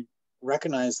and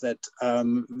recognize that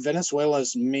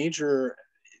Venezuela's the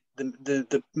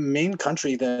main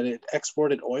country that it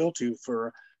exported oil to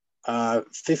for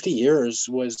 50 years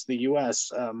was the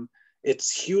U.S.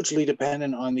 It's hugely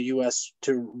dependent on the U.S.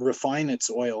 to refine its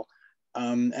oil.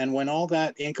 And when all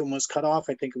that income was cut off,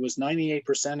 I think it was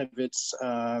 98% of its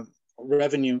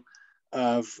revenue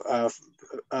of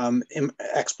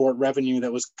export revenue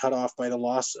that was cut off by the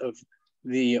loss of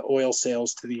the oil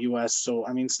sales to the U.S. So,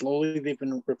 I mean, slowly they've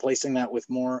been replacing that with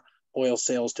more oil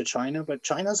sales to China, but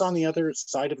China's on the other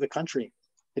side of the country.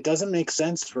 It doesn't make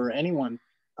sense for anyone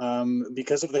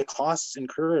because of the costs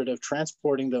incurred of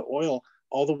transporting the oil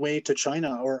all the way to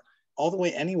China or all the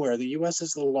way anywhere. The U.S.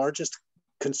 is the largest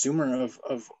consumer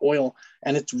of oil,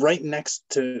 and it's right next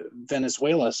to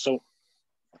Venezuela. So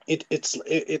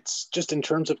it's just in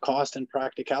terms of cost and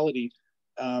practicality,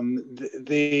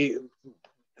 they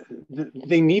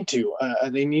need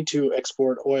to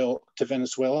export oil to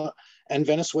Venezuela, and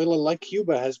Venezuela, like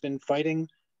Cuba, has been fighting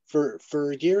for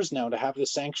years now to have the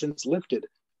sanctions lifted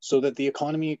so that the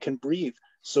economy can breathe,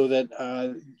 so that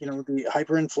you know, the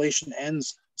hyperinflation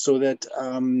ends, so that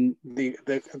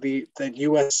the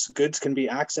U.S. goods can be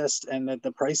accessed and that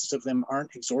the prices of them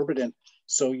aren't exorbitant.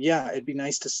 So yeah, it'd be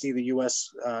nice to see the U.S.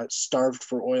 Starved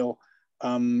for oil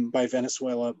by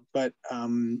Venezuela, but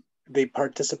they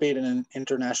participate in an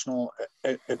international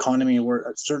economy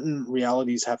where certain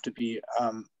realities have to be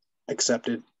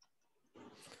accepted.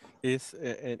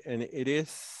 And it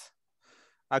is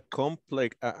a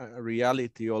complex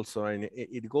reality also, and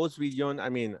it goes beyond. I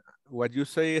mean, what you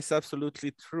say is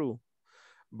absolutely true,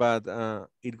 but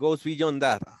it goes beyond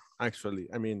that, actually.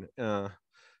 I mean, the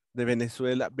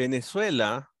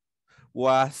Venezuela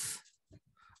was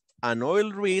an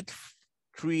oil rig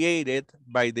created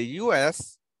by the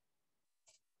US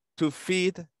to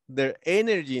feed their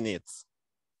energy needs.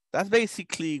 That's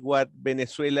basically what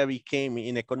Venezuela became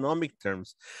in economic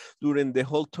terms during the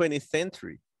whole 20th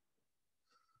century.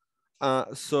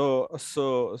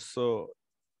 So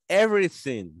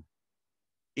everything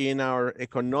in our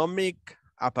economic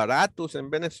apparatus in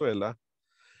Venezuela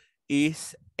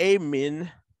is aiming,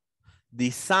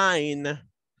 designed,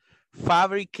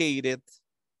 fabricated,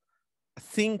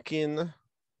 thinking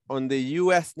on the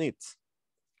US needs.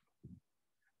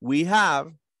 We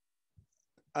have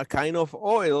a kind of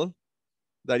oil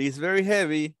that is very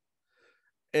heavy,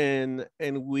 and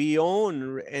we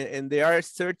own, and there are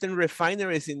certain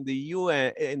refineries in the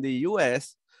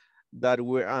US that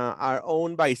are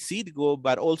owned by Citgo,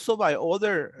 but also by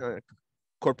other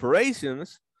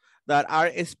corporations that are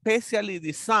especially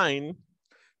designed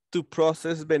to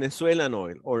process Venezuelan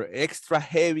oil or extra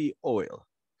heavy oil.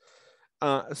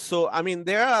 So, I mean,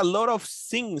 there are a lot of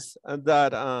things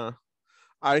that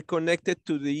are connected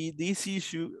to this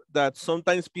issue that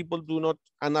sometimes people do not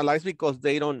analyze because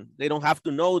they don't have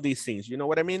to know these things. You know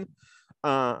what I mean?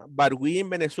 But we in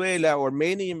Venezuela, or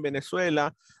many in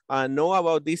Venezuela, know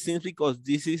about these things because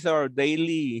this is our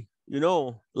daily, you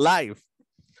know, life.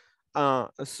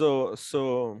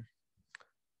 So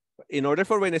in order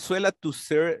for Venezuela to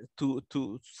sell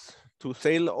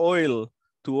oil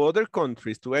to other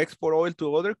countries, to export oil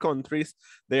to other countries,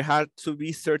 there had to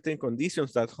be certain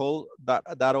conditions that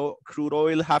crude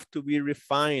oil have to be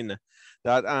refined,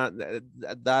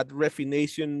 that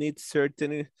refination needs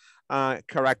certain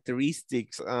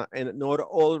characteristics, and not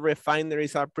all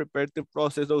refineries are prepared to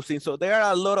process those things. So there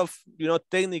are a lot of, you know,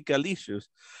 technical issues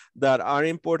that are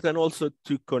important also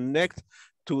to connect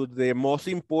to the most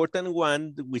important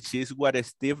one, which is what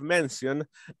Steve mentioned,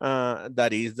 that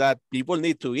is that people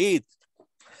need to eat.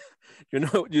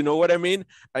 You know what I mean?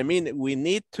 I mean, we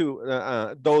need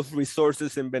to those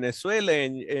resources in Venezuela,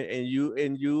 and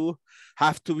you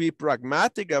have to be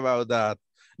pragmatic about that.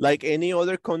 Like any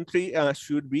other country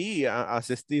should be,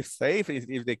 as Steve said,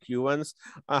 if the Cubans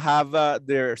have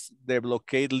their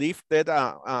blockade lifted,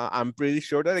 I'm pretty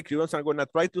sure that the Cubans are going to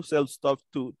try to sell stuff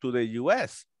to the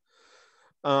US.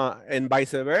 And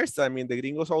vice versa. I mean, the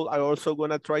gringos are also going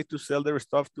to try to sell their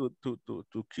stuff to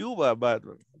Cuba. But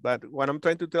what I'm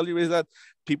trying to tell you is that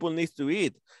people need to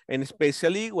eat. And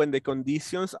especially when the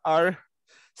conditions are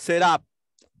set up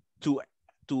to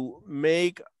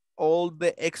make all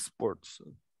the exports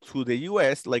to the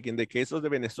US, like in the case of the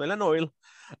Venezuelan oil,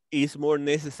 is more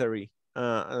necessary.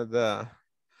 The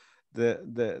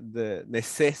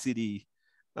necessity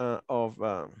of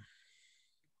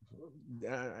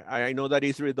I know that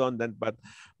is redundant,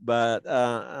 but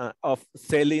of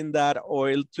selling that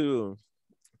oil to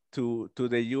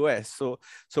the US.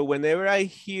 So whenever I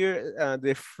hear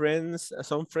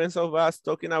some friends of us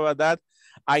talking about that,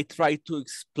 I try to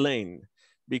explain,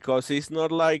 because it's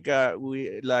not like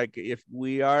if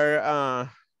we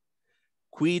are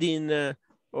quitting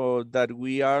or that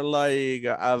we are like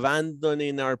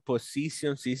abandoning our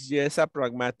positions. It's just a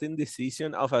pragmatic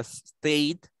decision of a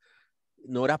state,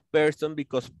 not a person,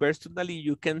 because personally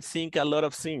you can think a lot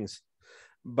of things,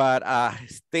 but a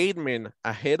statement,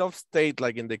 a head of state,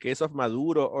 like in the case of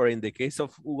Maduro or in the case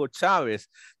of Hugo Chavez,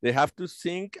 they have to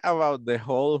think about the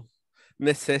whole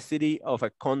necessity of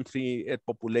a country, a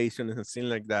population, and things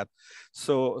like that.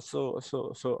 So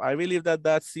I believe that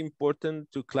that's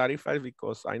important to clarify,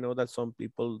 because I know that some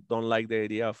people don't like the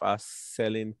idea of us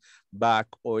selling back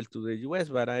oil to the US,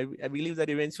 but I believe that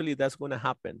eventually that's going to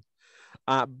happen.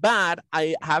 But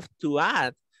I have to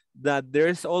add that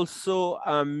there's also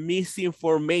a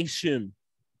misinformation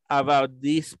about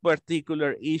this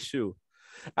particular issue.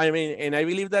 I mean, and I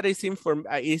believe that is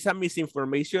a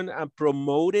misinformation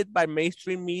promoted by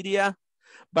mainstream media,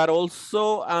 but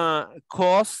also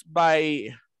caused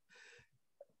by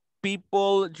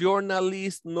people,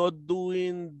 journalists, not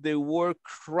doing the work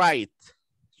right.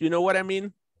 You know what I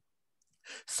mean?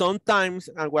 Sometimes,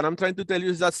 and what I'm trying to tell you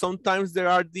is that sometimes there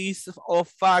are these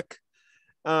OFAC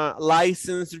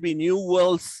license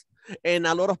renewals, and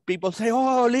a lot of people say,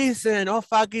 oh, listen,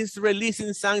 OFAC is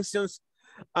releasing sanctions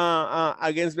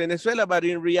against Venezuela. But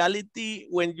in reality,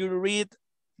 when you read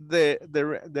the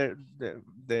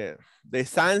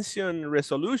sanction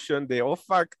resolution, the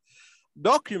OFAC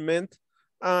document,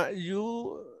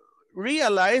 you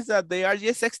realize that they are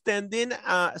just extending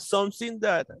something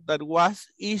that was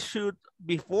issued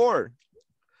before.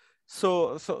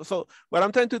 So what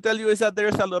I'm trying to tell you is that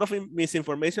there's a lot of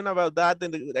misinformation about that,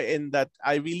 and that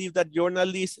I believe that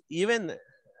journalists, even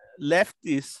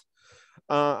leftists,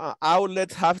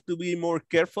 outlets, have to be more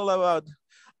careful about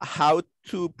how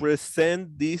to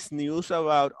present this news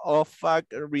about OFAC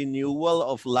renewal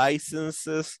of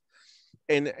licenses,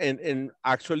 and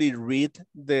actually read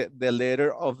the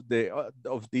letter of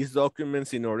these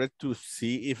documents in order to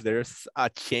see if there's a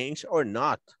change or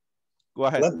not. Go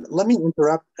ahead. Let me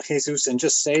interrupt, Jesus, and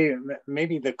just say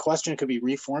maybe the question could be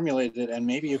reformulated, and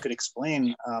maybe you could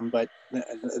explain. But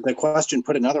the question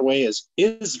put another way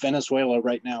is Venezuela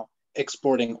right now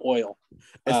exporting oil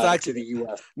to the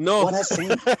U.S.? No. What has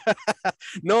changed?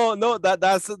 No,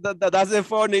 that's the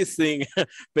funny thing.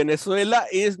 Venezuela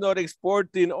is not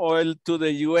exporting oil to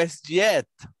the U.S. yet.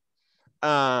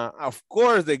 Of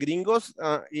course, the gringos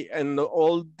and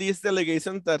all these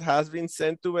delegations that has been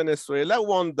sent to Venezuela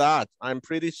want that. I'm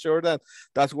pretty sure that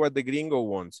that's what the gringo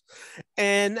wants.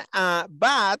 And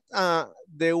but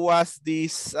there was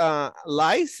this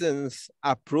license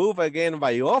approved again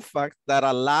by OFAC that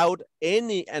allowed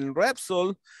Eni and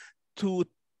Repsol to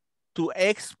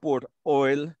export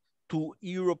oil to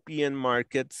European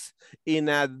markets in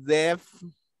a debt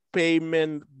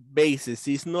payment basis.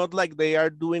 It's not like they are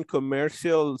doing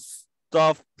commercial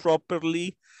stuff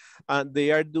properly.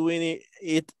 They are doing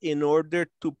it in order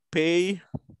to pay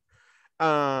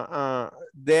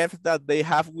debt that they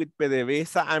have with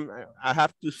PDVSA. I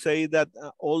have to say that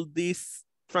all these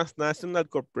transnational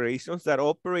corporations that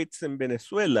operates in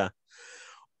Venezuela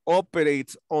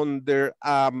operates under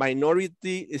a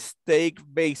minority stake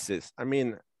basis. I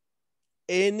mean,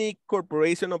 any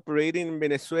corporation operating in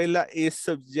Venezuela is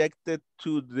subjected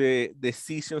to the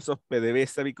decisions of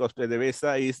PDVSA because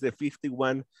PDVSA is the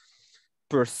 51%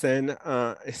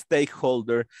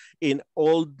 stakeholder in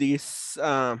all these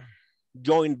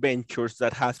joint ventures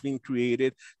that has been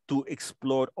created to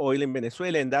explore oil in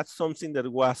Venezuela. And that's something that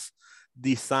was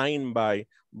designed by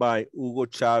Hugo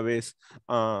Chavez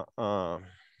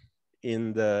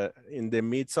in the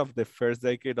midst of the first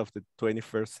decade of the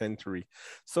 21st century.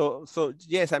 So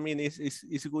yes, I mean,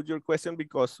 it's good your question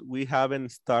because we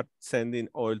haven't started sending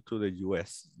oil to the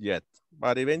US yet,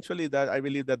 but eventually I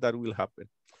believe that will happen.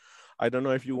 I don't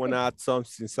know if you want to add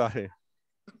something, Sahe.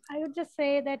 I would just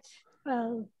say that,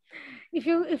 well, if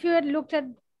you had looked at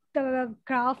the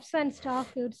graphs and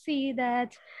stuff, you'd see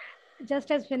that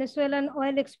just as Venezuelan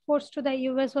oil exports to the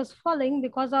US was falling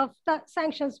because of the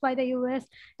sanctions by the US,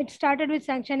 it started with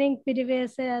sanctioning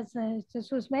PDVSA, as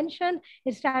Jesus mentioned.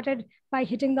 It started by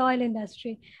hitting the oil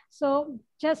industry. So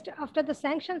just after the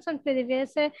sanctions on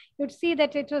PDVSA, you'd see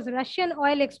that it was Russian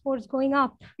oil exports going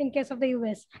up in case of the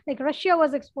US. Like Russia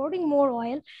was exporting more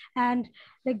oil, and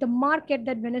like the market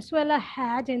that Venezuela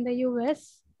had in the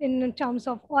US in terms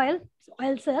of oil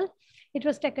sale, it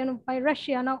was taken up by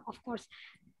Russia. Now, of course,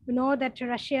 we know that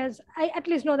I at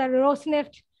least know that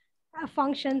Rosneft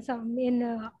functions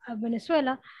in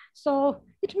Venezuela. So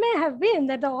it may have been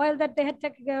that the oil that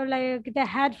they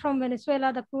had from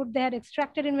Venezuela, the crude they had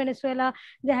extracted in Venezuela,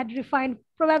 they had refined,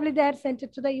 probably they had sent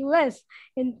it to the US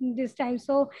in this time.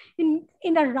 So in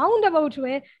a roundabout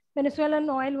way, Venezuelan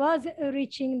oil was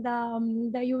reaching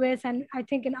the US, and I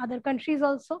think in other countries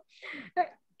also,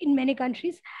 in many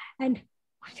countries. And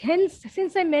hence,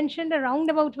 since I mentioned a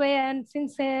roundabout way, and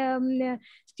since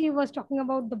Steve was talking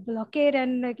about the blockade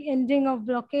and like ending of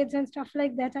blockades and stuff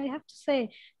like that, I have to say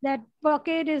that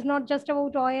blockade is not just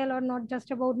about oil or not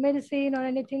just about medicine or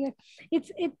anything.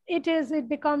 It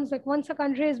becomes like, once a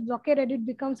country is blockaded, it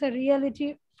becomes a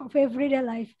reality of everyday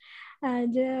life.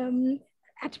 And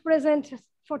at present,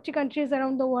 40 countries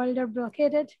around the world are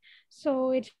blockaded.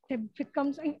 So it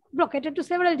becomes blockaded to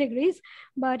several degrees,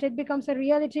 but it becomes a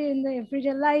reality in the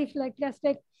everyday life. Like let's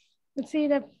see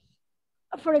that,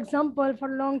 for example,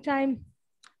 for a long time,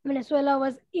 Venezuela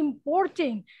was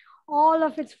importing all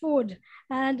of its food,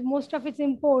 and most of its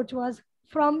import was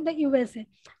from the USA.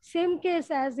 Same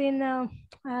case as in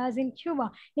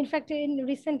Cuba. In fact,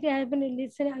 recently I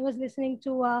was listening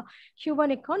to a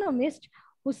Cuban economist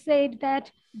who said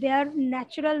that their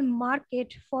natural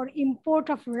market for import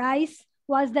of rice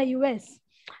was the US.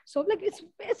 So like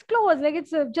it's close, like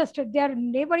it's just their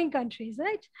neighboring countries,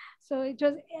 right? So it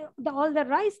was all the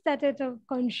rice that it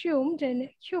consumed in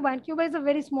Cuba, and Cuba is a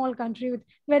very small country with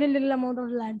very little amount of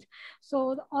land.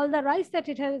 So all the rice that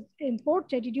it has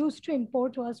imported, it used to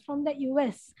import, was from the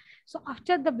US. So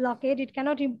after the blockade, it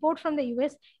cannot import from the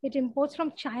US. It imports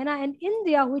from China and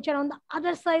India, which are on the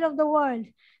other side of the world.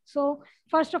 So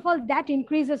first of all, that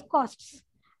increases costs.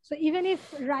 So even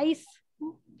if rice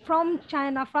from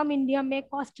China, from India may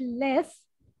cost less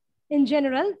in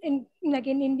general, in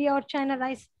India or China,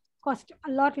 rice cost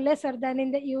a lot lesser than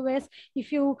in the US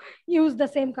if you use the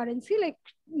same currency, like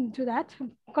to that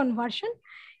conversion.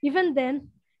 Even then,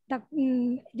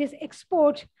 this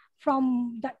export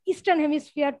from the Eastern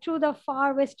Hemisphere to the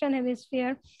far Western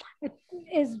Hemisphere, it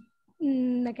is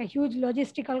like a huge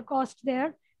logistical cost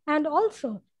there. And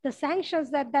also the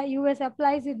sanctions that the US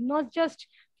applies is not just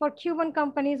for Cuban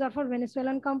companies or for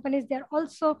Venezuelan companies, they're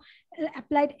also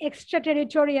applied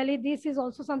extraterritorially. This is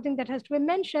also something that has to be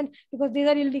mentioned because these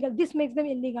are illegal. This makes them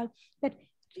illegal. That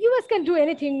US can do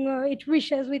anything it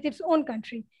wishes with its own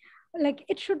country. Like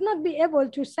it should not be able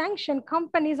to sanction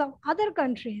companies of other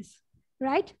countries.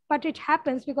 right? But it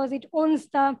happens because it owns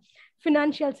the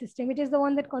financial system. It is the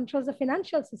one that controls the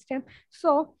financial system.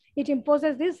 So it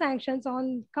imposes these sanctions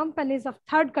on companies of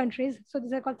third countries. So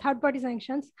these are called third-party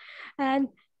sanctions. And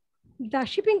the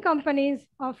shipping companies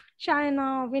of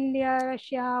China, of India,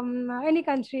 Russia, any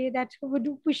country that would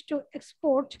wish to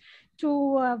export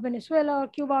to Venezuela or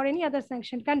Cuba or any other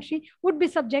sanctioned country would be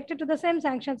subjected to the same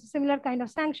sanctions, similar kind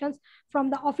of sanctions from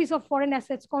the Office of Foreign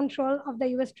Assets Control of the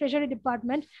US Treasury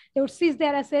Department. They would seize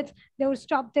their assets, they would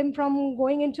stop them from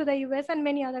going into the US and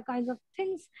many other kinds of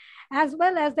things, as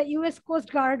well as the US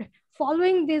Coast Guard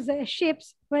following these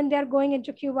ships when they're going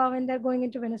into Cuba, when they're going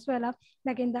into Venezuela,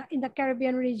 like in the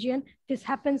Caribbean region. This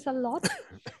happens a lot.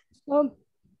 So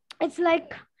it's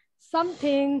like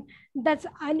something that's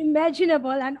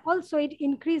unimaginable, and also it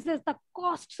increases the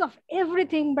costs of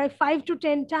everything by 5 to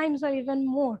 10 times or even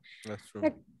more. That's true.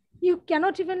 Like you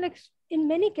cannot even, like in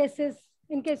many cases,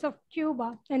 in case of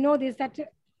Cuba, I know this, that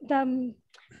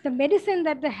the medicine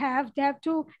that they have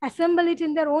to assemble it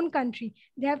in their own country.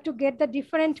 They have to get the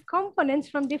different components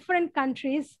from different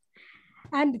countries.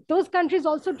 And those countries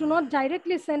also do not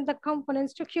directly send the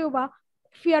components to Cuba,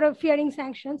 fearing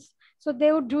sanctions. So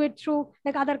they would do it through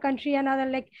like other country and other,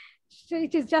 like, so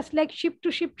it is just like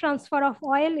ship-to-ship transfer of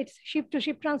oil. It's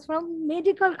ship-to-ship transfer of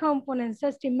medical components,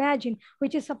 just imagine,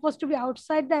 which is supposed to be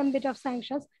outside the ambit of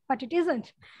sanctions, but it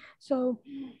isn't. So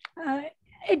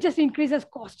it just increases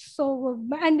costs. So,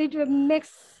 and it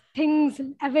makes things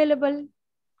available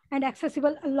and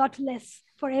accessible a lot less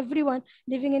for everyone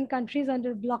living in countries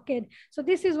under blockade. So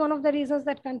this is one of the reasons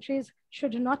that countries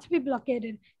should not be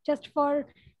blockaded, just for,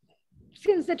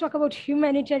 since they talk about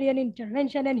humanitarian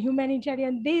intervention and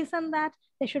humanitarian this and that,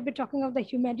 they should be talking of the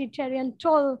humanitarian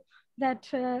toll that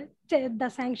the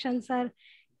sanctions are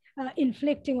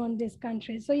inflicting on these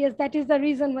countries. So yes, that is the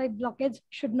reason why blockades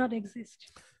should not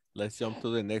exist. Let's jump to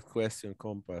the next question,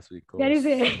 Compass, because there is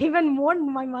even more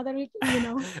my mother,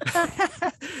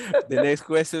 The next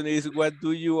question is, what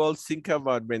do you all think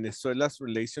about Venezuela's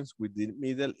relations with the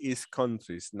Middle East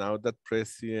countries now that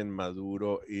President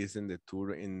Maduro is in the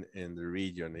tour in the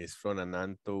region? It's from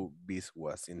Ananto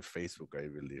Biswas in Facebook, I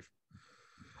believe.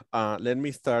 Let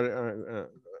me start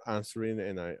answering,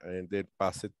 and I then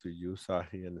pass it to you,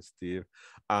 Sahi and Steve.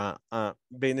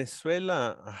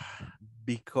 Venezuela,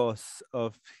 because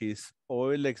of his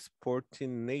oil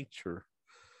exporting nature,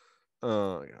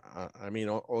 I mean,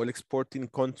 oil exporting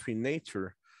country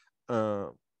nature,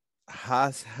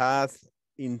 has had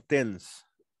intense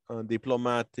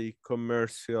diplomatic,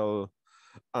 commercial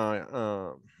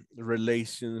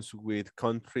relations with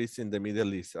countries in the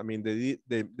Middle East. I mean,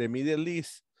 the Middle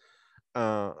East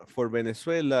for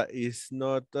Venezuela is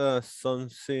not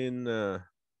something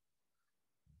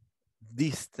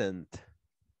distant.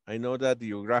 I know that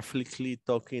geographically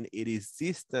talking, it is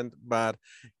distant, but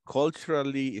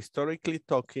culturally, historically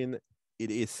talking,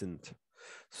 it isn't.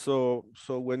 So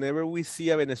whenever we see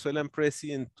a Venezuelan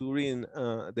president touring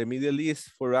the Middle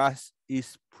East, for us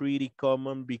is pretty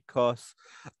common because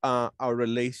our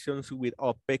relations with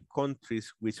OPEC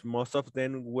countries, which most of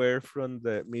them were from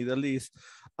the Middle East,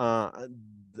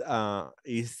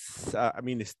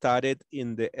 started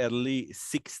in the early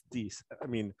 60s. I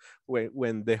mean,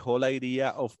 when the whole idea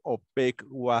of OPEC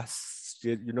was,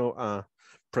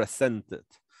 presented.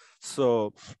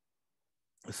 So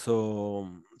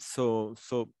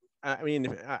I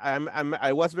mean,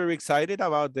 I was very excited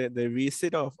about the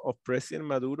visit of President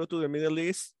Maduro to the Middle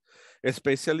East,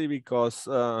 especially because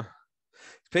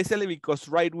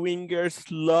right-wingers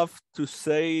love to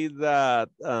say that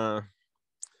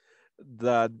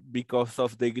that because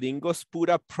of the gringos put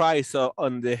a price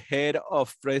on the head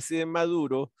of President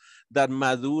Maduro, that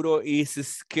Maduro is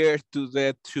scared to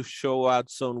death to show up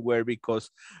somewhere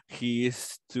because he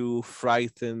is too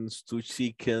frightened, too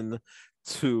chicken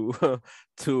to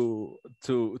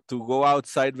go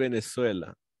outside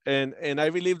Venezuela. And I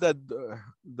believe that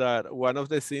that one of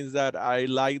the things that I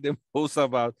like the most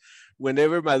about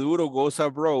whenever Maduro goes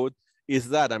abroad is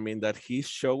that, I mean, that he's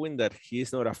showing that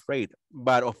he's not afraid.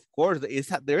 But of course,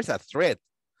 there's a threat.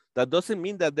 That doesn't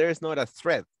mean that there is not a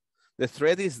threat. The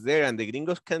threat is there, and the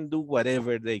gringos can do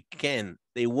whatever they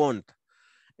want.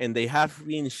 And they have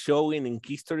been showing in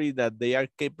history that they are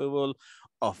capable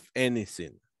of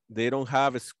anything. They don't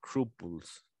have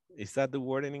scruples. Is that the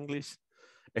word in English?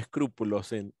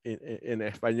 Escrúpulos in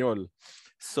español.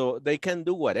 So they can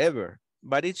do whatever.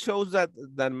 But it shows that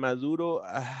Maduro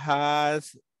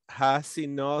has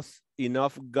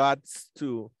enough guts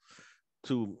to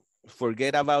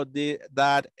forget about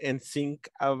that and think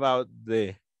about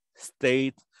the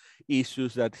state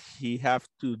issues that he have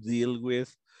to deal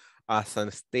with as a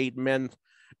statement,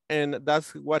 and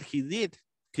that's what he did.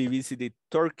 He visited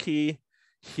Turkey,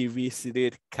 he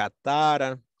visited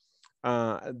Qatar,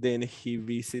 then he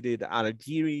visited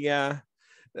Algeria.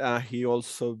 He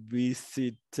also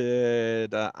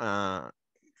visited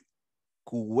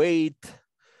Kuwait.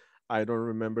 I don't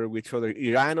remember which other.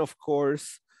 Iran, of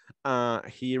course.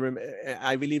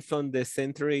 I believe from the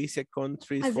Central Asia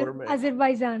countries.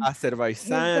 Azerbaijan.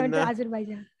 Azerbaijan. To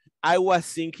Azerbaijan. I was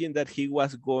thinking that he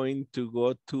was going to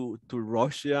go to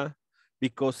Russia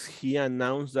because he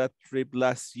announced that trip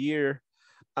last year.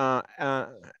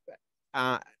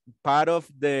 Part of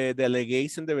the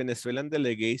delegation, the Venezuelan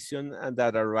delegation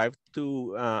that arrived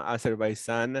to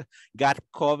Azerbaijan got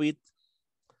COVID.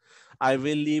 I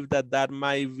believe that that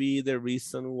might be the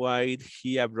reason why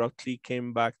he abruptly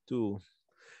came back to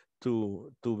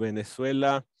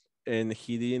Venezuela, and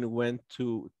he didn't went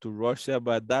to Russia.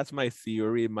 But that's my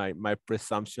theory, my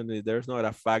presumption. There's not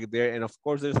a fact there, and of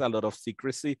course there's a lot of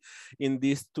secrecy in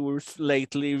these tours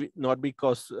lately, not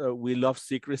because we love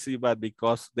secrecy, but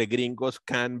because the gringos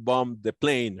can bomb the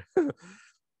plane.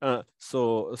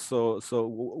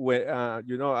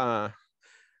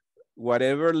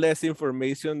 Whatever less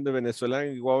information the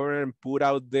Venezuelan government put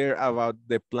out there about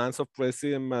the plans of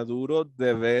President Maduro,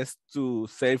 the best to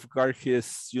safeguard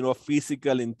his,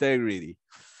 physical integrity.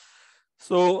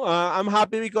 So I'm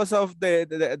happy because of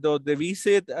the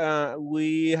visit.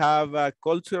 We have a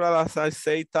cultural, as I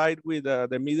say, tied with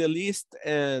the Middle East,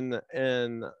 and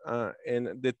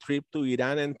the trip to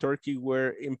Iran and Turkey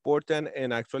were important.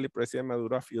 And actually, President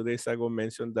Maduro a few days ago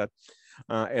mentioned that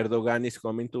Erdogan is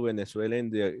coming to Venezuela in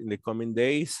the coming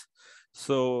days.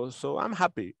 So I'm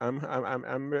happy.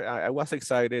 I was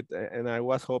excited, and I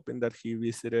was hoping that he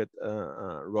visited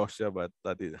Russia, but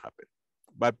that didn't happen.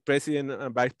 But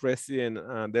Vice President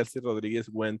Delcy Rodriguez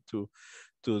went to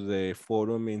the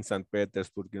forum in St.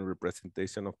 Petersburg in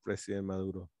representation of President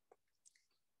Maduro.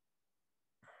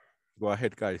 Go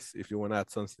ahead, guys, if you want to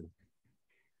add something.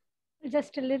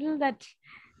 Just a little that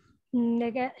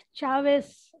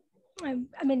Chavez, I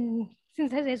mean,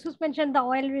 since Jesus mentioned the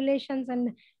oil relations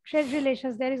and trade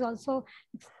relations, there is also,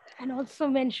 and also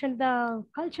mentioned the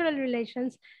cultural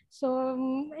relations.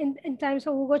 So in times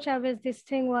of Hugo Chavez, this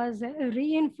thing was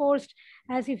reinforced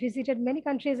as he visited many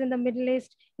countries in the Middle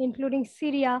East, including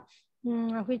Syria,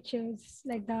 which is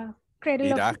like the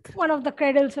cradle of one of the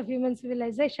cradles of human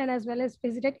civilization, as well as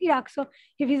visited Iraq. So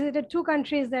he visited two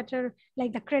countries that are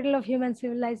like the cradle of human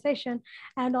civilization,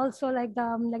 and also like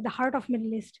the heart of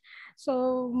Middle East.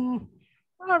 So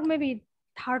or maybe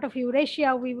heart of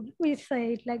Eurasia, we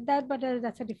say it like that, but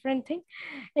that's a different thing.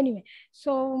 Anyway,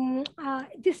 so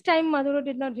this time Maduro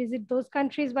did not visit those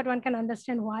countries, but one can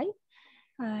understand why.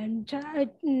 And I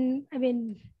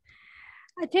mean,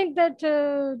 I think that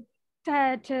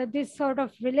this sort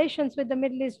of relations with the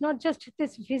Middle East, not just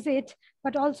this visit,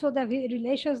 but also the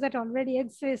relations that already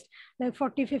exist, like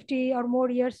 40, 50 or more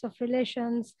years of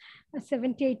relations,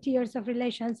 70, 80 years of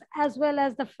relations, as well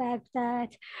as the fact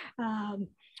that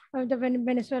the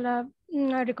Venezuela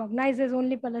recognizes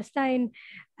only Palestine,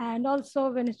 and also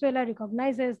Venezuela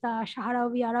recognizes the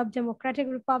Sahrawi Arab Democratic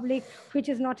Republic, which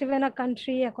is not even a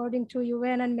country according to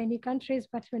UN and many countries,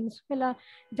 but Venezuela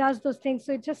does those things.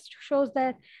 So it just shows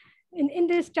that in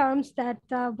these terms that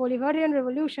the Bolivarian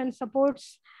revolution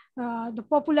supports the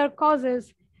popular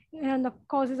causes and the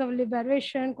causes of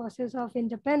liberation, causes of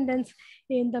independence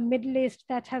in the Middle East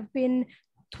that have been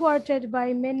thwarted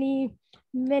by many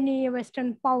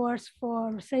Western powers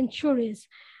for centuries.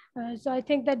 So I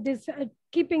think that this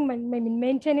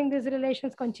maintaining these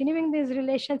relations, continuing these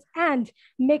relations, and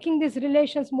making these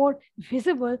relations more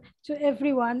visible to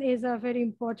everyone is a very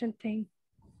important thing.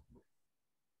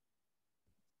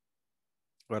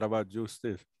 What about you,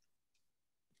 Steve?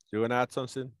 You want to add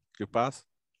something? You pass?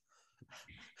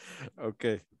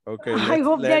 Okay. I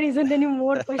hope there isn't any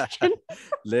more question.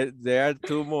 There are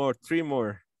three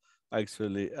more,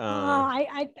 actually.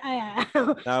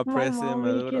 Now President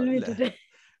Maduro will kill me today.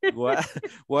 What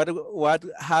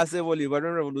has the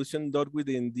Bolivarian Revolution done with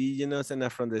the indigenous and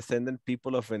Afro-descendant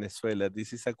people of Venezuela?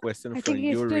 This is a question from Yuri.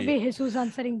 I think it should be Jesus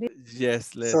answering this.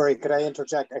 Yes. Sorry, could I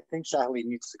interject? I think Saheli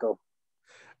needs to go.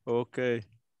 Okay.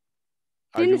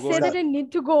 Didn't say that I need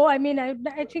to go. I mean, I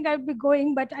think I'll be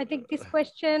going, but I think this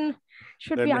question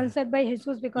should be answered by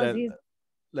Jesus because he's...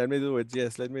 Let me do it.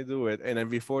 Yes, let me do it. And then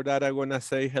before that, I want to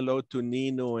say hello to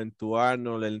Nino and to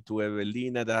Arnold and to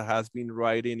Evelina that has been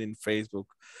writing in Facebook.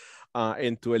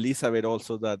 And to Elizabeth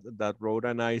also that wrote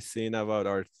a nice thing about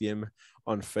our theme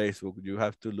on Facebook. You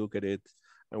have to look at it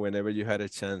whenever you had a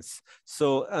chance.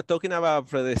 So talking about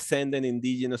descendant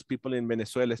indigenous people in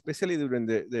Venezuela, especially during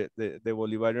the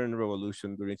Bolivarian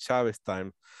Revolution, during Chavez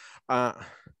time,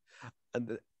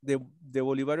 And the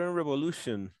Bolivarian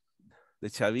Revolution, the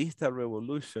Chavista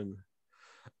Revolution,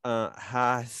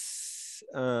 has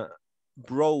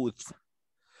brought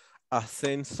a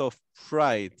sense of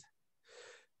pride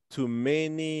to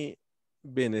many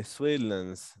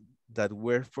Venezuelans that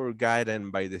were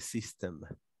forgotten by the system,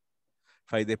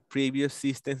 by the previous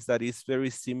systems that is very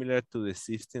similar to the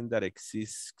system that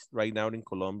exists right now in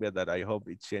Colombia, that I hope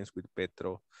it changes with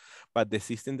Petro, but the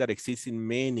system that exists in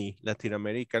many Latin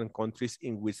American countries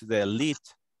in which the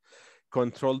elite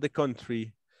control the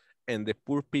country and the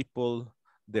poor people,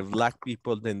 the Black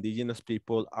people, the indigenous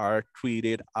people are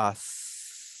treated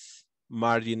as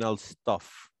marginal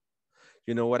stuff.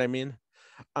 You know what I mean?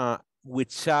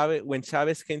 With Chavez, when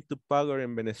Chavez came to power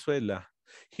in Venezuela,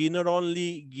 he not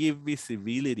only gave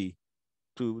visibility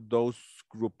to those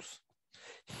groups,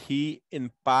 he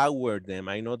empowered them.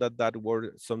 I know that that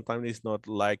word sometimes is not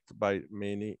liked by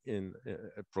many in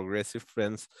progressive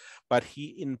friends, but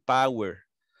he empowered.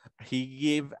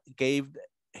 He gave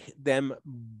them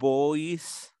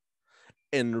voice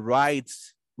and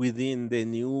rights within the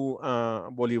new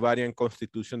Bolivarian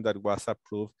constitution that was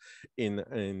approved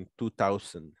in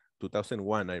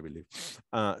 2001, I believe.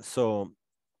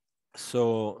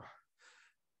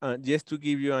 Just to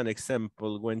give you an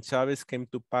example, when Chavez came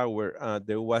to power,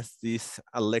 there was this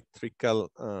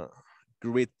electrical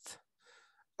grid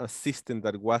system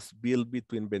that was built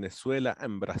between Venezuela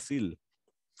and Brazil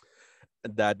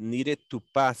that needed to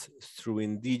pass through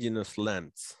indigenous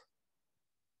lands.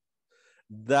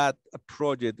 That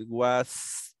project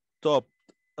was stopped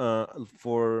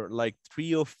for like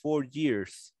 3 or 4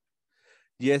 years,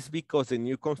 just because the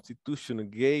new constitution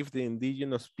gave the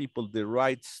indigenous people the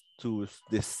rights to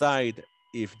decide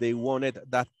if they wanted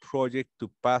that project to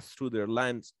pass through their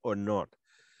lands or not.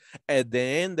 At the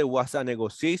end, there was a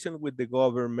negotiation with the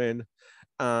government,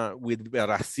 with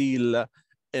Brazil,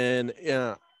 and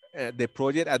the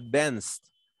project advanced.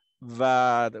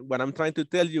 But what I'm trying to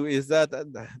tell you is that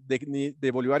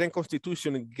the Bolivarian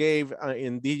Constitution gave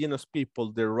indigenous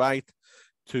people the right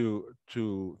to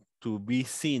be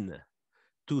seen,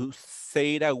 to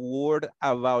say a word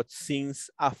about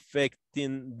things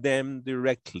affecting them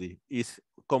directly. Is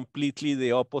completely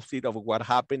the opposite of what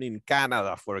happened in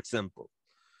Canada, for example.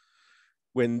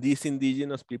 When these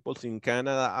indigenous peoples in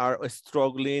Canada are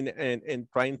struggling and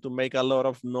trying to make a lot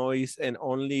of noise, and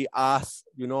only us,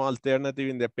 you know, alternative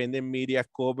independent media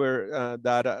cover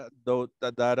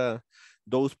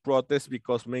those protests,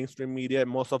 because mainstream media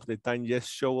most of the time just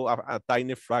show a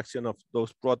tiny fraction of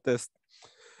those protests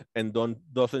and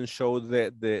doesn't show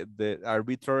the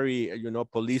arbitrary, you know,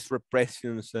 police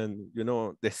repressions and, you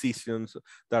know, decisions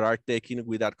that are taken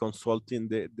without consulting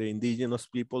the indigenous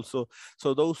people. So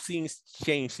those things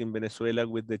changed in Venezuela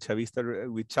with the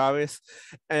Chavista, with Chavez,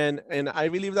 and I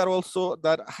believe that also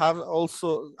that have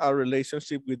also a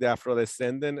relationship with the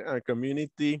Afro-descendant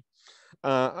community.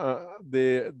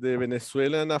 The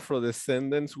Venezuelan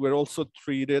Afro-descendants were also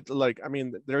treated like, I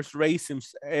mean, there's racism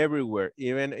everywhere,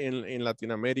 even in Latin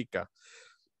America,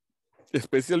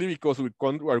 especially because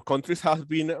our countries have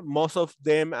been, most of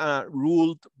them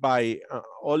ruled by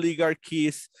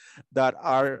oligarchies that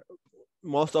are,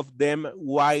 most of them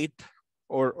white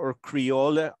or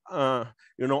Creole,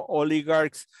 you know,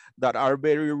 oligarchs that are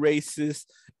very racist.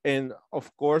 And of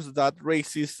course that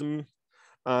racism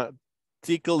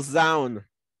tickles down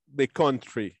the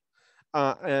country,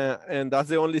 and that's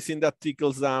the only thing that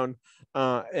tickles down,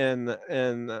 and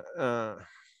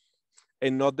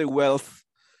not the wealth.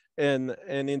 And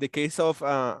in the case of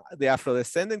the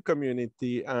Afro-descendant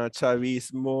community,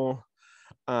 Chavismo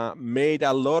made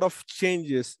a lot of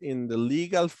changes in the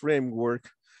legal framework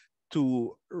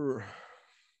to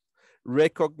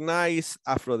recognize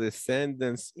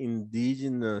Afro-descendants,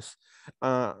 indigenous,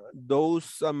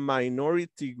 those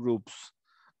minority groups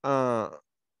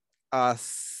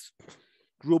as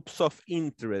groups of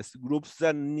interest, groups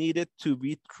that needed to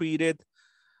be treated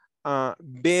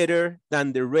better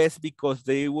than the rest because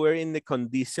they were in the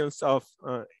conditions of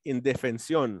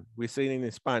indefensión. We say it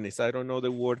in Spanish, I don't know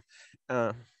the word.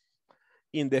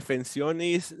 Indefensión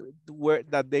is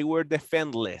that they were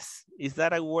defenseless. Is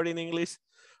that a word in English?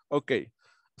 Okay,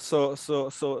 so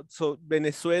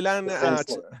Venezuelan,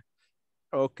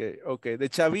 okay, the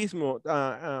Chavismo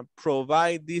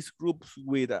provide these groups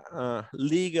with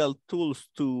legal tools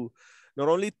to not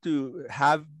only to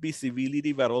have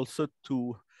visibility, but also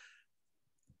to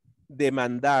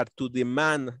demand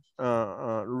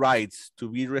rights to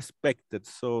be respected.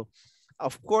 So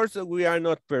of course we are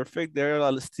not perfect. There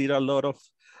are still a lot of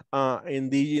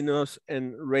indigenous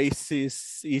and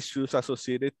racist issues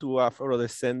associated to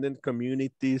Afro-descendant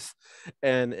communities,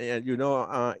 and you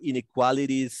know,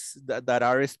 inequalities that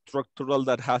are structural,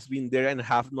 that has been there and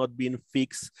have not been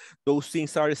fixed. Those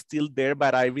things are still there,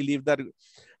 but I believe that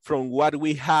from what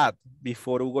we had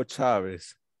before Hugo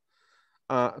Chavez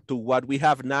to what we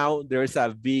have now, there is a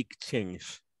big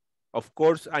change. Of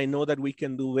course, I know that we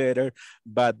can do better,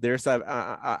 but there's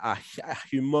a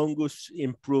humongous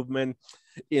improvement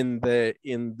in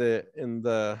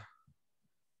the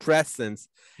presence,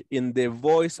 in the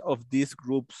voice of these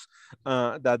groups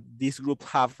that this group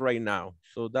have right now.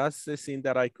 So that's the thing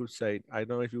that I could say. I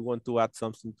don't know if you want to add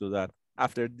something to that.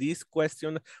 After this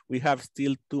question, we have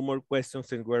still 2 more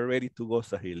questions and we're ready to go,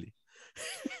 Saheli.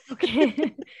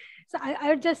 Okay. So I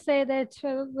would just say that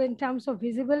in terms of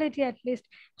visibility, at least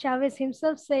Chavez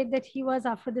himself said that he was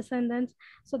Afro-descendant.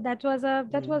 So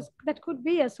that could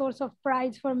be a source of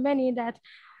pride for many, that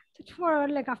for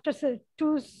like after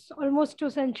almost 2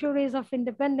 centuries of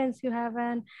independence, you have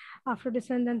an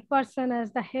Afro-descendant person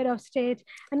as the head of state.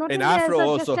 And not and only Afro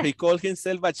as also, he called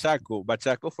himself Bachaco.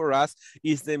 Bachaco for us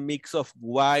is the mix of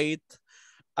white,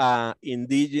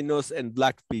 indigenous and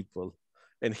black people.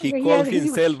 And he called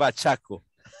himself Bachaco.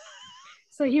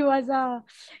 So he was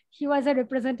a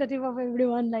representative of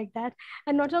everyone like that.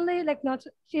 And not only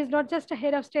he's not just a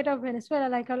head of state of Venezuela,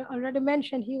 like I already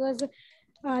mentioned, he was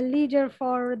a leader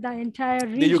for the entire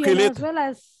region. Did you kill it? As well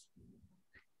as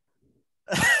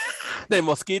the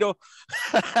mosquito.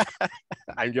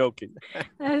 I'm joking.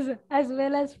 As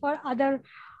well as for other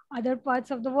parts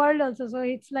of the world also. So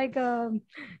it's like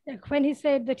when he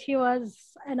said that he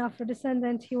was an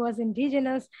Afro-descendant, he was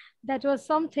indigenous, that was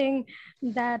something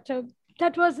that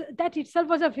that itself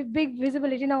was a big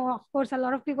visibility. Now, of course, a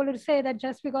lot of people would say that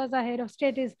just because the head of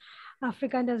state is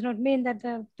African does not mean that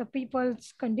the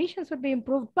people's conditions would be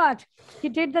improved, but he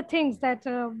did the things that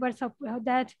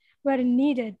were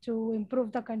needed to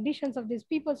improve the conditions of these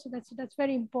people. So that's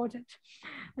very important.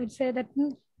 I'd say that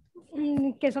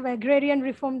in case of agrarian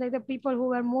reform, like the people who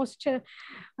were most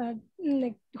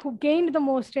who gained the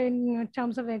most in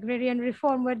terms of agrarian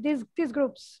reform were these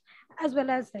groups, as well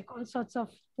as like all sorts of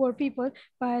poor people.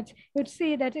 But you'd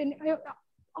see that in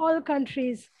all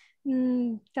countries,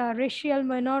 the racial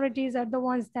minorities are the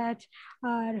ones that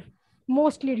are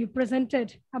mostly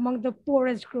represented among the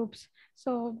poorest groups.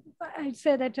 So I'd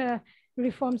say that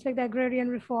reforms like the agrarian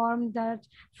reform, that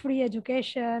free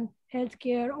education,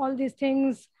 healthcare, all these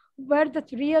things were the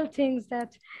real things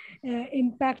that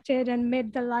impacted and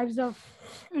made the lives of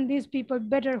these people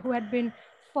better, who had been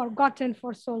forgotten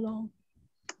for so long.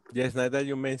 Yes, now that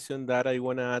you mentioned that, I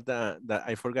want to add that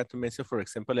I forgot to mention, for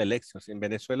example, elections. In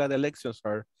Venezuela, the elections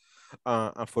are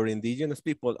for indigenous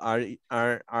people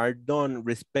are done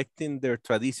respecting their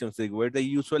traditions, where they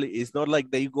usually, it's not like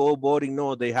they go voting,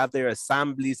 no, they have their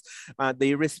assemblies,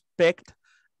 they respect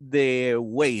the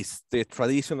ways, the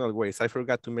traditional ways. I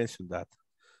forgot to mention that.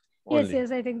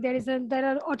 Yes, I think there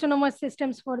are autonomous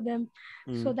systems for them.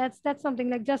 So that's something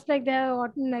like, just like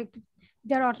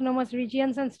their autonomous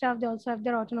regions and stuff, they also have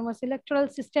their autonomous electoral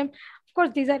system. Of course,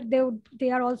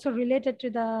 they are also related to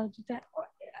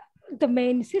the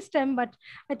main system, but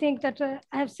I think that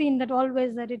I have seen that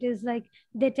always that it is like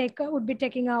they would be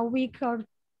taking a week or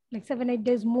like 7-8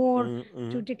 days more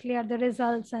to declare the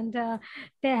results, and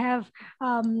they have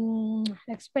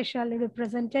like special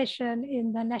representation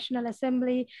in the National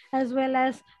Assembly, as well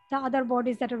as the other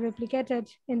bodies that are replicated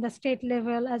in the state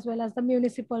level, as well as the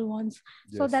municipal ones.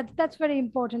 Yes. So that's very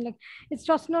important. Like, it's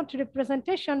just not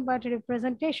representation, but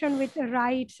representation with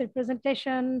rights,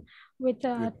 representation with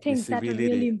things that are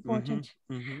really important.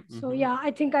 So yeah,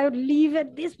 I think I would leave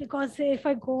at this, because if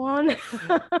I go on.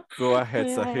 Go ahead,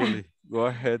 Saheli. Go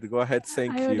ahead.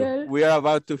 Thank you. We are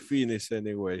about to finish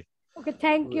anyway. Okay,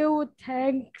 thank you.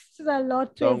 Thanks a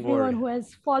lot to everyone who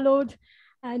has followed.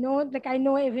 I know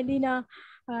Evelina,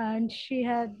 and she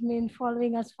had been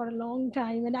following us for a long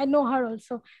time, and I know her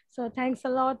also. So thanks a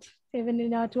lot,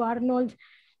 Evelina, to Arnold,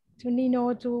 to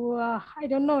Nino, to I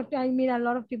don't know, I mean, a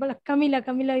lot of people.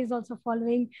 Camila is also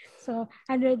following. So,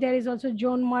 and there is also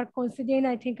John Mark Considine.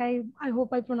 I think I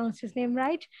hope I pronounced his name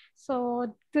right.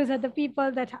 So those are the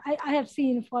people that I have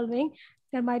seen following.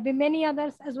 There might be many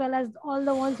others, as well as all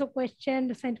the ones who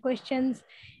sent questions.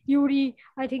 Yuri,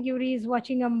 I think Yuri is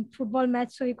watching a football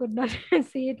match, so he could not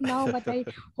see it now, but I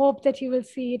hope that he will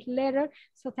see it later.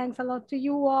 So thanks a lot to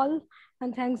you all.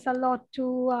 And thanks a lot to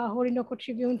Orinoco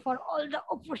Tribune for all the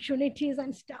opportunities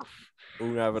and stuff.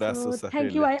 Un abrazo, so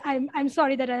thank you. I'm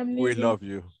sorry that I'm leaving. We love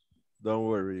you. Don't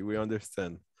worry. We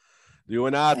understand. Do you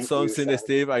want to add Thank you, something, Shahli.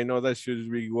 Steve? I know that should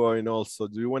be going also.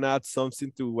 Do you want to add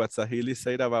something to what Saheli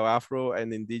said about Afro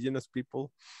and indigenous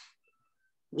people?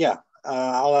 Yeah,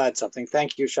 I'll add something.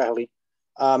 Thank you, Shahli.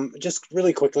 Just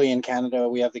really quickly, in Canada,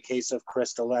 we have the case of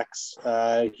Crystal X,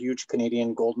 a huge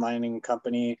Canadian gold mining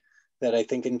company that I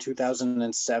think in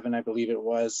 2007, I believe it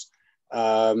was,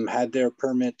 had their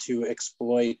permit to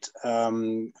exploit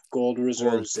gold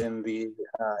reserves in the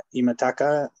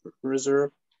Imataka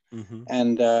Reserve. Mm-hmm.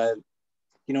 And,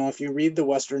 you know, if you read the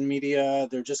Western media,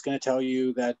 they're just going to tell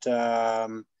you that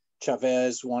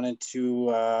Chavez wanted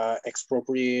to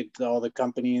expropriate all the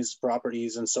company's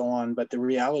properties and so on. But the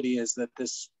reality is that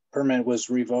this permit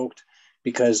was revoked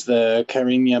because the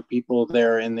Cariña people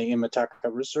there in the Imataka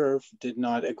Reserve did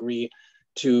not agree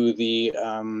to the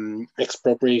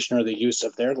expropriation or the use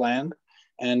of their land,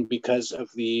 and because of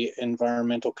the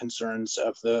environmental concerns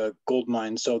of the gold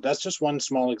mine. So that's just one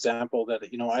small example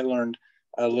that, you know, I learned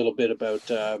a little bit about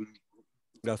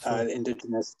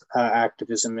indigenous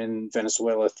activism in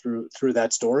Venezuela through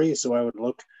that story. So I would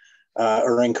look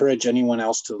or encourage anyone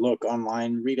else to look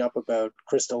online, read up about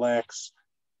Crystal X,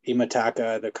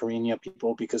 Imataka, the Cariña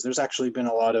people, because there's actually been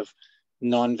a lot of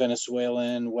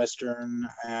non-Venezuelan, Western,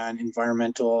 and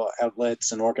environmental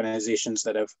outlets and organizations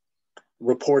that have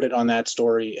reported on that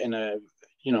story in a,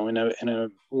 you know, in a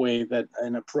way that,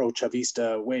 an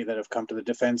pro-Chavista way, that have come to the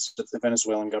defense of the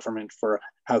Venezuelan government for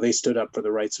how they stood up for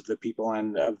the rights of the people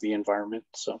and of the environment.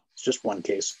 So it's just one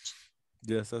case.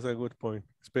 Yes, that's a good point,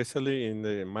 especially in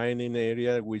the mining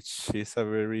area, which is a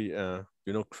very,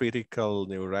 you know, critical,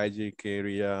 neuralgic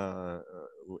area,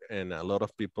 and a lot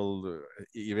of people,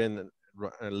 even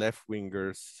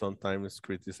left-wingers, sometimes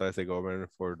criticize the government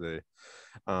for the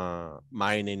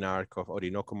mining arc of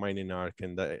Orinoco mining arc,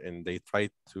 and they try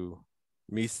to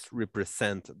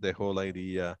misrepresent the whole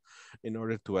idea in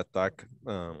order to attack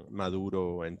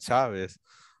Maduro and Chavez.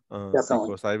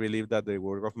 Because I believe that the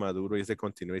work of Maduro is a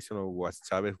continuation of what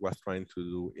Chavez was trying to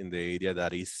do in the area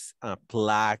that is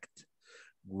plagued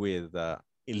with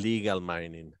illegal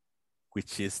mining,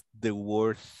 which is the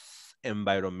worst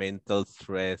environmental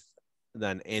threat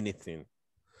than anything.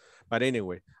 But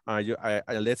anyway,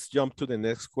 let's jump to the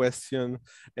next question,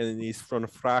 and it's from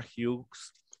Fra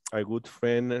Hughes, a good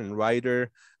friend and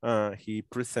writer. He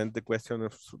presented the question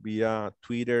via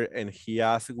Twitter, and he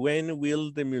asked, when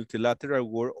will the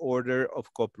multilateral world order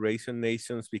of cooperation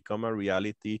nations become a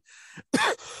reality?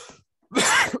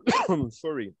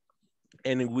 Sorry.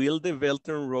 And will the Belt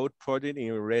and Road project in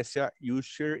Eurasia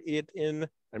usher it in?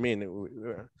 I mean,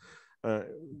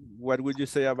 what would you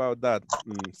say about that,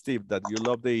 Steve, that you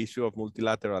love the issue of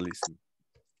multilateralism?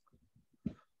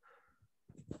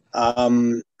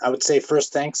 I would say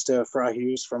first, thanks to Fra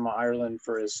Hughes from Ireland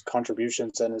for his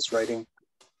contributions and his writing.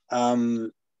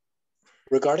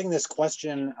 Regarding this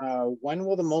question, when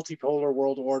will the multipolar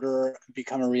world order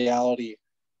become a reality?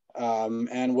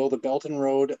 And will the Belt and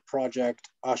Road project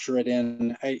usher it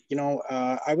in?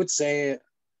 I would say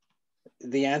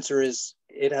the answer is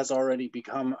it has already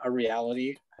become a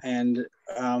reality. And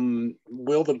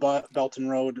will the Belt and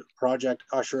Road project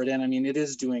usher it in? I mean, it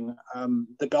is doing.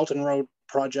 The Belt and Road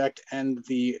project and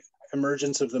the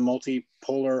emergence of the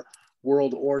multipolar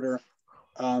world order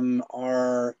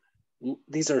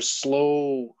these are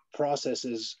slow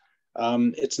processes.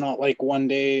 It's not like one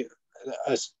day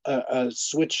a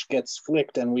switch gets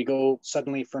flicked and we go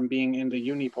suddenly from being in the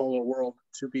unipolar world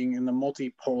to being in the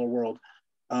multipolar world.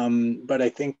 But I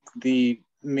think the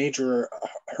major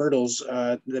hurdles,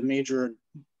 the major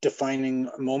defining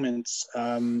moments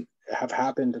have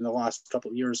happened in the last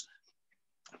couple of years.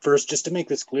 First, just to make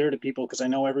this clear to people, because I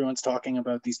know everyone's talking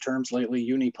about these terms lately,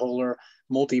 unipolar,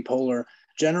 multipolar.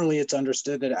 Generally, it's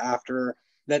understood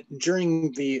that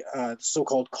during the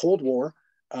so-called Cold War,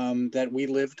 that we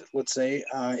lived, let's say,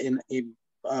 in a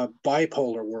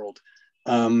bipolar world,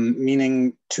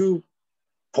 meaning two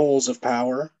poles of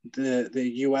power,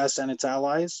 the US and its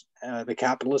allies, the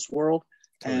capitalist world,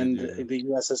 and the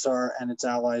USSR and its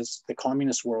allies, the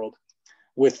communist world.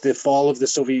 With the fall of the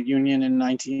Soviet Union in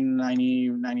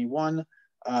 1990-91,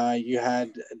 you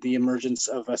had the emergence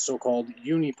of a so-called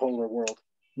unipolar world,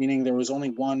 meaning there was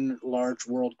only one large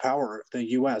world power,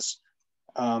 the US.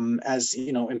 As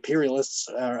you know, imperialists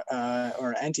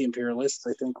or anti-imperialists,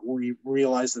 I think we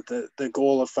realize that the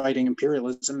goal of fighting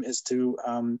imperialism is to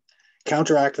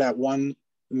counteract that one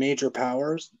major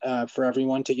power for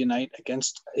everyone to unite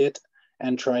against it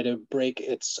and try to break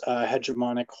its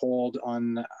hegemonic hold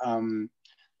on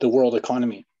the world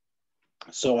economy.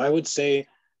 So I would say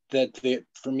that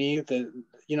for me,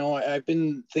 I've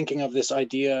been thinking of this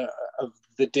idea of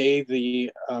the day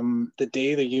the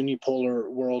unipolar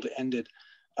world ended.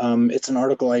 It's an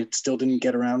article I still didn't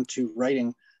get around to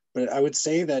writing, but I would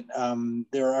say that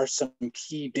there are some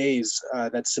key days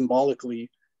that symbolically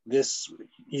this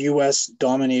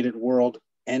US-dominated world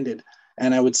ended.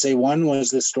 And I would say one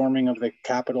was the storming of the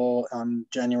Capitol on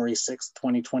January 6th,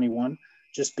 2021,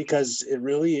 just because it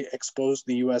really exposed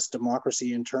the US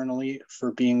democracy internally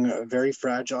for being very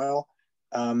fragile.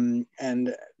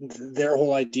 And their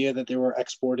whole idea that they were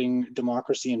exporting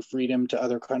democracy and freedom to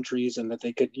other countries and that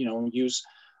they could, use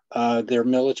their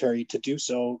military to do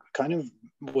so kind of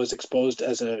was exposed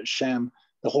as a sham.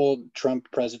 The whole Trump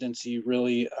presidency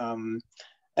really,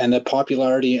 and the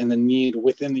popularity and the need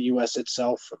within the US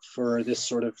itself for this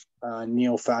sort of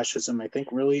neo-fascism, I think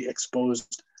really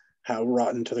exposed how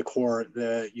rotten to the core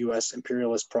the US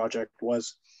imperialist project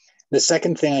was. The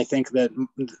second thing I think that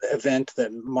event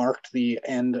that marked the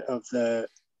end of the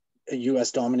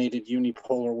US dominated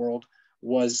unipolar world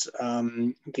was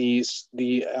the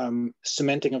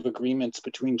cementing of agreements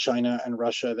between China and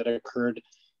Russia that occurred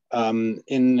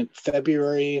in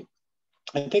February.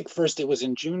 I think first it was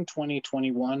in June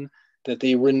 2021 that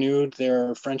they renewed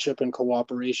their friendship and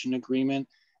cooperation agreement.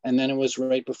 And then it was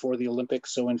right before the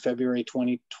Olympics. So in February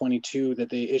 2022 that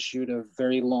they issued a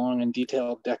very long and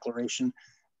detailed declaration,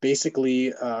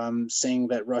 basically saying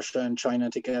that Russia and China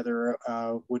together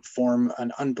would form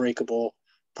an unbreakable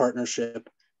partnership.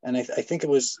 And I think it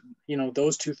was,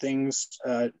 those two things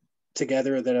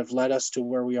together that have led us to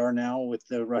where we are now with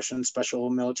the Russian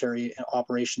special military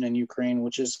operation in Ukraine,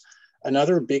 which is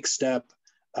another big step.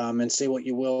 And say what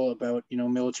you will about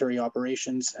military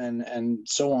operations and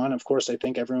so on. Of course, I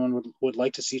think everyone would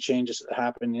like to see changes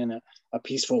happen in a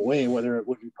peaceful way, whether it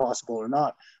would be possible or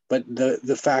not. But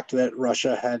the fact that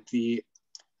Russia had the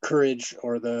courage,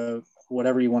 or the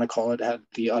whatever you want to call it, had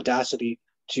the audacity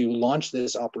to launch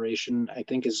this operation, I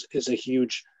think is a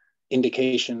huge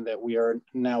indication that we are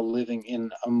now living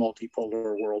in a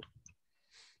multipolar world.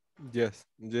 Yes,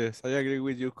 I agree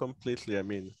with you completely. I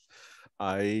mean,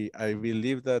 I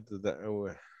believe that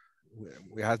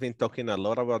we have been talking a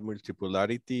lot about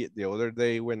multipolarity. The other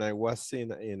day when I was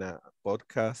in a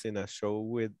podcast, in a show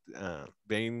with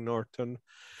Ben Norton,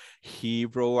 he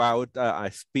brought out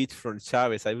a speech from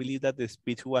Chavez. I believe that the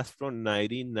speech was from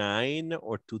 99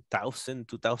 or 2000,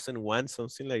 2001,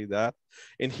 something like that.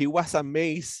 And he was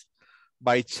amazed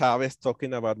by Chavez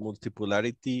talking about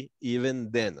multipolarity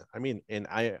even then. I mean, and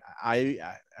I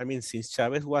mean, since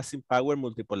Chavez was in power,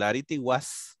 multipolarity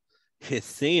was his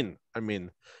thing. I mean,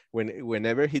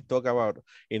 whenever he talked about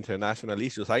international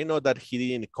issues, I know that he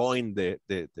didn't coin the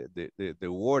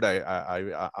word.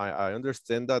 I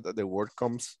understand that the word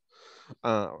comes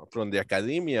from the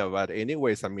academia, but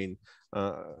anyways, I mean,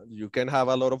 you can have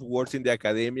a lot of words in the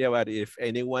academia, but if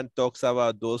anyone talks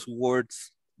about those words,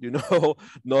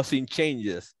 nothing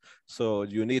changes. So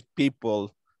you need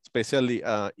people, especially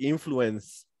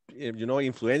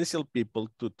influential people,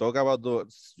 to talk about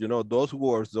those, those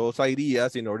words, those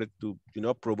ideas, in order to,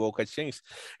 provoke a change.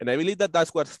 And I believe that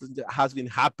that's what has been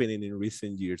happening in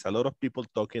recent years. A lot of people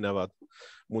talking about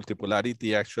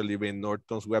multipolarity. Actually, Ben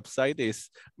Norton's website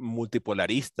is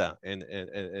multipolarista,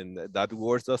 and that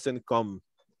word doesn't come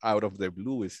out of the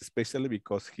blue, is especially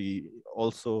because he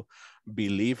also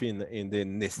believed in the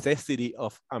necessity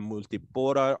of a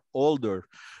multipolar order,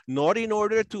 not in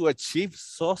order to achieve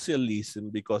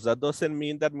socialism, because that doesn't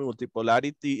mean that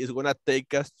multipolarity is going to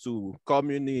take us to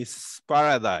communist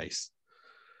paradise,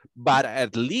 but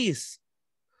at least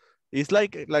it's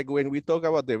like when we talk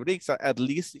about the BRICS, at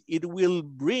least it will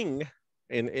bring,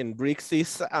 and BRICS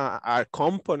is a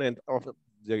component of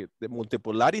the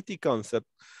multipolarity concept.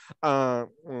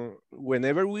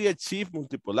 Whenever we achieve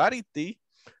multipolarity,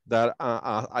 that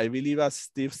I believe, as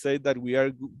Steve said, that we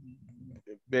are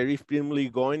very firmly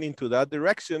going into that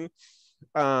direction.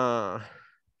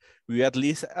 We at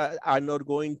least are not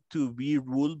going to be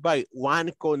ruled by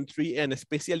one country, and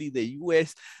especially the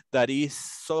US, that is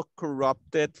so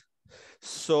corrupted,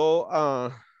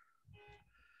 so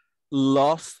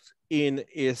lost in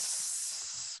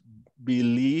its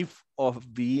belief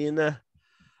of being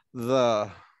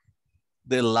the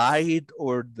light,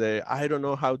 or the, I don't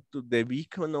know how to, the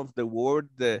beacon of the world,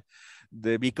 the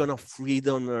beacon of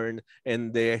freedom,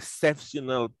 and the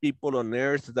exceptional people on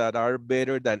earth that are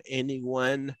better than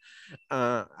anyone.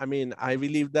 I mean, I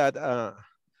believe that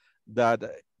that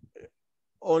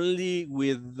only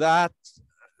with that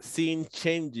scene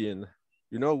changing,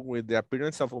 with the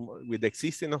appearance of, with the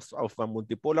existence of a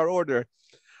multipolar order,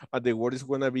 the world is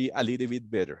going to be a little bit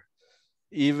better.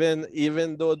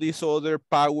 Even though these other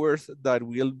powers that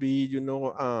will be,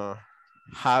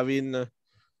 having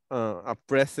a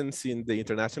presence in the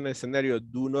international scenario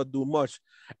do not do much,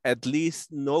 at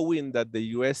least knowing that the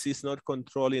US is not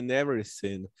controlling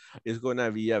everything is going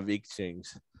to be a big change.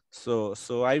 So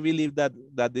I believe that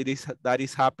that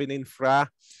is happening, Fra,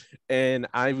 and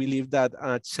I believe that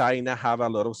China have a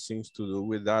lot of things to do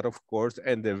with that, of course,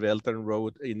 and the Belt and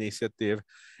Road Initiative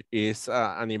is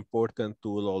an important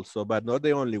tool also, but not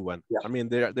the only one. Yeah. I mean,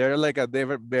 they're like a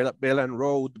Belt and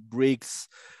Road, BRICS.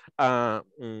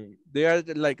 They are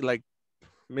like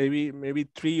maybe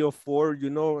 3 or 4, you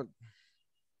know,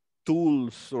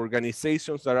 tools,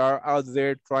 organizations that are out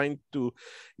there trying to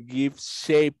give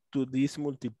shape to this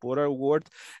multipolar world.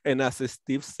 And as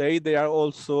Steve said, there are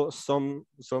also some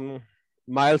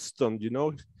milestones, you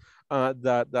know,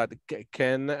 that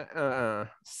can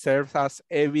serve as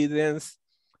evidence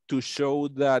to show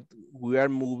that we are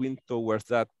moving towards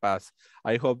that path.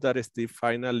 I hope that Steve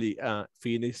finally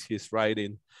finished his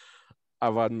writing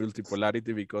about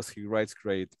multipolarity, because he writes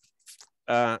great.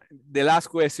 The last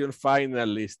question,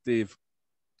 finally, Steve.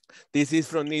 This is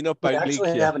from Nino Paglicia. We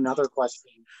actually have another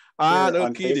question.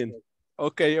 No kidding. Facebook.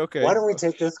 Okay. Why don't we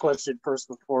take this question first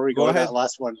before we go to that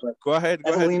last one? But go ahead.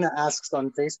 Evelina asks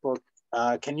on Facebook,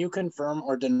 can you confirm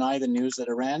or deny the news that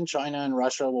Iran, China, and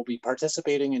Russia will be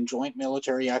participating in joint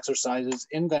military exercises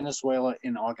in Venezuela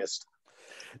in August?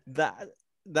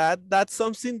 That's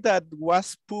something that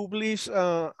was published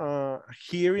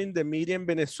here in the media in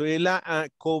Venezuela,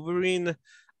 covering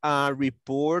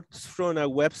reports from a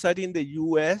website in the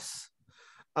US.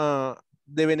 The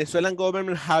Venezuelan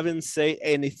government haven't said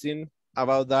anything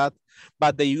about that,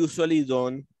 but they usually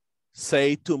don't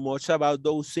say too much about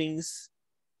those things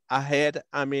ahead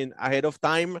of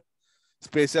time,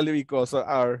 especially because of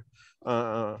our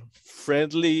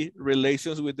friendly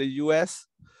relations with the US.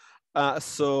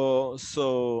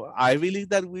 So I believe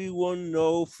that we won't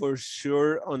know for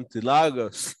sure until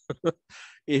August,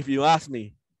 if you ask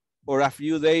me, or a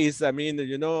few days,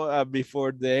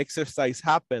 before the exercise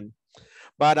happen.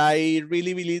 But I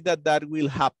really believe that that will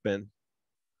happen.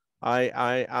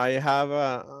 I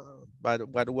have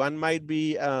but one might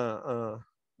be wrong,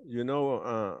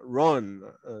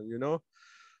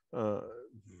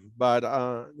 but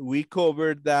we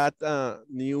covered that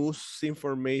news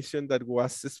information that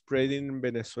was spreading in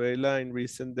Venezuela in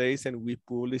recent days, and we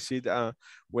publish it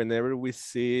whenever we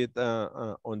see it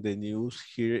on the news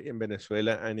here in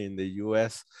Venezuela and in the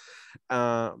US.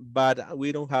 But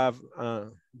we don't have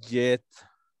yet,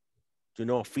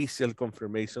 official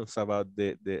confirmations about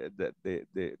the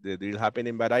deal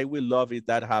happening. But I will love if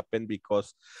that happened,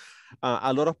 because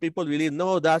a lot of people believe,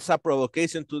 no, that's a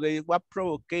provocation today. What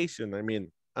provocation?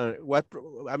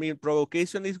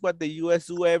 Provocation is what the US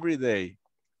do every day,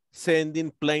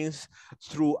 sending planes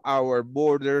through our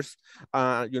borders,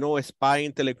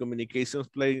 spying telecommunications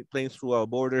planes through our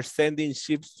borders, sending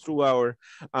ships through our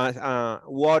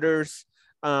waters,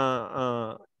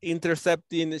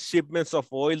 intercepting shipments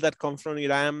of oil that come from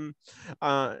Iran.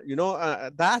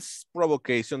 That's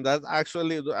provocation. That's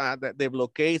actually the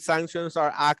blockade sanctions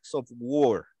are acts of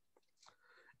war.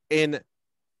 And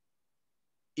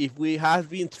if we have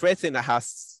been threatened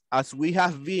as we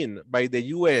have been by the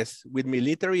US with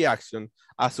military action,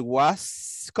 as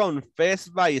was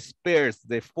confessed by Spears,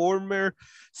 the former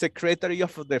Secretary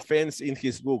of Defense, in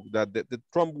his book, that the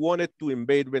Trump wanted to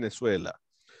invade Venezuela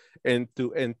and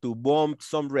to bomb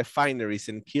some refineries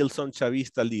and kill some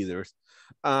Chavista leaders.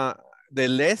 The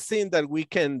last thing that we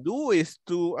can do is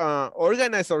to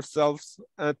organize ourselves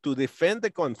to defend the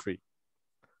country.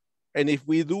 And if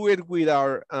we do it with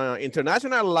our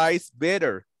international allies,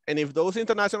 better. And if those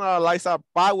international allies are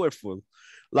powerful,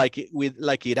 like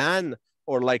Iran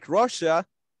or like Russia,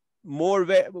 more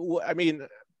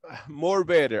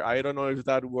better. I don't know if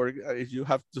that works. If you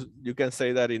can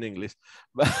say that in English.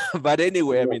 But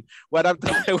anyway, what I'm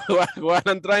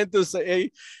trying to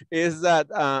say is that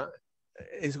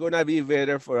it's gonna be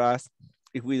better for us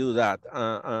if we do that.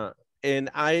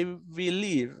 And I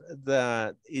believe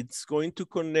that it's going to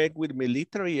connect with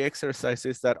military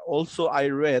exercises that also I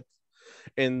read.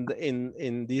 And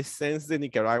in this sense, the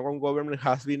Nicaraguan government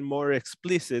has been more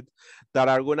explicit that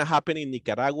are going to happen in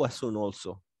Nicaragua soon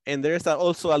also. And there's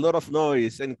also a lot of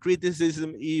noise and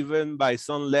criticism even by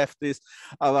some leftists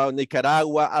about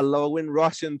Nicaragua allowing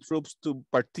Russian troops to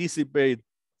participate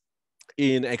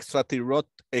in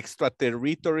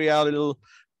extraterritorial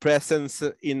presence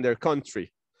in their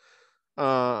country.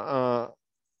 A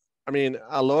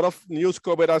lot of news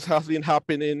coverage has been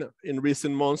happening in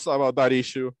recent months about that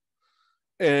issue.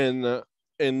 And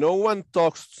no one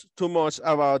talks too much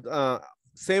about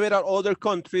several other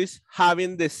countries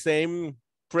having the same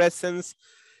presence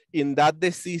in that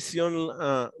decision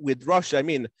with Russia.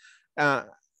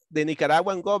 the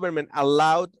Nicaraguan government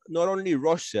allowed not only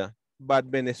Russia, but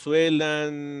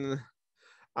Venezuelan,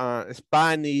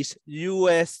 Spanish,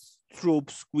 US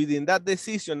troops within that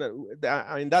decision,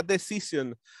 in that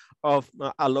decision of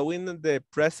allowing the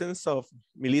presence of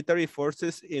military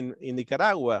forces in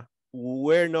Nicaragua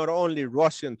were not only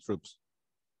Russian troops.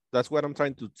 That's what I'm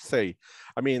trying to say.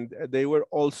 I mean, they were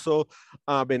also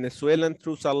Venezuelan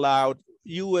troops allowed,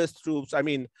 US troops. I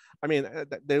mean,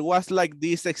 there was like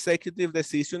this executive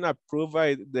decision approved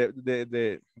by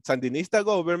the Sandinista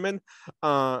government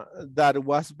that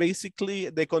was basically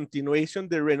the continuation,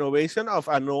 the renovation of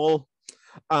an old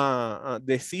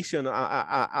decision,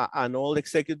 an old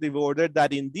executive order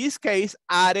that in this case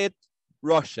added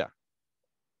Russia.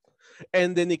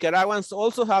 And the Nicaraguans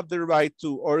also have the right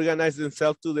to organize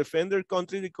themselves to defend their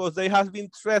country because they have been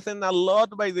threatened a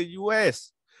lot by the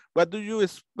US. What do you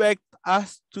expect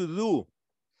us to do?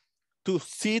 To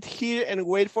sit here and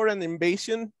wait for an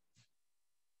invasion?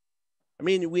 I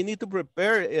mean, we need to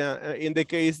prepare in the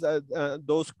case that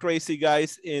those crazy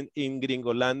guys in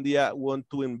Gringolandia want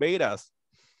to invade us.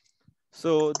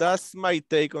 So that's my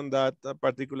take on that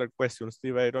particular question,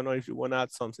 Steve. I don't know if you want to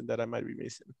add something that I might be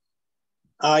missing.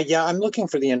 Yeah, I'm looking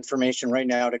for the information right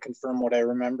now to confirm what I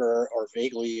remember or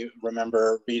vaguely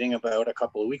remember reading about a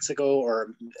couple of weeks ago,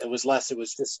 or it was less, it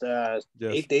was just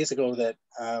 8 days ago that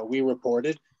we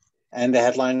reported. And the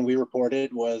headline we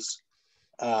reported was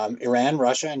Iran,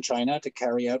 Russia, and China to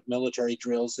carry out military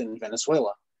drills in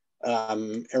Venezuela.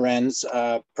 Iran's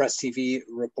press TV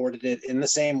reported it in the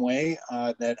same way,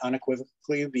 that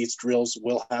unequivocally these drills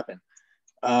will happen.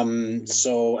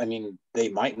 So, I mean, they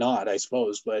might not, I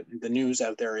suppose, but the news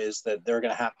out there is that they're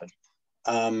going to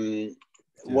happen.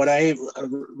 What I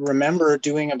remember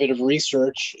doing a bit of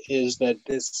research is that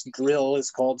this drill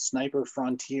is called Sniper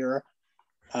Frontier.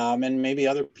 And maybe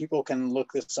other people can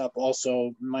look this up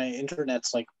also. My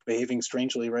internet's like behaving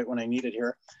strangely right when I need it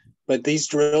here. But these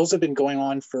drills have been going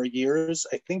on for years.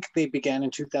 I think they began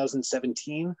in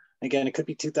 2017. Again, it could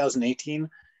be 2018.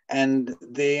 And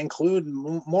they include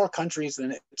more countries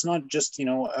than, it's not just, you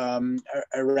know,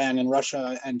 Iran and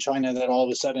Russia and China that all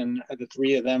of a sudden the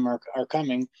three of them are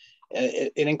coming.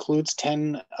 It includes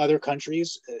 10 other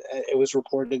countries. It was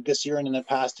reported this year, and in the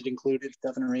past it included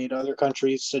 7 or 8 other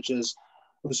countries such as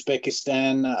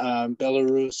Uzbekistan,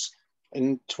 Belarus.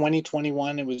 In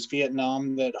 2021, it was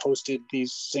Vietnam that hosted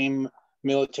these same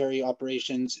military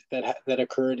operations that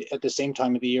occurred at the same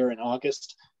time of the year in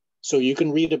August. So you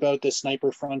can read about the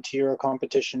Sniper Frontier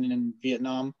competition in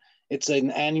Vietnam. It's an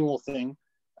annual thing.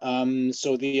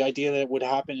 So the idea that it would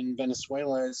happen in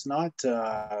Venezuela is not,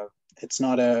 it's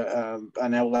not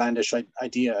an outlandish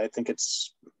idea. I think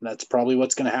that's probably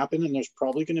what's going to happen, and there's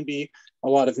probably going to be a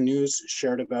lot of news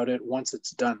shared about it once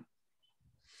it's done.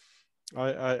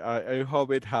 I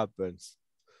hope it happens,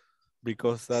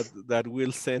 because that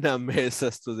will send a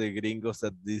message to the gringos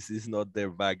that this is not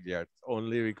their backyard.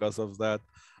 Only because of that,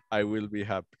 I will be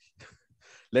happy.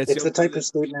 It's the type of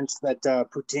statements that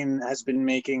Putin has been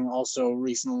making also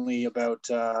recently about,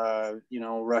 you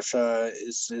know, Russia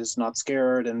is not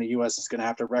scared, and the US is going to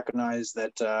have to recognize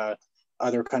that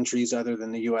other countries other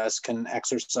than the US can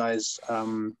exercise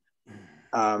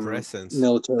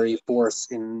military force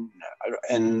in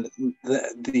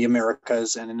the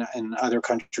Americas and in other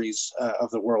countries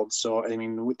of the world. So, I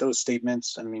mean, with those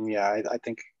statements, I mean, yeah, I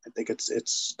think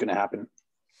it's going to happen.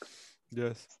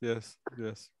 Yes.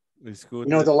 It's good.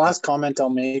 You know, the last comment I'll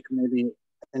make maybe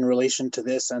in relation to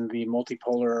this and the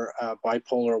multipolar,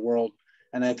 bipolar world,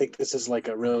 and I think this is like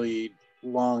a really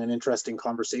long and interesting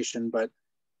conversation, but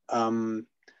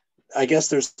I guess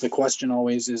there's the question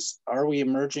always is, are we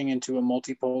emerging into a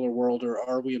multipolar world, or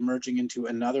are we emerging into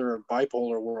another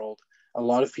bipolar world? A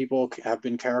lot of people have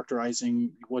been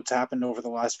characterizing what's happened over the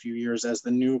last few years as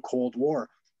the new Cold War.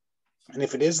 And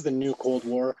if it is the new Cold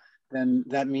War, then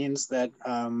that means that,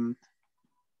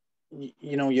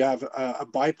 you know, you have a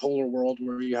bipolar world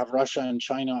where you have Russia and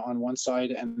China on one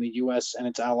side and the US and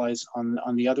its allies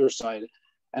on the other side.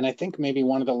 And I think maybe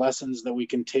one of the lessons that we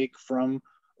can take from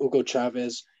Hugo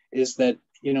Chavez is that,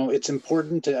 you know, it's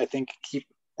important to, I think, keep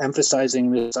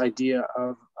emphasizing this idea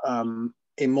of a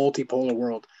multipolar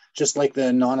world, just like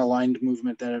the non-aligned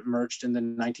movement that emerged in the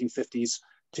 1950s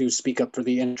to speak up for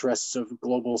the interests of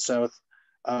global South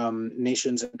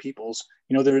nations and peoples.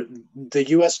 You know, the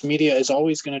US media is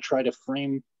always going to try to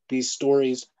frame these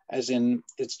stories as in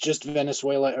it's just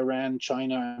Venezuela, Iran,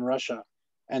 China, and Russia.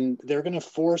 And they're going to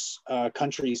force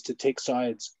countries to take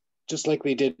sides, just like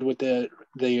they did with the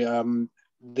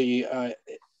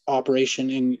operation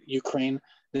in Ukraine.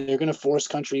 They're going to force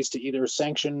countries to either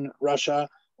sanction Russia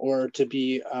or to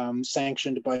be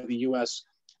sanctioned by the US.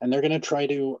 and they're going to try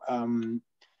to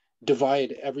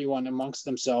divide everyone amongst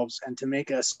themselves and to make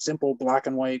a simple black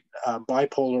and white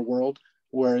bipolar world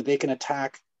where they can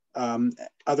attack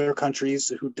other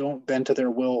countries who don't bend to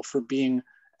their will for being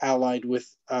allied with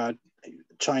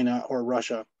China or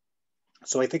Russia.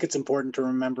 So I think it's important to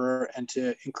remember and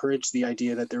to encourage the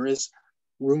idea that there is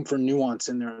room for nuance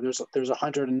in there. There's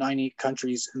 190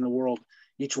 countries in the world.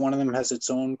 Each one of them has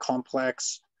its own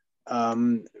complex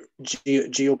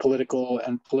geopolitical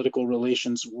and political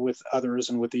relations with others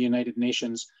and with the United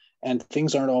Nations. And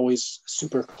things aren't always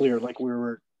super clear, like we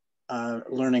were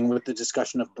learning with the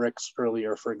discussion of BRICS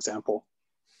earlier, for example.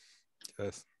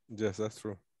 Yes, yes, that's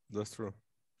true. That's true.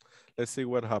 Let's see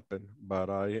what happened. But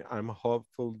I'm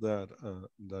hopeful that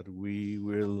that we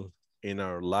will, in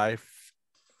our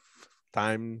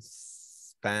lifetime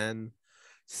span,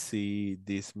 see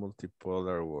this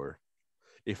multipolar world.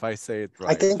 If I say it right.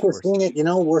 I think we're seeing it,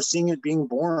 we're seeing it being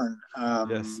born.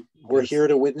 Yes, we're here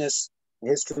to witness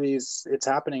history. It's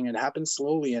happening. It happens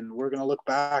slowly, and we're going to look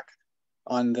back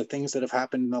on the things that have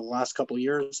happened in the last couple of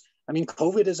years. I mean,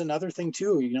 COVID is another thing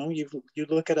too. You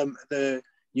look at the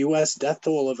U.S. death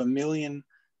toll of 1 million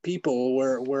people,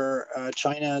 where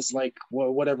China is like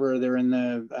whatever, they're in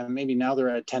the maybe now they're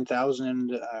at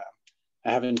 10,000.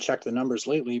 I haven't checked the numbers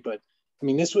lately, but I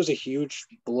mean, this was a huge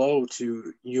blow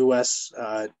to U.S.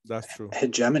 That's true.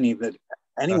 hegemony that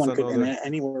anyone could,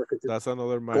 anywhere could that's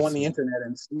another go on the internet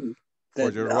and see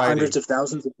that hundreds of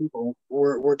thousands of people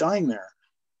were dying there.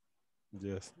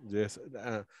 Yes, yes.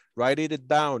 Write it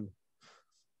down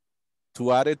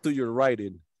to add it to your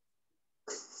writing.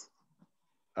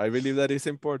 I believe that is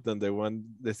important.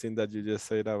 The thing that you just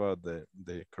said about the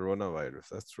coronavirus.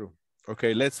 That's true.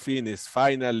 Okay, let's finish.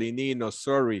 Finally, Nino,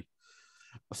 sorry.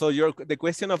 So the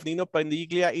question of Nino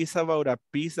Pandiglia is about a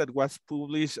piece that was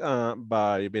published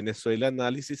by Venezuela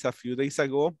Analysis a few days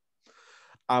ago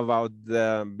about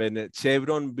the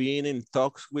Chevron being in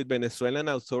talks with Venezuelan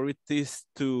authorities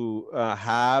to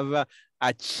have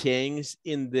a change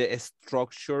in the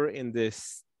structure, in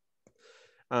this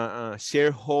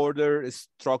shareholder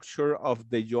structure of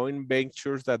the joint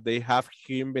ventures that they have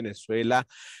here in Venezuela,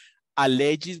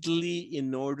 allegedly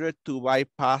in order to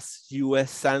bypass U.S.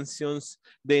 sanctions.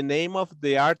 The name of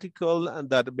the article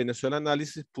that Venezuela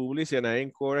Analysis published, and I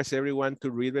encourage everyone to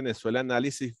read Venezuela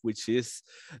Analysis, which is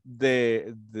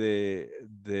the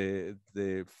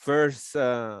first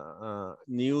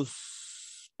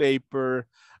newspaper,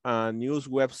 news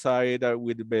website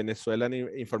with Venezuelan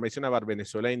information about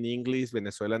Venezuela in English,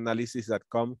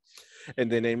 venezuelaanalysis.com.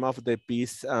 And the name of the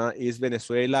piece is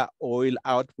Venezuela Oil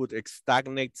Output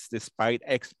Stagnates Despite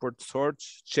Export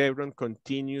Surge. Chevron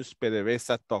Continues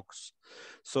PDVSA Talks.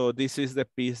 So this is the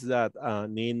piece that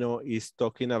Nino is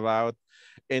talking about.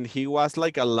 And he was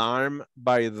like alarmed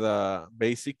by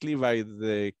basically by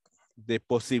the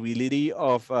possibility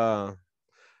of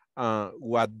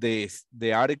what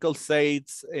the article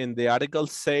says, and the article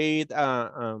said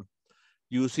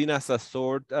using as a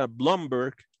sort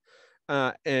Bloomberg,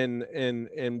 and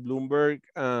Bloomberg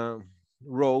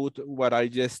wrote what I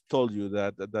just told you,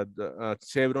 that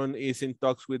Chevron is in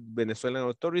talks with Venezuelan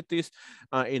authorities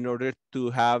in order to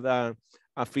have a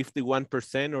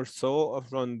 51% or so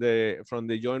from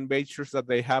the joint ventures that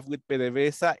they have with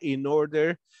PDVSA in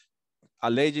order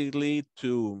allegedly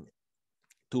to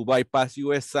bypass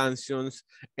U.S. sanctions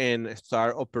and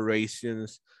start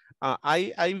operations.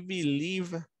 I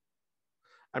believe,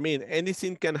 I mean,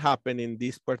 anything can happen in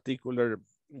this particular,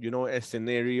 a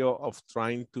scenario of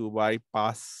trying to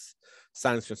bypass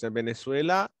sanctions. And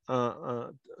Venezuela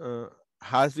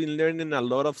has been learning a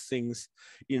lot of things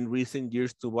in recent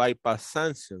years to bypass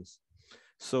sanctions.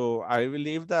 So I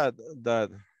believe that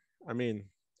I mean,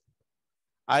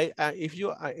 if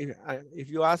you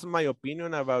ask my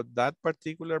opinion about that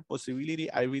particular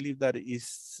possibility, I believe that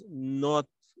it's not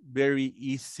very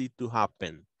easy to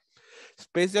happen,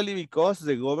 especially because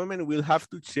the government will have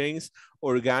to change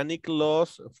organic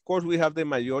laws. Of course, we have the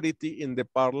majority in the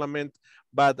parliament,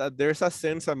 but there's a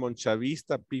sense among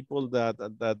Chavista people that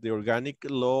the organic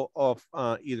law of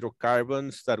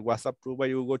hydrocarbons that was approved by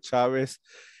Hugo Chavez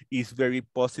is very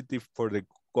positive for the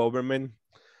government.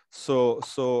 So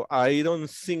I don't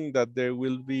think that there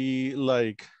will be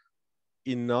like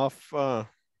enough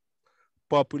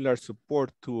popular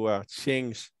support to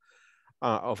change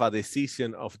of a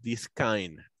decision of this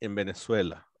kind in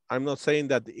Venezuela. I'm not saying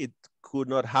that it could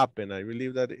not happen. I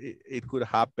believe that it could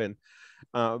happen,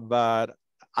 but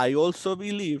I also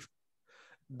believe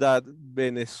that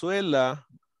Venezuela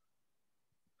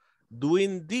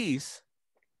doing this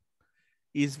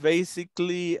is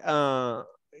basically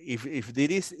if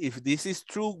this is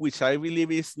true, which I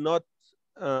believe is not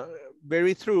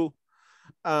very true.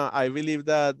 I believe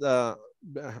that,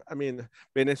 I mean,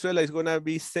 Venezuela is going to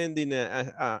be sending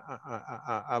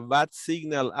a bad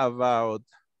signal about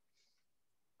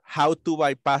how to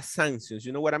bypass sanctions.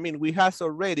 You know what I mean? We have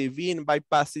already been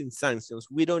bypassing sanctions.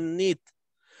 We don't need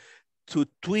to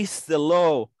twist the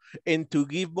law and to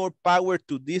give more power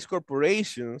to these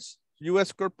corporations,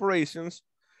 US corporations,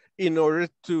 in order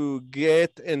to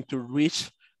get and to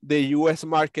reach the US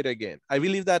market again. I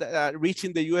believe that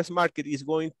reaching the US market is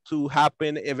going to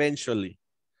happen eventually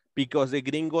because the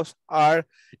gringos are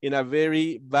in a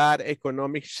very bad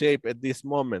economic shape at this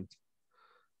moment.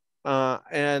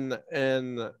 And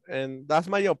that's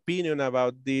my opinion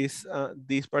about this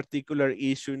this particular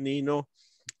issue, Nino.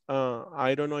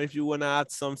 I don't know if you want to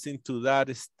add something to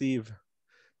that, Steve.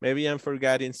 Maybe I'm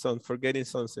forgetting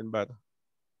something, but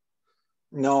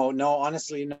no,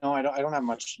 honestly, no, I don't have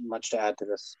much to add to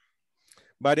this.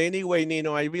 But anyway,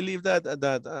 Nino, I believe that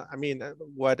I mean,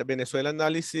 what Venezuela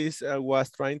Analysis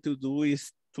was trying to do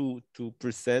is to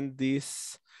present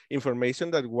this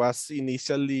information that was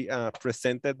initially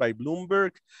presented by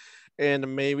Bloomberg.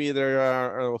 And maybe there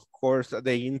are, of course,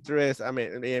 the interest. I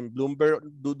mean, and Bloomberg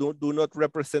do not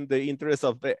represent the interest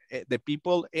of the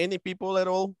people, any people at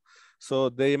all. So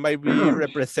they might be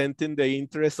representing the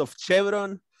interest of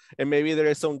Chevron. And maybe there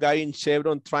is some guy in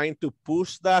Chevron trying to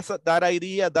push that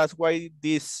idea. That's why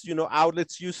these, you know,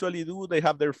 outlets usually do. They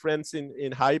have their friends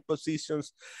in high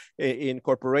positions in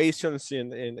corporations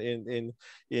in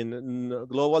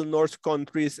global North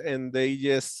countries, and they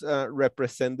just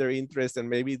represent their interest. And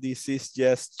maybe this is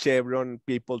just Chevron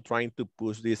people trying to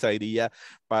push this idea.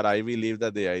 But I believe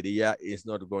that the idea is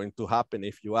not going to happen,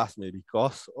 if you ask me,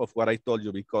 because of what I told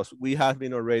you, because we have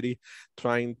been already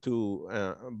trying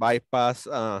to bypass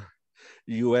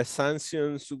US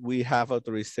sanctions. We have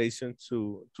authorization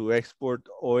to export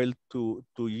oil to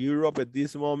Europe at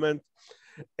this moment.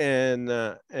 And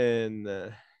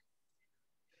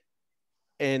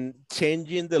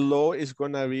changing the law is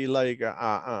going to be like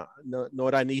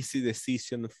not an easy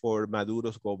decision for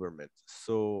Maduro's government.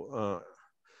 So,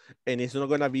 and it's not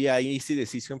going to be an easy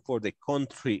decision for the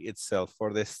country itself,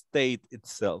 for the state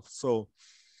itself. So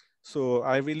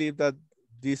I believe that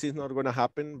this is not going to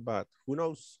happen, but who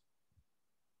knows?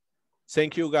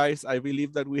 Thank you, guys. I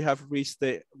believe that we have reached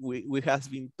we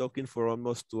have been talking for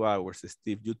almost 2 hours.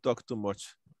 Steve, you talk too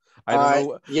much. I don't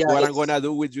know what I'm going to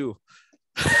do with you.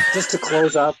 Just to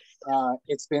close up,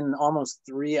 it's been almost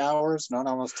 3 hours, not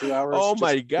almost 2 hours. Oh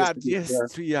my God, yes, clear.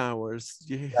 3 hours.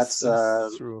 Yes,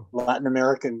 that's true. Latin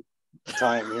American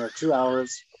time here. 2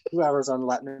 hours. 2 hours on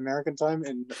Latin American time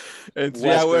and 3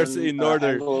 hours in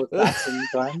Northern Anglo-Saxon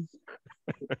time.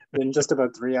 In just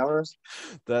about 3 hours.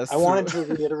 I wanted to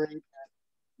reiterate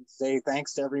and say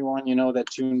thanks to everyone, you know, that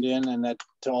tuned in, and that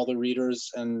to all the readers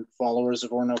and followers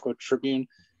of Orinoco Tribune.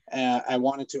 I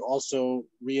wanted to also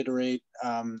reiterate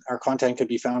our content could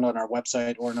be found on our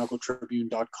website,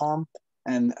 orinocotribune.com.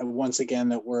 And once again,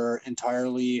 that we're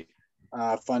entirely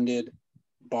funded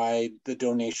by the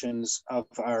donations of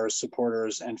our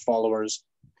supporters and followers.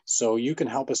 So you can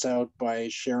help us out by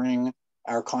sharing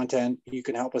our content. You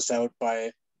can help us out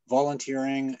by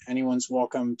volunteering. Anyone's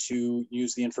welcome to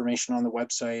use the information on the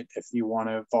website if you want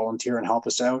to volunteer and help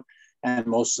us out. And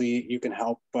mostly you can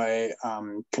help by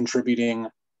contributing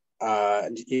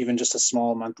even just a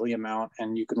small monthly amount,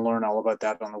 and you can learn all about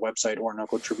that on the website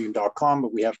orinocotribune.com.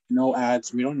 But we have no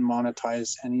ads. We don't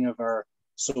monetize any of our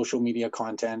social media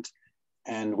content,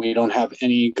 and we don't have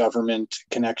any government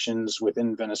connections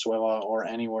within Venezuela or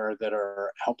anywhere that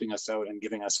are helping us out and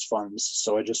giving us funds.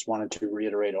 So I just wanted to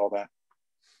reiterate all that.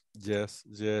 Yes,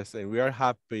 and we are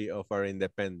happy of our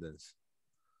independence,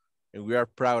 and we are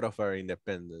proud of our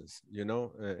independence. You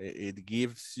know, it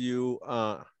gives you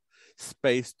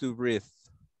space to breathe.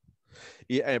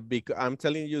 Yeah, I'm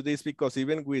telling you this because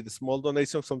even with small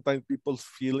donations, sometimes people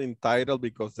feel entitled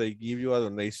because they give you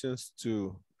donations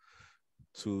to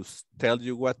tell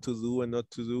you what to do and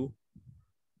not to do.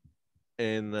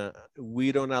 And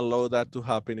we don't allow that to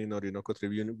happen in Orinoco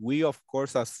Tribune. We, of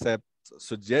course, accept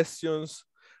suggestions.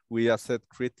 We accept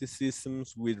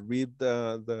criticisms. We read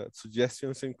the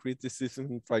suggestions and criticisms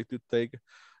and try to take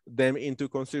them into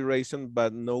consideration,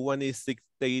 but no one is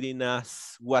dictating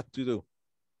us what to do.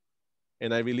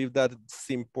 And I believe that's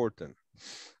important.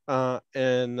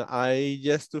 And I,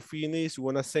 just to finish,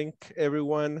 want to thank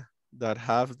everyone that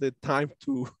have the time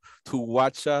to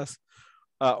watch us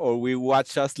or we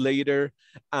watch us later.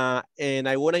 And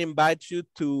I want to invite you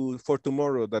for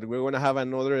tomorrow that we're going to have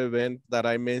another event that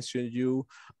I mentioned you,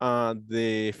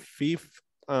 the 5th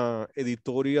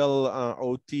editorial,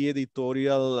 OT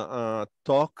editorial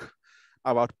talk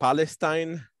about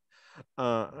Palestine.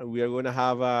 We are going to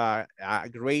have a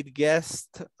great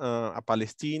guest, a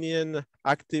Palestinian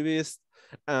activist,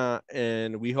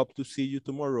 and we hope to see you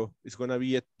tomorrow. It's going to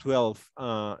be at 12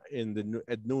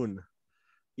 at noon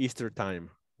Easter time.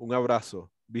 Un abrazo.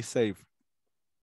 Be safe.